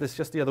 just said this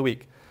just the other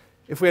week.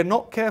 If we are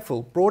not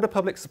careful, broader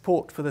public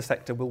support for the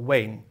sector will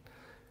wane.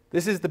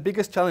 This is the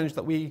biggest challenge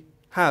that we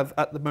have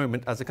at the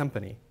moment as a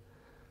company.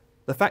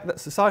 The fact that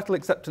societal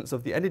acceptance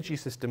of the energy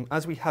system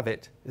as we have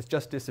it is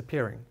just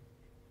disappearing.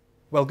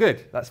 Well,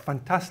 good, that's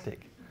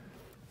fantastic.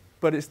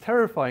 But it's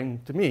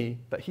terrifying to me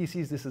that he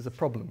sees this as a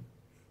problem.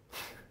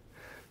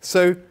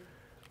 So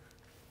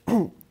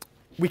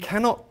we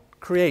cannot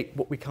create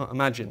what we can't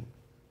imagine.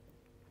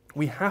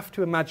 We have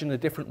to imagine a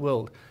different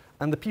world.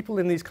 And the people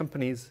in these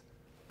companies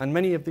and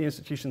many of the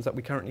institutions that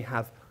we currently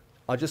have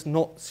are just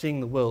not seeing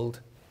the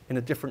world in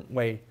a different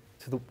way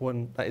to the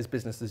one that is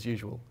business as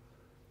usual.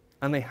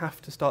 And they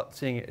have to start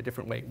seeing it a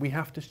different way. We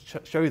have to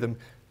show them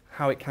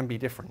how it can be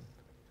different.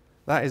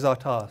 That is our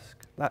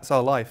task. That's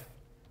our life.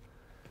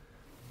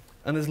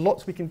 And there's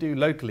lots we can do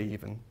locally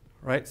even,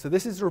 right? So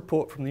this is a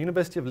report from the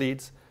University of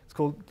Leeds. It's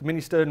called the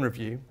Mini Stern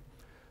Review.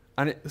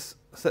 And it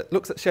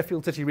looks at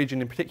Sheffield City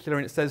region in particular,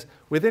 and it says,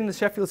 within the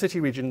Sheffield City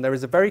region, there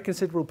is a very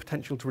considerable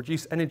potential to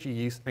reduce energy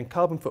use and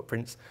carbon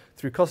footprints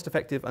through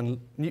cost-effective and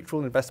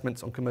neutral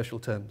investments on commercial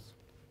terms.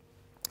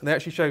 And they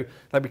actually show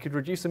that we could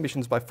reduce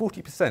emissions by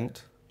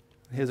 40%.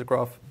 Here's a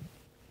graph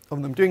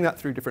of them doing that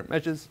through different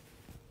measures.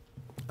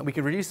 And we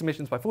could reduce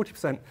emissions by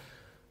 40%,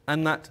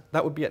 and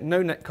that would be at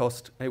no net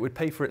cost, and it would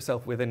pay for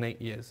itself within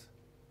 8 years.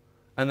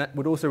 And that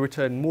would also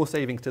return more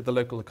savings to the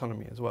local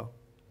economy as well.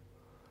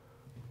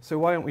 So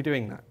why aren't we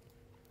doing that?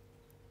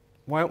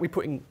 Why aren't we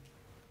putting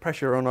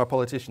pressure on our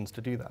politicians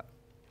to do that?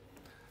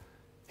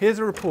 Here's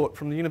a report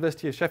from the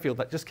University of Sheffield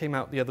that just came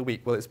out the other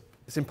week. Well,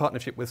 it's in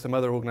partnership with some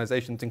other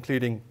organisations,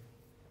 including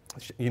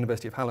the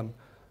University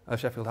of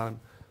Sheffield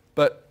Hallam.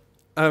 But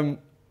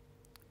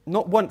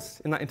not once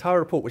in that entire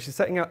report, which is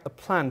setting out a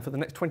plan for the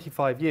next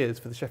 25 years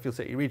for the Sheffield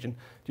City region,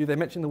 do they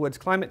mention the words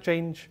climate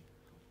change,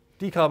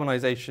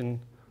 decarbonisation,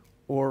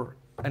 or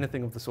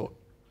anything of the sort.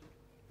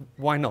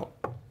 Why not?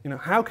 You know,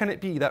 how can it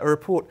be that a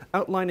report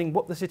outlining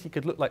what the city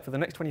could look like for the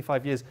next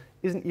 25 years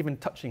isn't even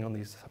touching on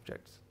these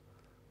subjects?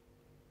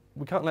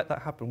 We can't let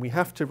that happen. We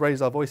have to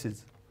raise our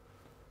voices.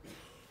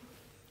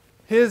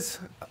 Here's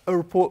a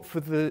report for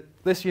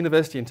this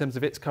university in terms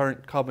of its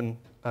current carbon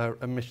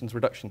emissions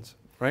reductions.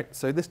 Right?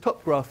 So this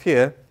top graph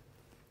here,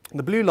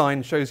 the blue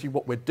line shows you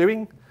what we're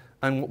doing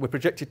and what we're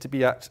projected to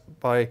be at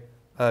by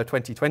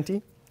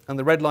 2020. and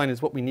the red line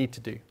is what we need to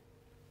do.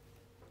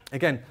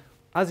 Again,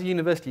 as a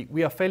university,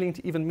 we are failing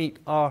to even meet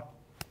our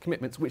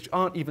commitments, which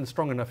aren't even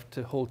strong enough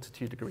to hold to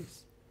 2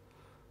 degrees.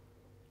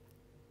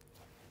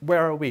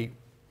 Where are we?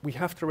 We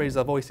have to raise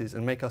our voices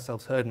and make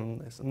ourselves heard on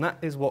this, and that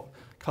is what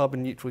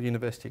Carbon Neutral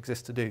University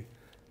exists to do.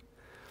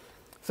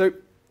 So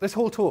this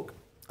whole talk,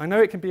 I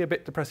know it can be a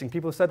bit depressing.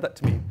 People have said that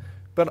to me,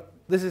 but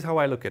this is how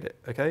I look at it,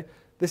 okay?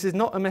 This is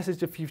not a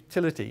message of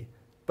futility,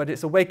 but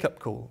it's a wake-up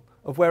call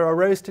of where our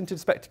rose-tinted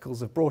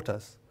spectacles have brought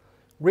us.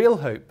 Real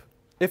hope,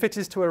 if it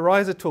is to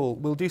arise at all,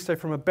 will do so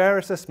from a bare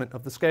assessment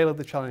of the scale of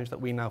the challenge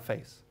that we now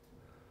face.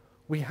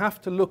 We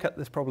have to look at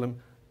this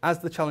problem as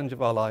the challenge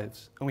of our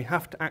lives, and we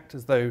have to act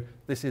as though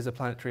this is a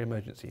planetary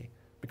emergency,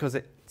 because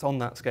it's on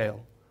that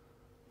scale.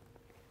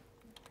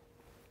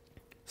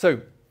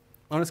 So,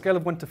 on a scale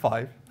of 1 to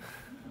 5,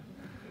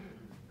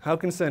 how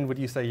concerned would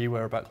you say you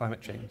were about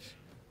climate change?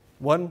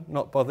 1,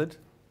 not bothered.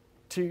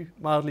 2,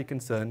 mildly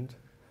concerned.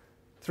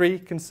 3,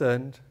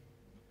 concerned.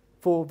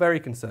 4, very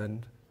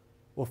concerned.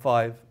 Or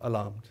 5,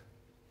 alarmed.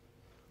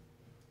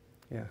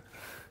 Yeah.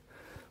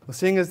 Well,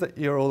 seeing as that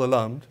you're all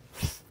alarmed,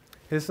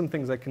 here's some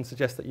things I can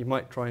suggest that you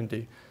might try and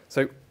do.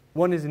 So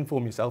 1 is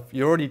inform yourself.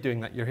 You're already doing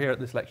that. You're here at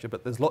this lecture,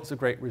 but there's lots of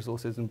great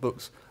resources and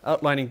books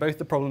outlining both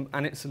the problem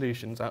and its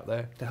solutions out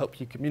there to help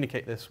you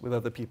communicate this with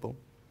other people.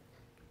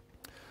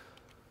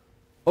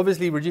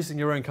 Obviously, reducing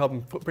your own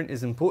carbon footprint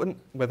is important,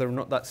 whether or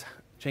not that's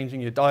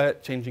changing your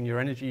diet, changing your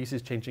energy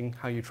usage, changing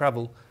how you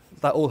travel.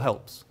 That all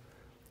helps.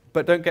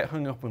 But don't get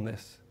hung up on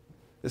this.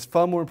 It's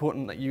far more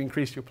important that you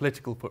increase your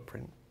political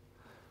footprint.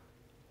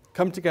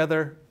 Come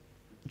together,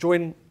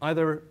 join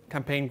either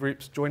campaign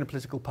groups, join a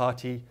political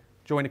party,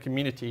 join a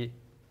community,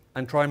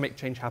 and try and make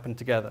change happen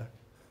together.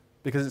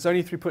 Because it's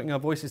only through putting our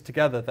voices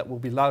together that we'll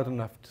be loud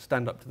enough to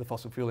stand up to the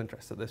fossil fuel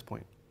interests at this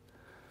point.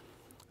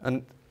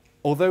 And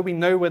although we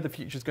know where the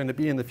future is going to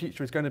be, and the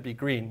future is going to be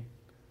green,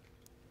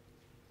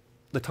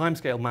 the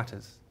timescale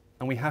matters,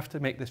 and we have to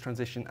make this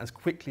transition as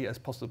quickly as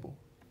possible.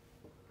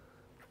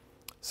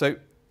 So,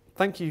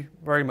 thank you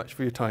very much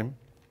for your time.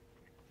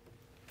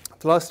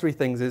 The last 3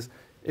 things is,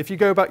 if you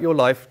go about your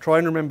life, try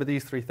and remember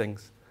these 3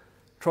 things.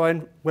 Try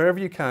and, wherever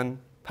you can,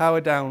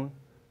 power down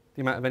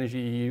the amount of energy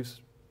you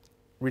use,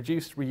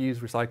 reduce, reuse,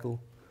 recycle,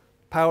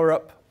 power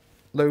up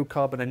low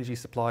carbon energy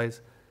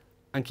supplies,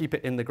 and keep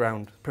it in the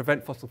ground.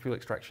 Prevent fossil fuel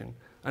extraction.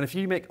 And if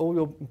you make all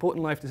your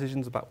important life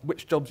decisions about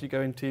which jobs you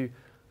go into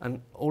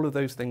and all of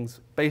those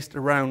things based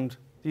around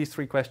these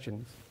 3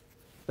 questions,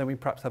 then we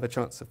perhaps have a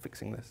chance of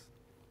fixing this.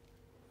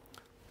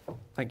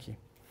 Thank you.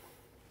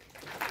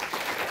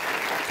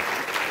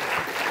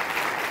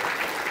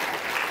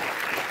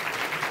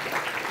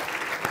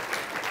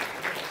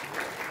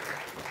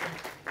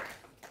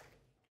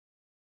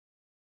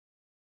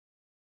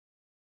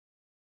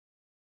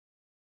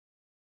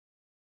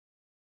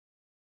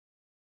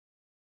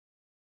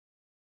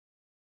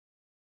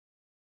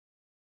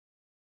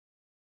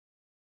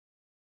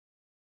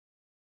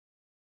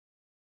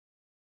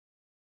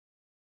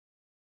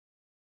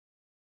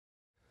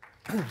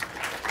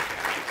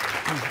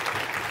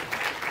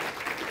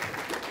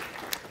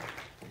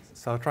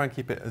 So I'll try and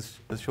keep it as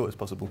short as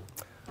possible.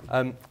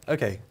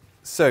 Okay,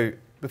 so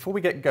before we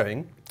get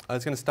going, I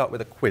was going to start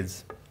with a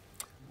quiz.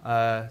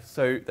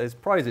 So there's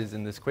prizes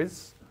in this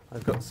quiz.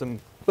 I've got some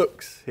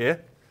books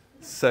here.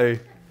 So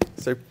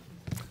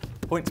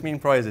points mean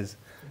prizes.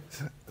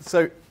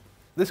 So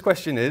this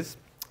question is,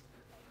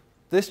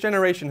 this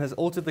generation has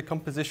altered the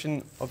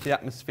composition of the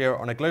atmosphere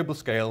on a global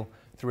scale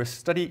through a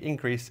steady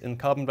increase in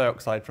carbon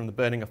dioxide from the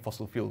burning of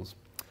fossil fuels.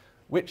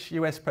 Which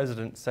US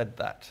president said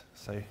that?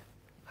 So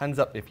hands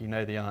up if you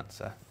know the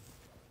answer.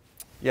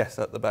 Yes,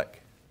 at the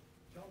back.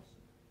 Johnson.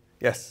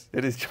 Yes,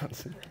 it is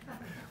Johnson.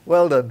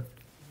 Well done.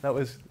 That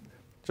was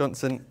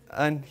Johnson.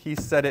 And he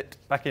said it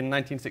back in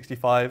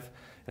 1965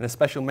 in a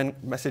special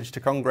message to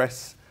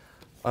Congress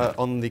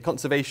on the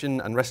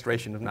conservation and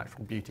restoration of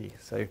natural beauty.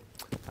 So,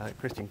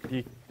 Christian, could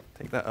you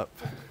take that up?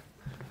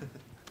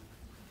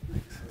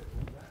 Thanks.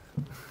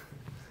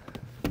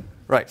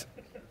 Right.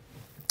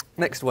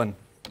 Next one.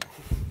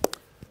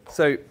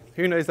 So,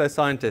 who knows those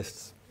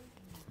scientists?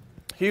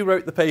 Who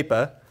wrote the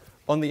paper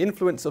on the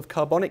influence of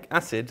carbonic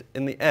acid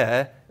in the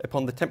air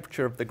upon the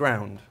temperature of the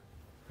ground?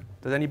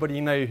 Does anybody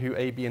know who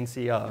A, B, and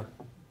C are?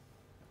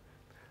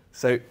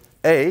 So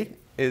A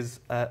is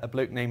a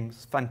bloke named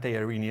Svante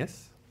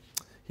Arrhenius.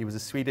 He was a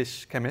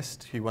Swedish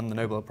chemist who won the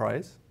Nobel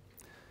Prize.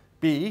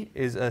 B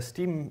is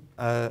an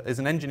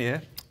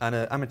engineer and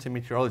an amateur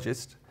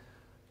meteorologist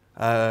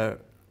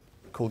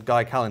called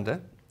Guy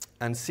Callender.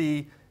 And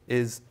C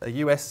is a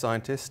US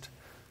scientist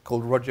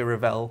called Roger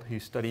Revelle, who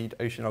studied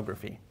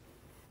oceanography.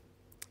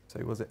 So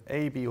was it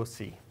A, B, or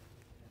C?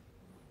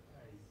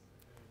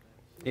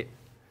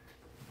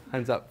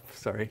 Hands up,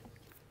 sorry.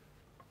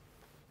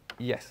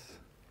 Yes.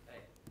 A.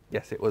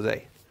 Yes, it was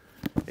A.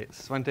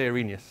 It's Svante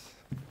Arrhenius.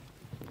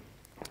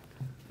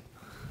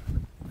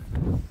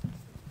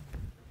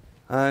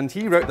 And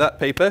he wrote that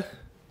paper.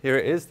 Here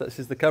it is. This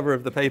is the cover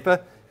of the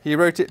paper. He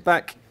wrote it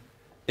back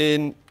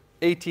in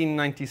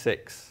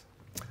 1896.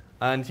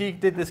 And he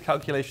did this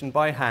calculation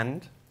by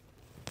hand,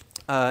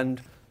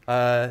 and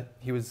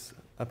he was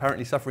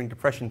apparently suffering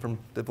depression from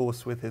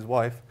divorce with his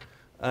wife.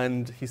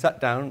 And he sat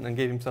down and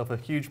gave himself a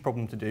huge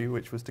problem to do,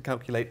 which was to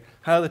calculate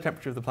how the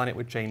temperature of the planet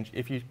would change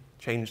if you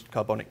changed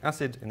carbonic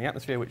acid in the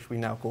atmosphere, which we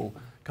now call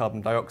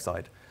carbon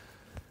dioxide.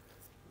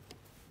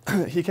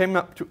 He came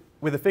up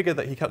with a figure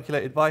that he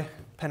calculated by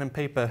pen and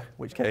paper,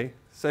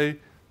 so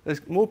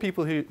there's more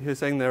people who are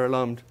saying they're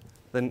alarmed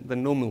than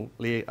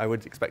normally I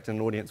would expect in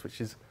an audience,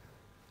 which is,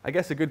 I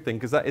guess, a good thing,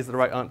 because that is the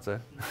right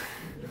answer.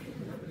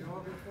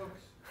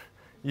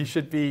 You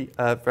should be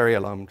very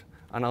alarmed,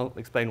 and I'll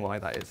explain why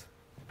that is.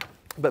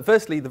 But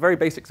firstly, the very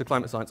basics of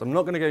climate science. I'm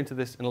not going to go into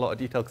this in a lot of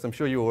detail because I'm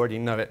sure you already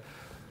know it.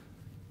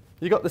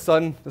 You got the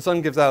sun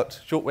gives out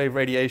shortwave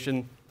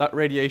radiation. That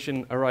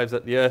radiation arrives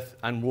at the Earth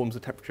and warms the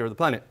temperature of the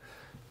planet.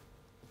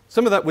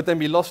 Some of that would then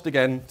be lost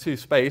again to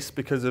space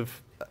because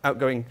of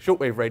outgoing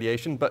shortwave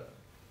radiation, but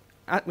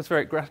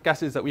atmospheric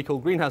gases that we call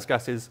greenhouse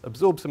gases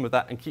absorb some of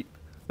that and keep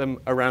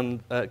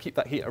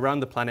that heat around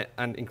the planet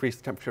and increase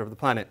the temperature of the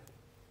planet.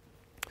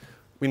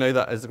 We know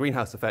that as the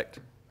greenhouse effect.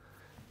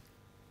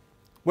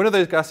 One of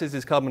those gases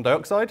is carbon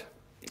dioxide.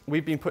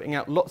 We've been putting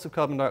out lots of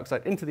carbon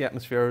dioxide into the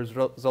atmosphere as a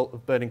result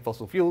of burning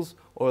fossil fuels,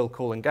 oil,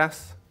 coal, and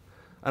gas.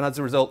 And as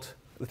a result,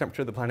 the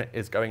temperature of the planet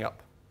is going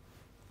up.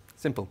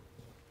 Simple.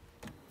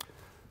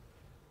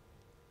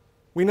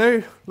 We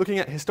know, looking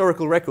at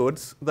historical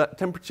records, that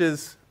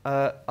temperatures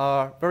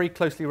are very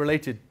closely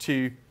related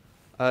to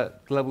the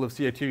level of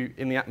CO2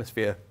 in the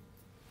atmosphere.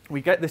 We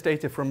get this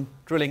data from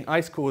drilling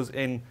ice cores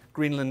in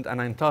Greenland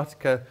and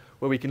Antarctica,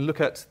 where we can look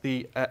at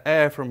the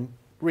air from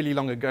really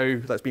long ago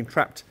that's been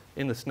trapped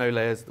in the snow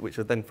layers, which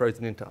are then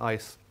frozen into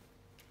ice.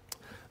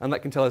 And that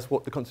can tell us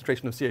what the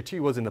concentration of CO2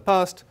 was in the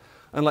past.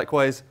 And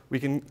likewise, we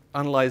can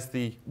analyze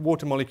the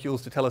water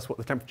molecules to tell us what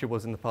the temperature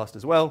was in the past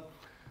as well.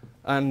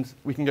 And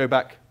we can go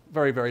back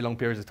very, very long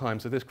periods of time.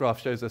 So this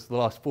graph shows us the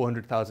last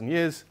 400,000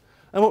 years.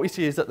 And what we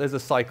see is that there's a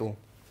cycle,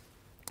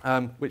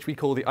 which we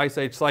call the Ice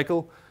Age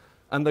cycle.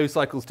 And those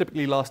cycles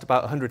typically last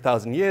about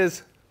 100,000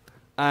 years.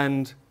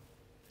 And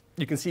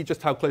you can see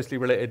just how closely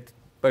related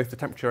both the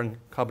temperature and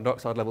carbon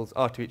dioxide levels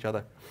are to each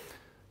other.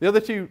 The other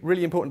two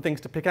really important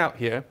things to pick out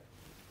here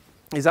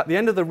is at the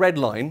end of the red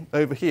line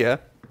over here,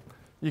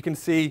 you can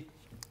see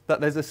that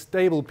there's a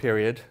stable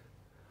period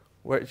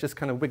where it just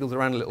kind of wiggles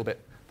around a little bit.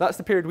 That's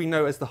the period we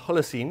know as the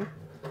Holocene.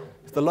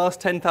 It's the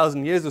last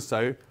 10,000 years or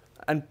so,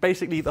 and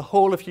basically the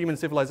whole of human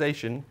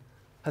civilization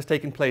has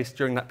taken place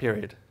during that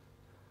period.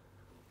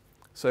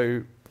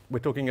 So we're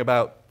talking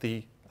about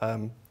the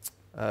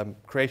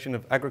creation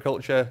of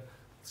agriculture,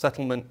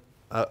 settlement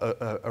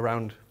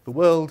around the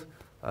world,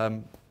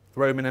 the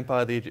Roman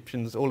Empire, the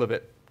Egyptians, all of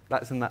it.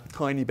 That's in that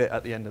tiny bit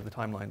at the end of the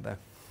timeline there.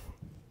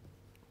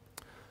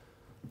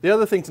 The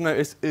other thing to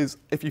notice is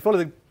if you follow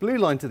the blue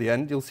line to the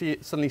end, you'll see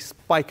it suddenly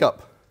spike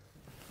up.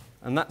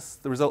 And that's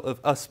the result of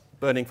us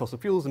burning fossil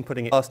fuels and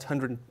putting it last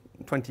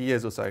 120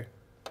 years or so.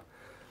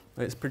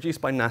 And it's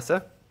produced by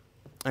NASA.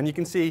 And you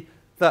can see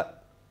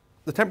that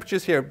the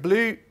temperatures here,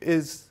 blue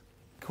is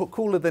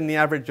cooler than the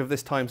average of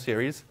this time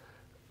series,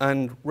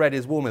 and red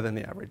is warmer than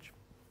the average.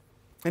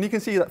 And you can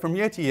see that from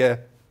year to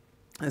year,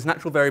 there's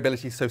natural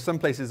variability, so some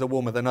places are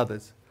warmer than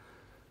others.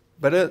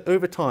 But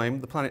over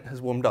time, the planet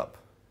has warmed up.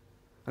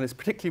 And it's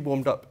particularly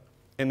warmed up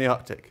in the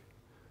Arctic.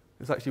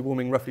 It's actually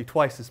warming roughly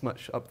twice as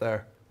much up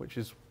there, which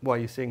is why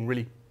you're seeing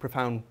really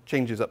profound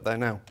changes up there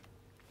now.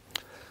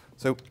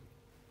 So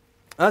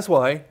that's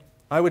why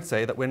I would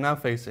say that we're now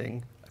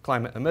facing a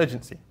climate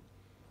emergency.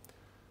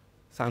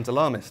 Sounds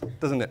alarmist,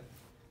 doesn't it?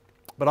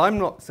 But I'm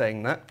not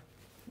saying that.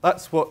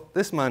 That's what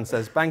this man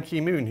says, Ban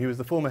Ki-moon, who was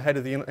the former head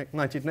of the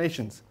United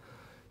Nations.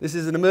 This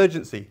is an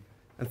emergency,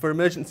 and for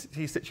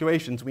emergency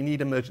situations, we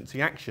need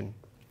emergency action.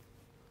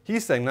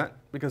 He's saying that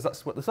because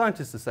that's what the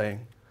scientists are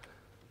saying.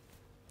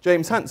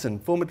 James Hansen,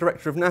 former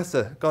director of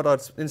NASA,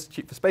 Goddard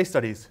Institute for Space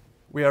Studies,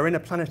 we are in a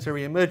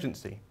planetary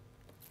emergency.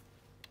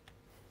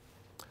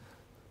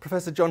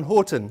 Professor John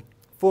Horton,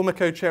 former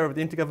co-chair of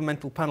the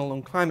Intergovernmental Panel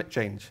on Climate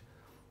Change.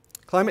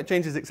 Climate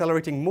change is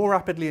accelerating more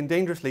rapidly and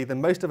dangerously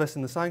than most of us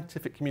in the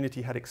scientific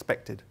community had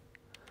expected.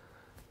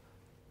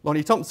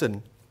 Lonnie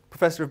Thompson,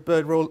 professor of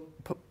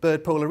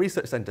Bird Polar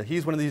Research Center.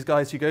 He's one of these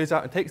guys who goes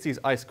out and takes these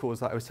ice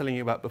cores that I was telling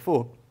you about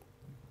before.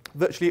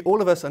 Virtually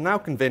all of us are now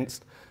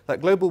convinced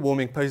that global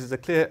warming poses a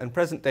clear and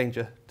present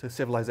danger to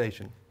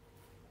civilization.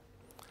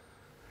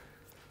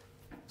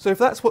 So if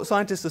that's what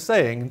scientists are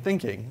saying and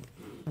thinking,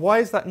 why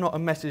is that not a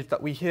message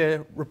that we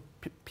hear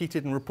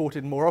repeated and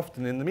reported more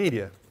often in the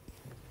media?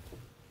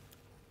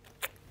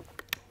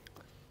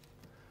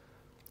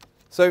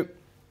 So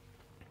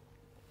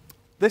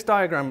this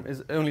diagram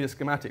is only a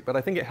schematic, but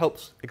I think it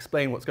helps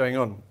explain what's going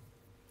on.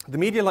 The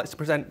media likes to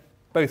present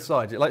both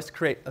sides. It likes to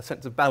create a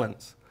sense of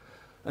balance.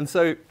 And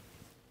so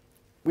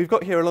we've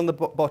got here along the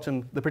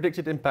bottom the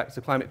predicted impacts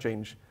of climate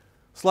change.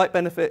 Slight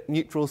benefit,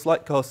 neutral,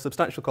 slight cost,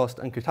 substantial cost,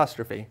 and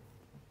catastrophe.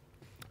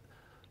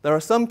 There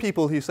are some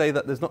people who say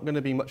that there's not going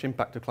to be much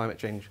impact of climate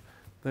change.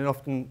 They're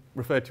often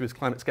referred to as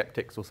climate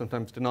skeptics or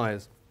sometimes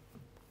deniers.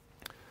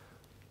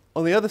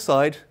 On the other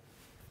side,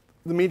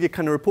 the media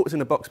kind of reports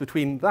in a box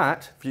between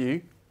that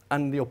view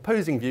and the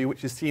opposing view,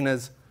 which is seen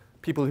as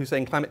people who are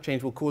saying climate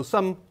change will cause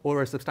some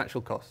or a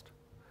substantial cost.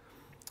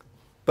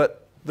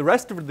 But the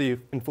rest of the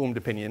informed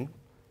opinion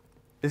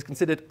is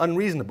considered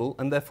unreasonable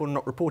and therefore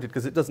not reported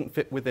because it doesn't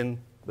fit within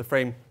the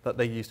frame that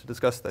they use to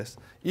discuss this,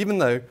 even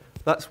though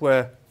that's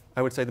where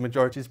I would say the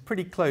majority is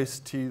pretty close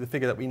to the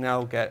figure that we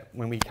now get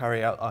when we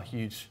carry out our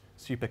huge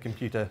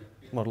supercomputer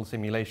model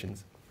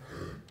simulations.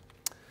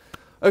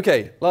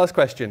 Okay, last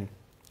question.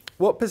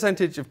 What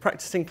percentage of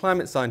practicing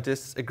climate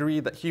scientists agree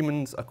that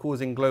humans are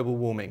causing global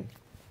warming?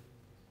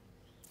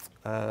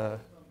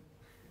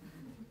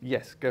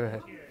 Yes, go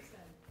ahead.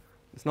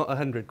 It's not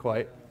 100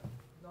 quite.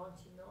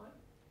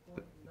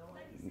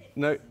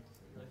 99.9?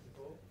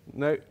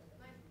 No.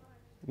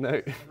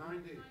 No.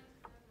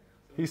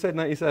 Who said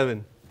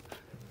 97?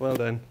 Well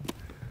done.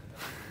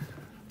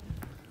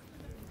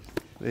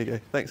 There you go.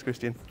 Thanks,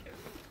 Christian.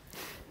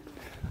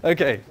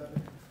 Okay.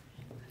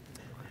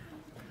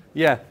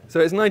 Yeah, so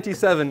it's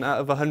 97 out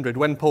of 100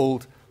 when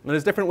polled. And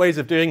there's different ways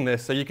of doing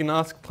this. So you can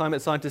ask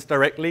climate scientists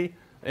directly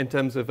in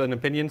terms of an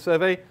opinion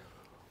survey.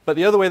 But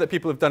the other way that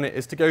people have done it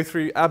is to go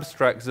through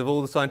abstracts of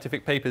all the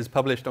scientific papers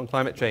published on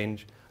climate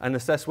change and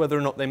assess whether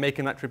or not they make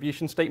an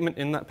attribution statement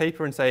in that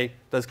paper and say,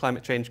 does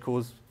climate change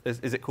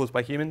is it caused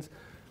by humans?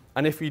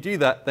 And if you do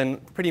that, then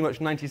pretty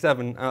much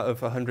 97 out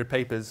of 100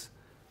 papers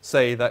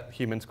say that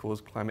humans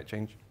cause climate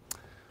change.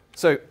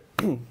 So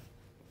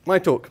my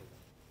talk,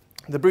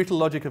 the brutal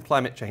logic of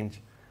climate change.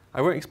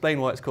 I won't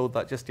explain why it's called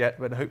that just yet,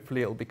 but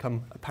hopefully it will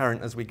become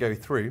apparent as we go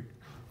through.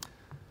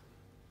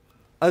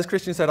 As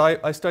Christian said,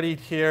 I studied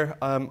here.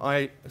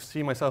 I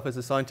see myself as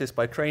a scientist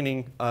by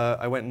training.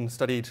 I went and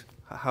studied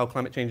how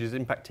climate change is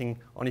impacting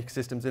on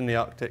ecosystems in the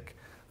Arctic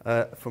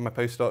for my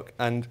postdoc,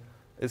 and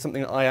it's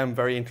something that I am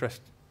very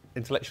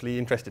intellectually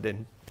interested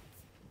in.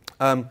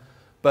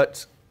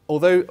 But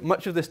although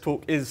much of this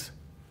talk is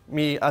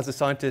me as a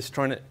scientist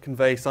trying to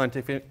convey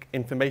scientific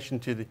information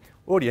to the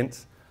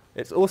audience,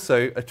 it's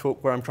also a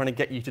talk where I'm trying to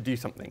get you to do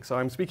something. So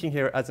I'm speaking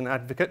here as an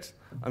advocate.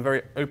 I'm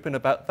very open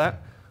about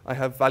that. I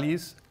have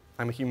values.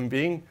 I'm a human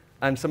being,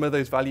 and some of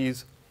those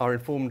values are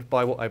informed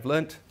by what I've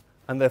learnt,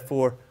 and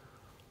therefore,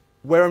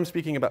 where I'm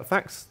speaking about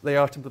facts, they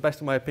are, to the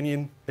best of my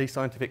opinion, a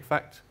scientific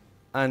fact,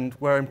 and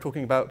where I'm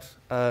talking about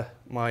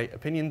my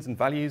opinions and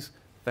values,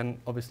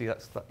 then obviously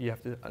you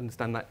have to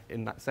understand that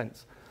in that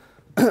sense.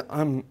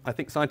 I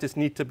think scientists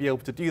need to be able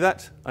to do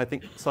that. I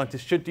think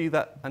scientists should do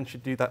that and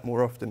should do that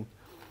more often.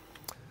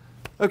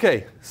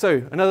 Okay,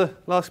 so another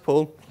last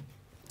poll.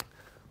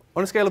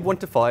 On a scale of 1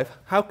 to 5,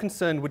 how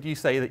concerned would you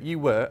say that you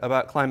were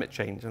about climate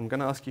change? I'm going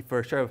to ask you for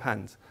a show of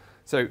hands.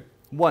 So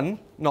 1,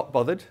 not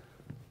bothered.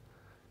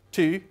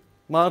 2,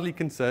 mildly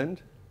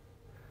concerned.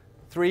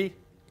 3,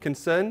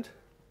 concerned.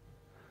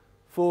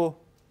 4,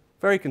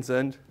 very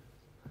concerned.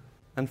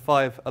 And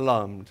 5,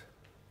 alarmed.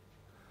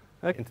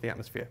 Okay, into the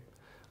atmosphere.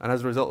 And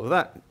as a result of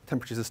that,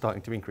 temperatures are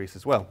starting to increase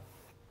as well.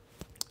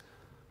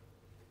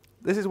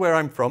 This is where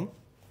I'm from.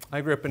 I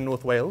grew up in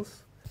North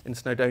Wales, in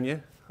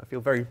Snowdonia. I feel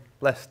very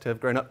blessed to have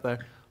grown up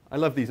there. I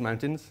love these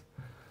mountains.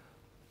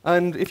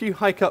 And if you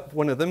hike up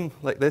one of them,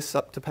 like this,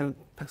 up to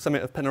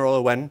summit of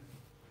Penarrola Wen,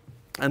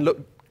 and look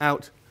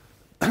out,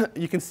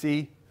 you can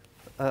see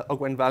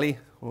Ogwen Valley,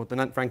 or the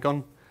Nant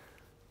Francon,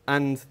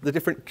 and the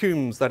different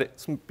coombes that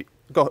it's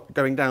got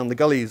going down, the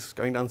gullies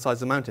going down the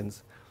sides of the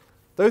mountains.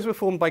 Those were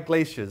formed by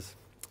glaciers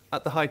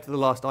at the height of the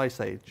last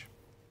ice age.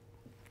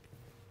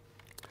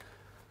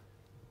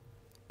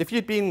 If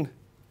you'd been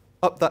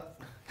up that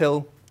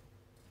hill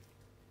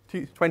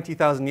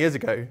 20,000 years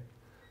ago,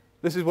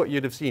 this is what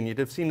you'd have seen. You'd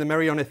have seen the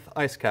Merioneth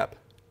ice cap.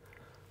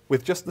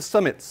 With just the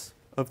summits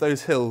of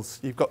those hills,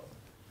 you've got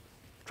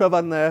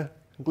Trevan there,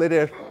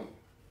 Glydir,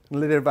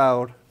 and Lydir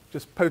Vawr,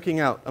 just poking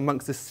out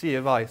amongst this sea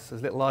of ice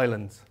as little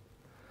islands.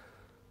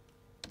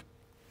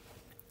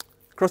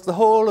 Across the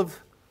whole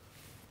of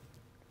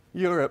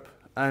Europe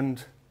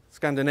and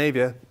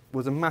Scandinavia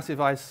was a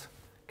massive ice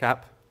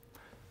cap.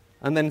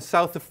 And then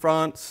south of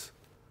France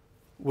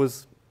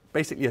was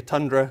basically a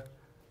tundra.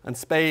 And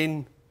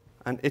Spain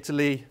and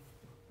Italy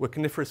were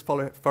coniferous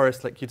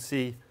forests like you'd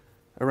see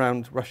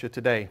around Russia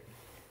today.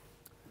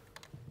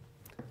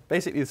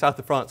 Basically, the south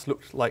of France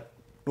looked like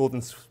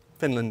northern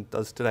Finland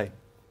does today.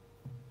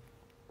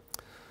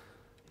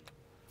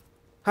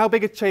 How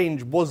big a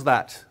change was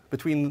that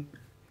between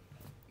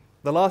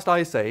the last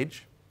ice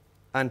age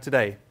and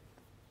today?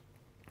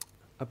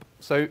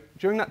 So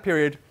during that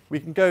period, we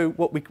can go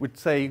what we would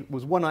say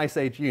was one ice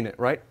age unit,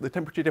 right? The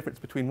temperature difference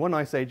between one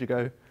ice age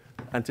ago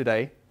and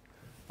today.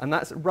 And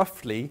that's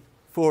roughly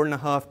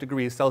 4.5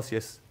 degrees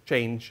Celsius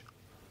change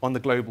on the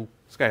global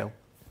scale.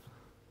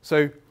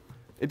 So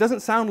it doesn't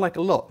sound like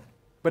a lot,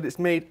 but it's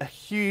made a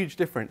huge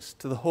difference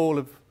to the whole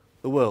of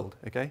the world,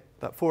 okay?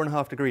 That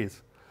 4.5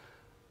 degrees.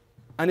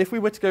 And if we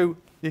were to go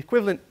the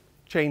equivalent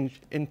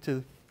change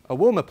into a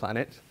warmer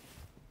planet,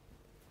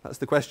 that's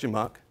the question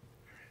mark.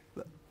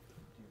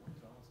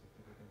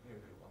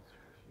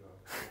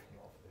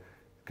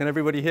 Can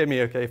everybody hear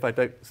me okay if I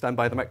don't stand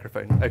by the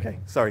microphone? Okay,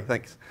 sorry,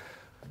 thanks.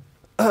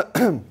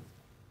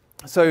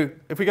 So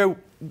if we go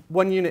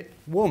 1 unit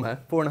warmer,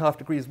 4.5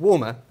 degrees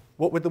warmer,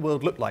 what would the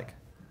world look like?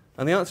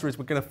 And the answer is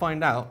we're going to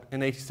find out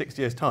in 86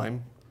 years'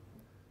 time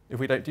if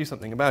we don't do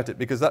something about it,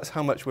 because that's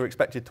how much we're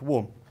expected to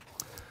warm.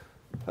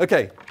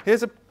 OK,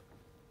 here's a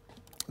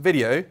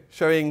video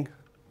showing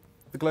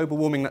the global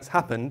warming that's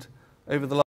happened over the last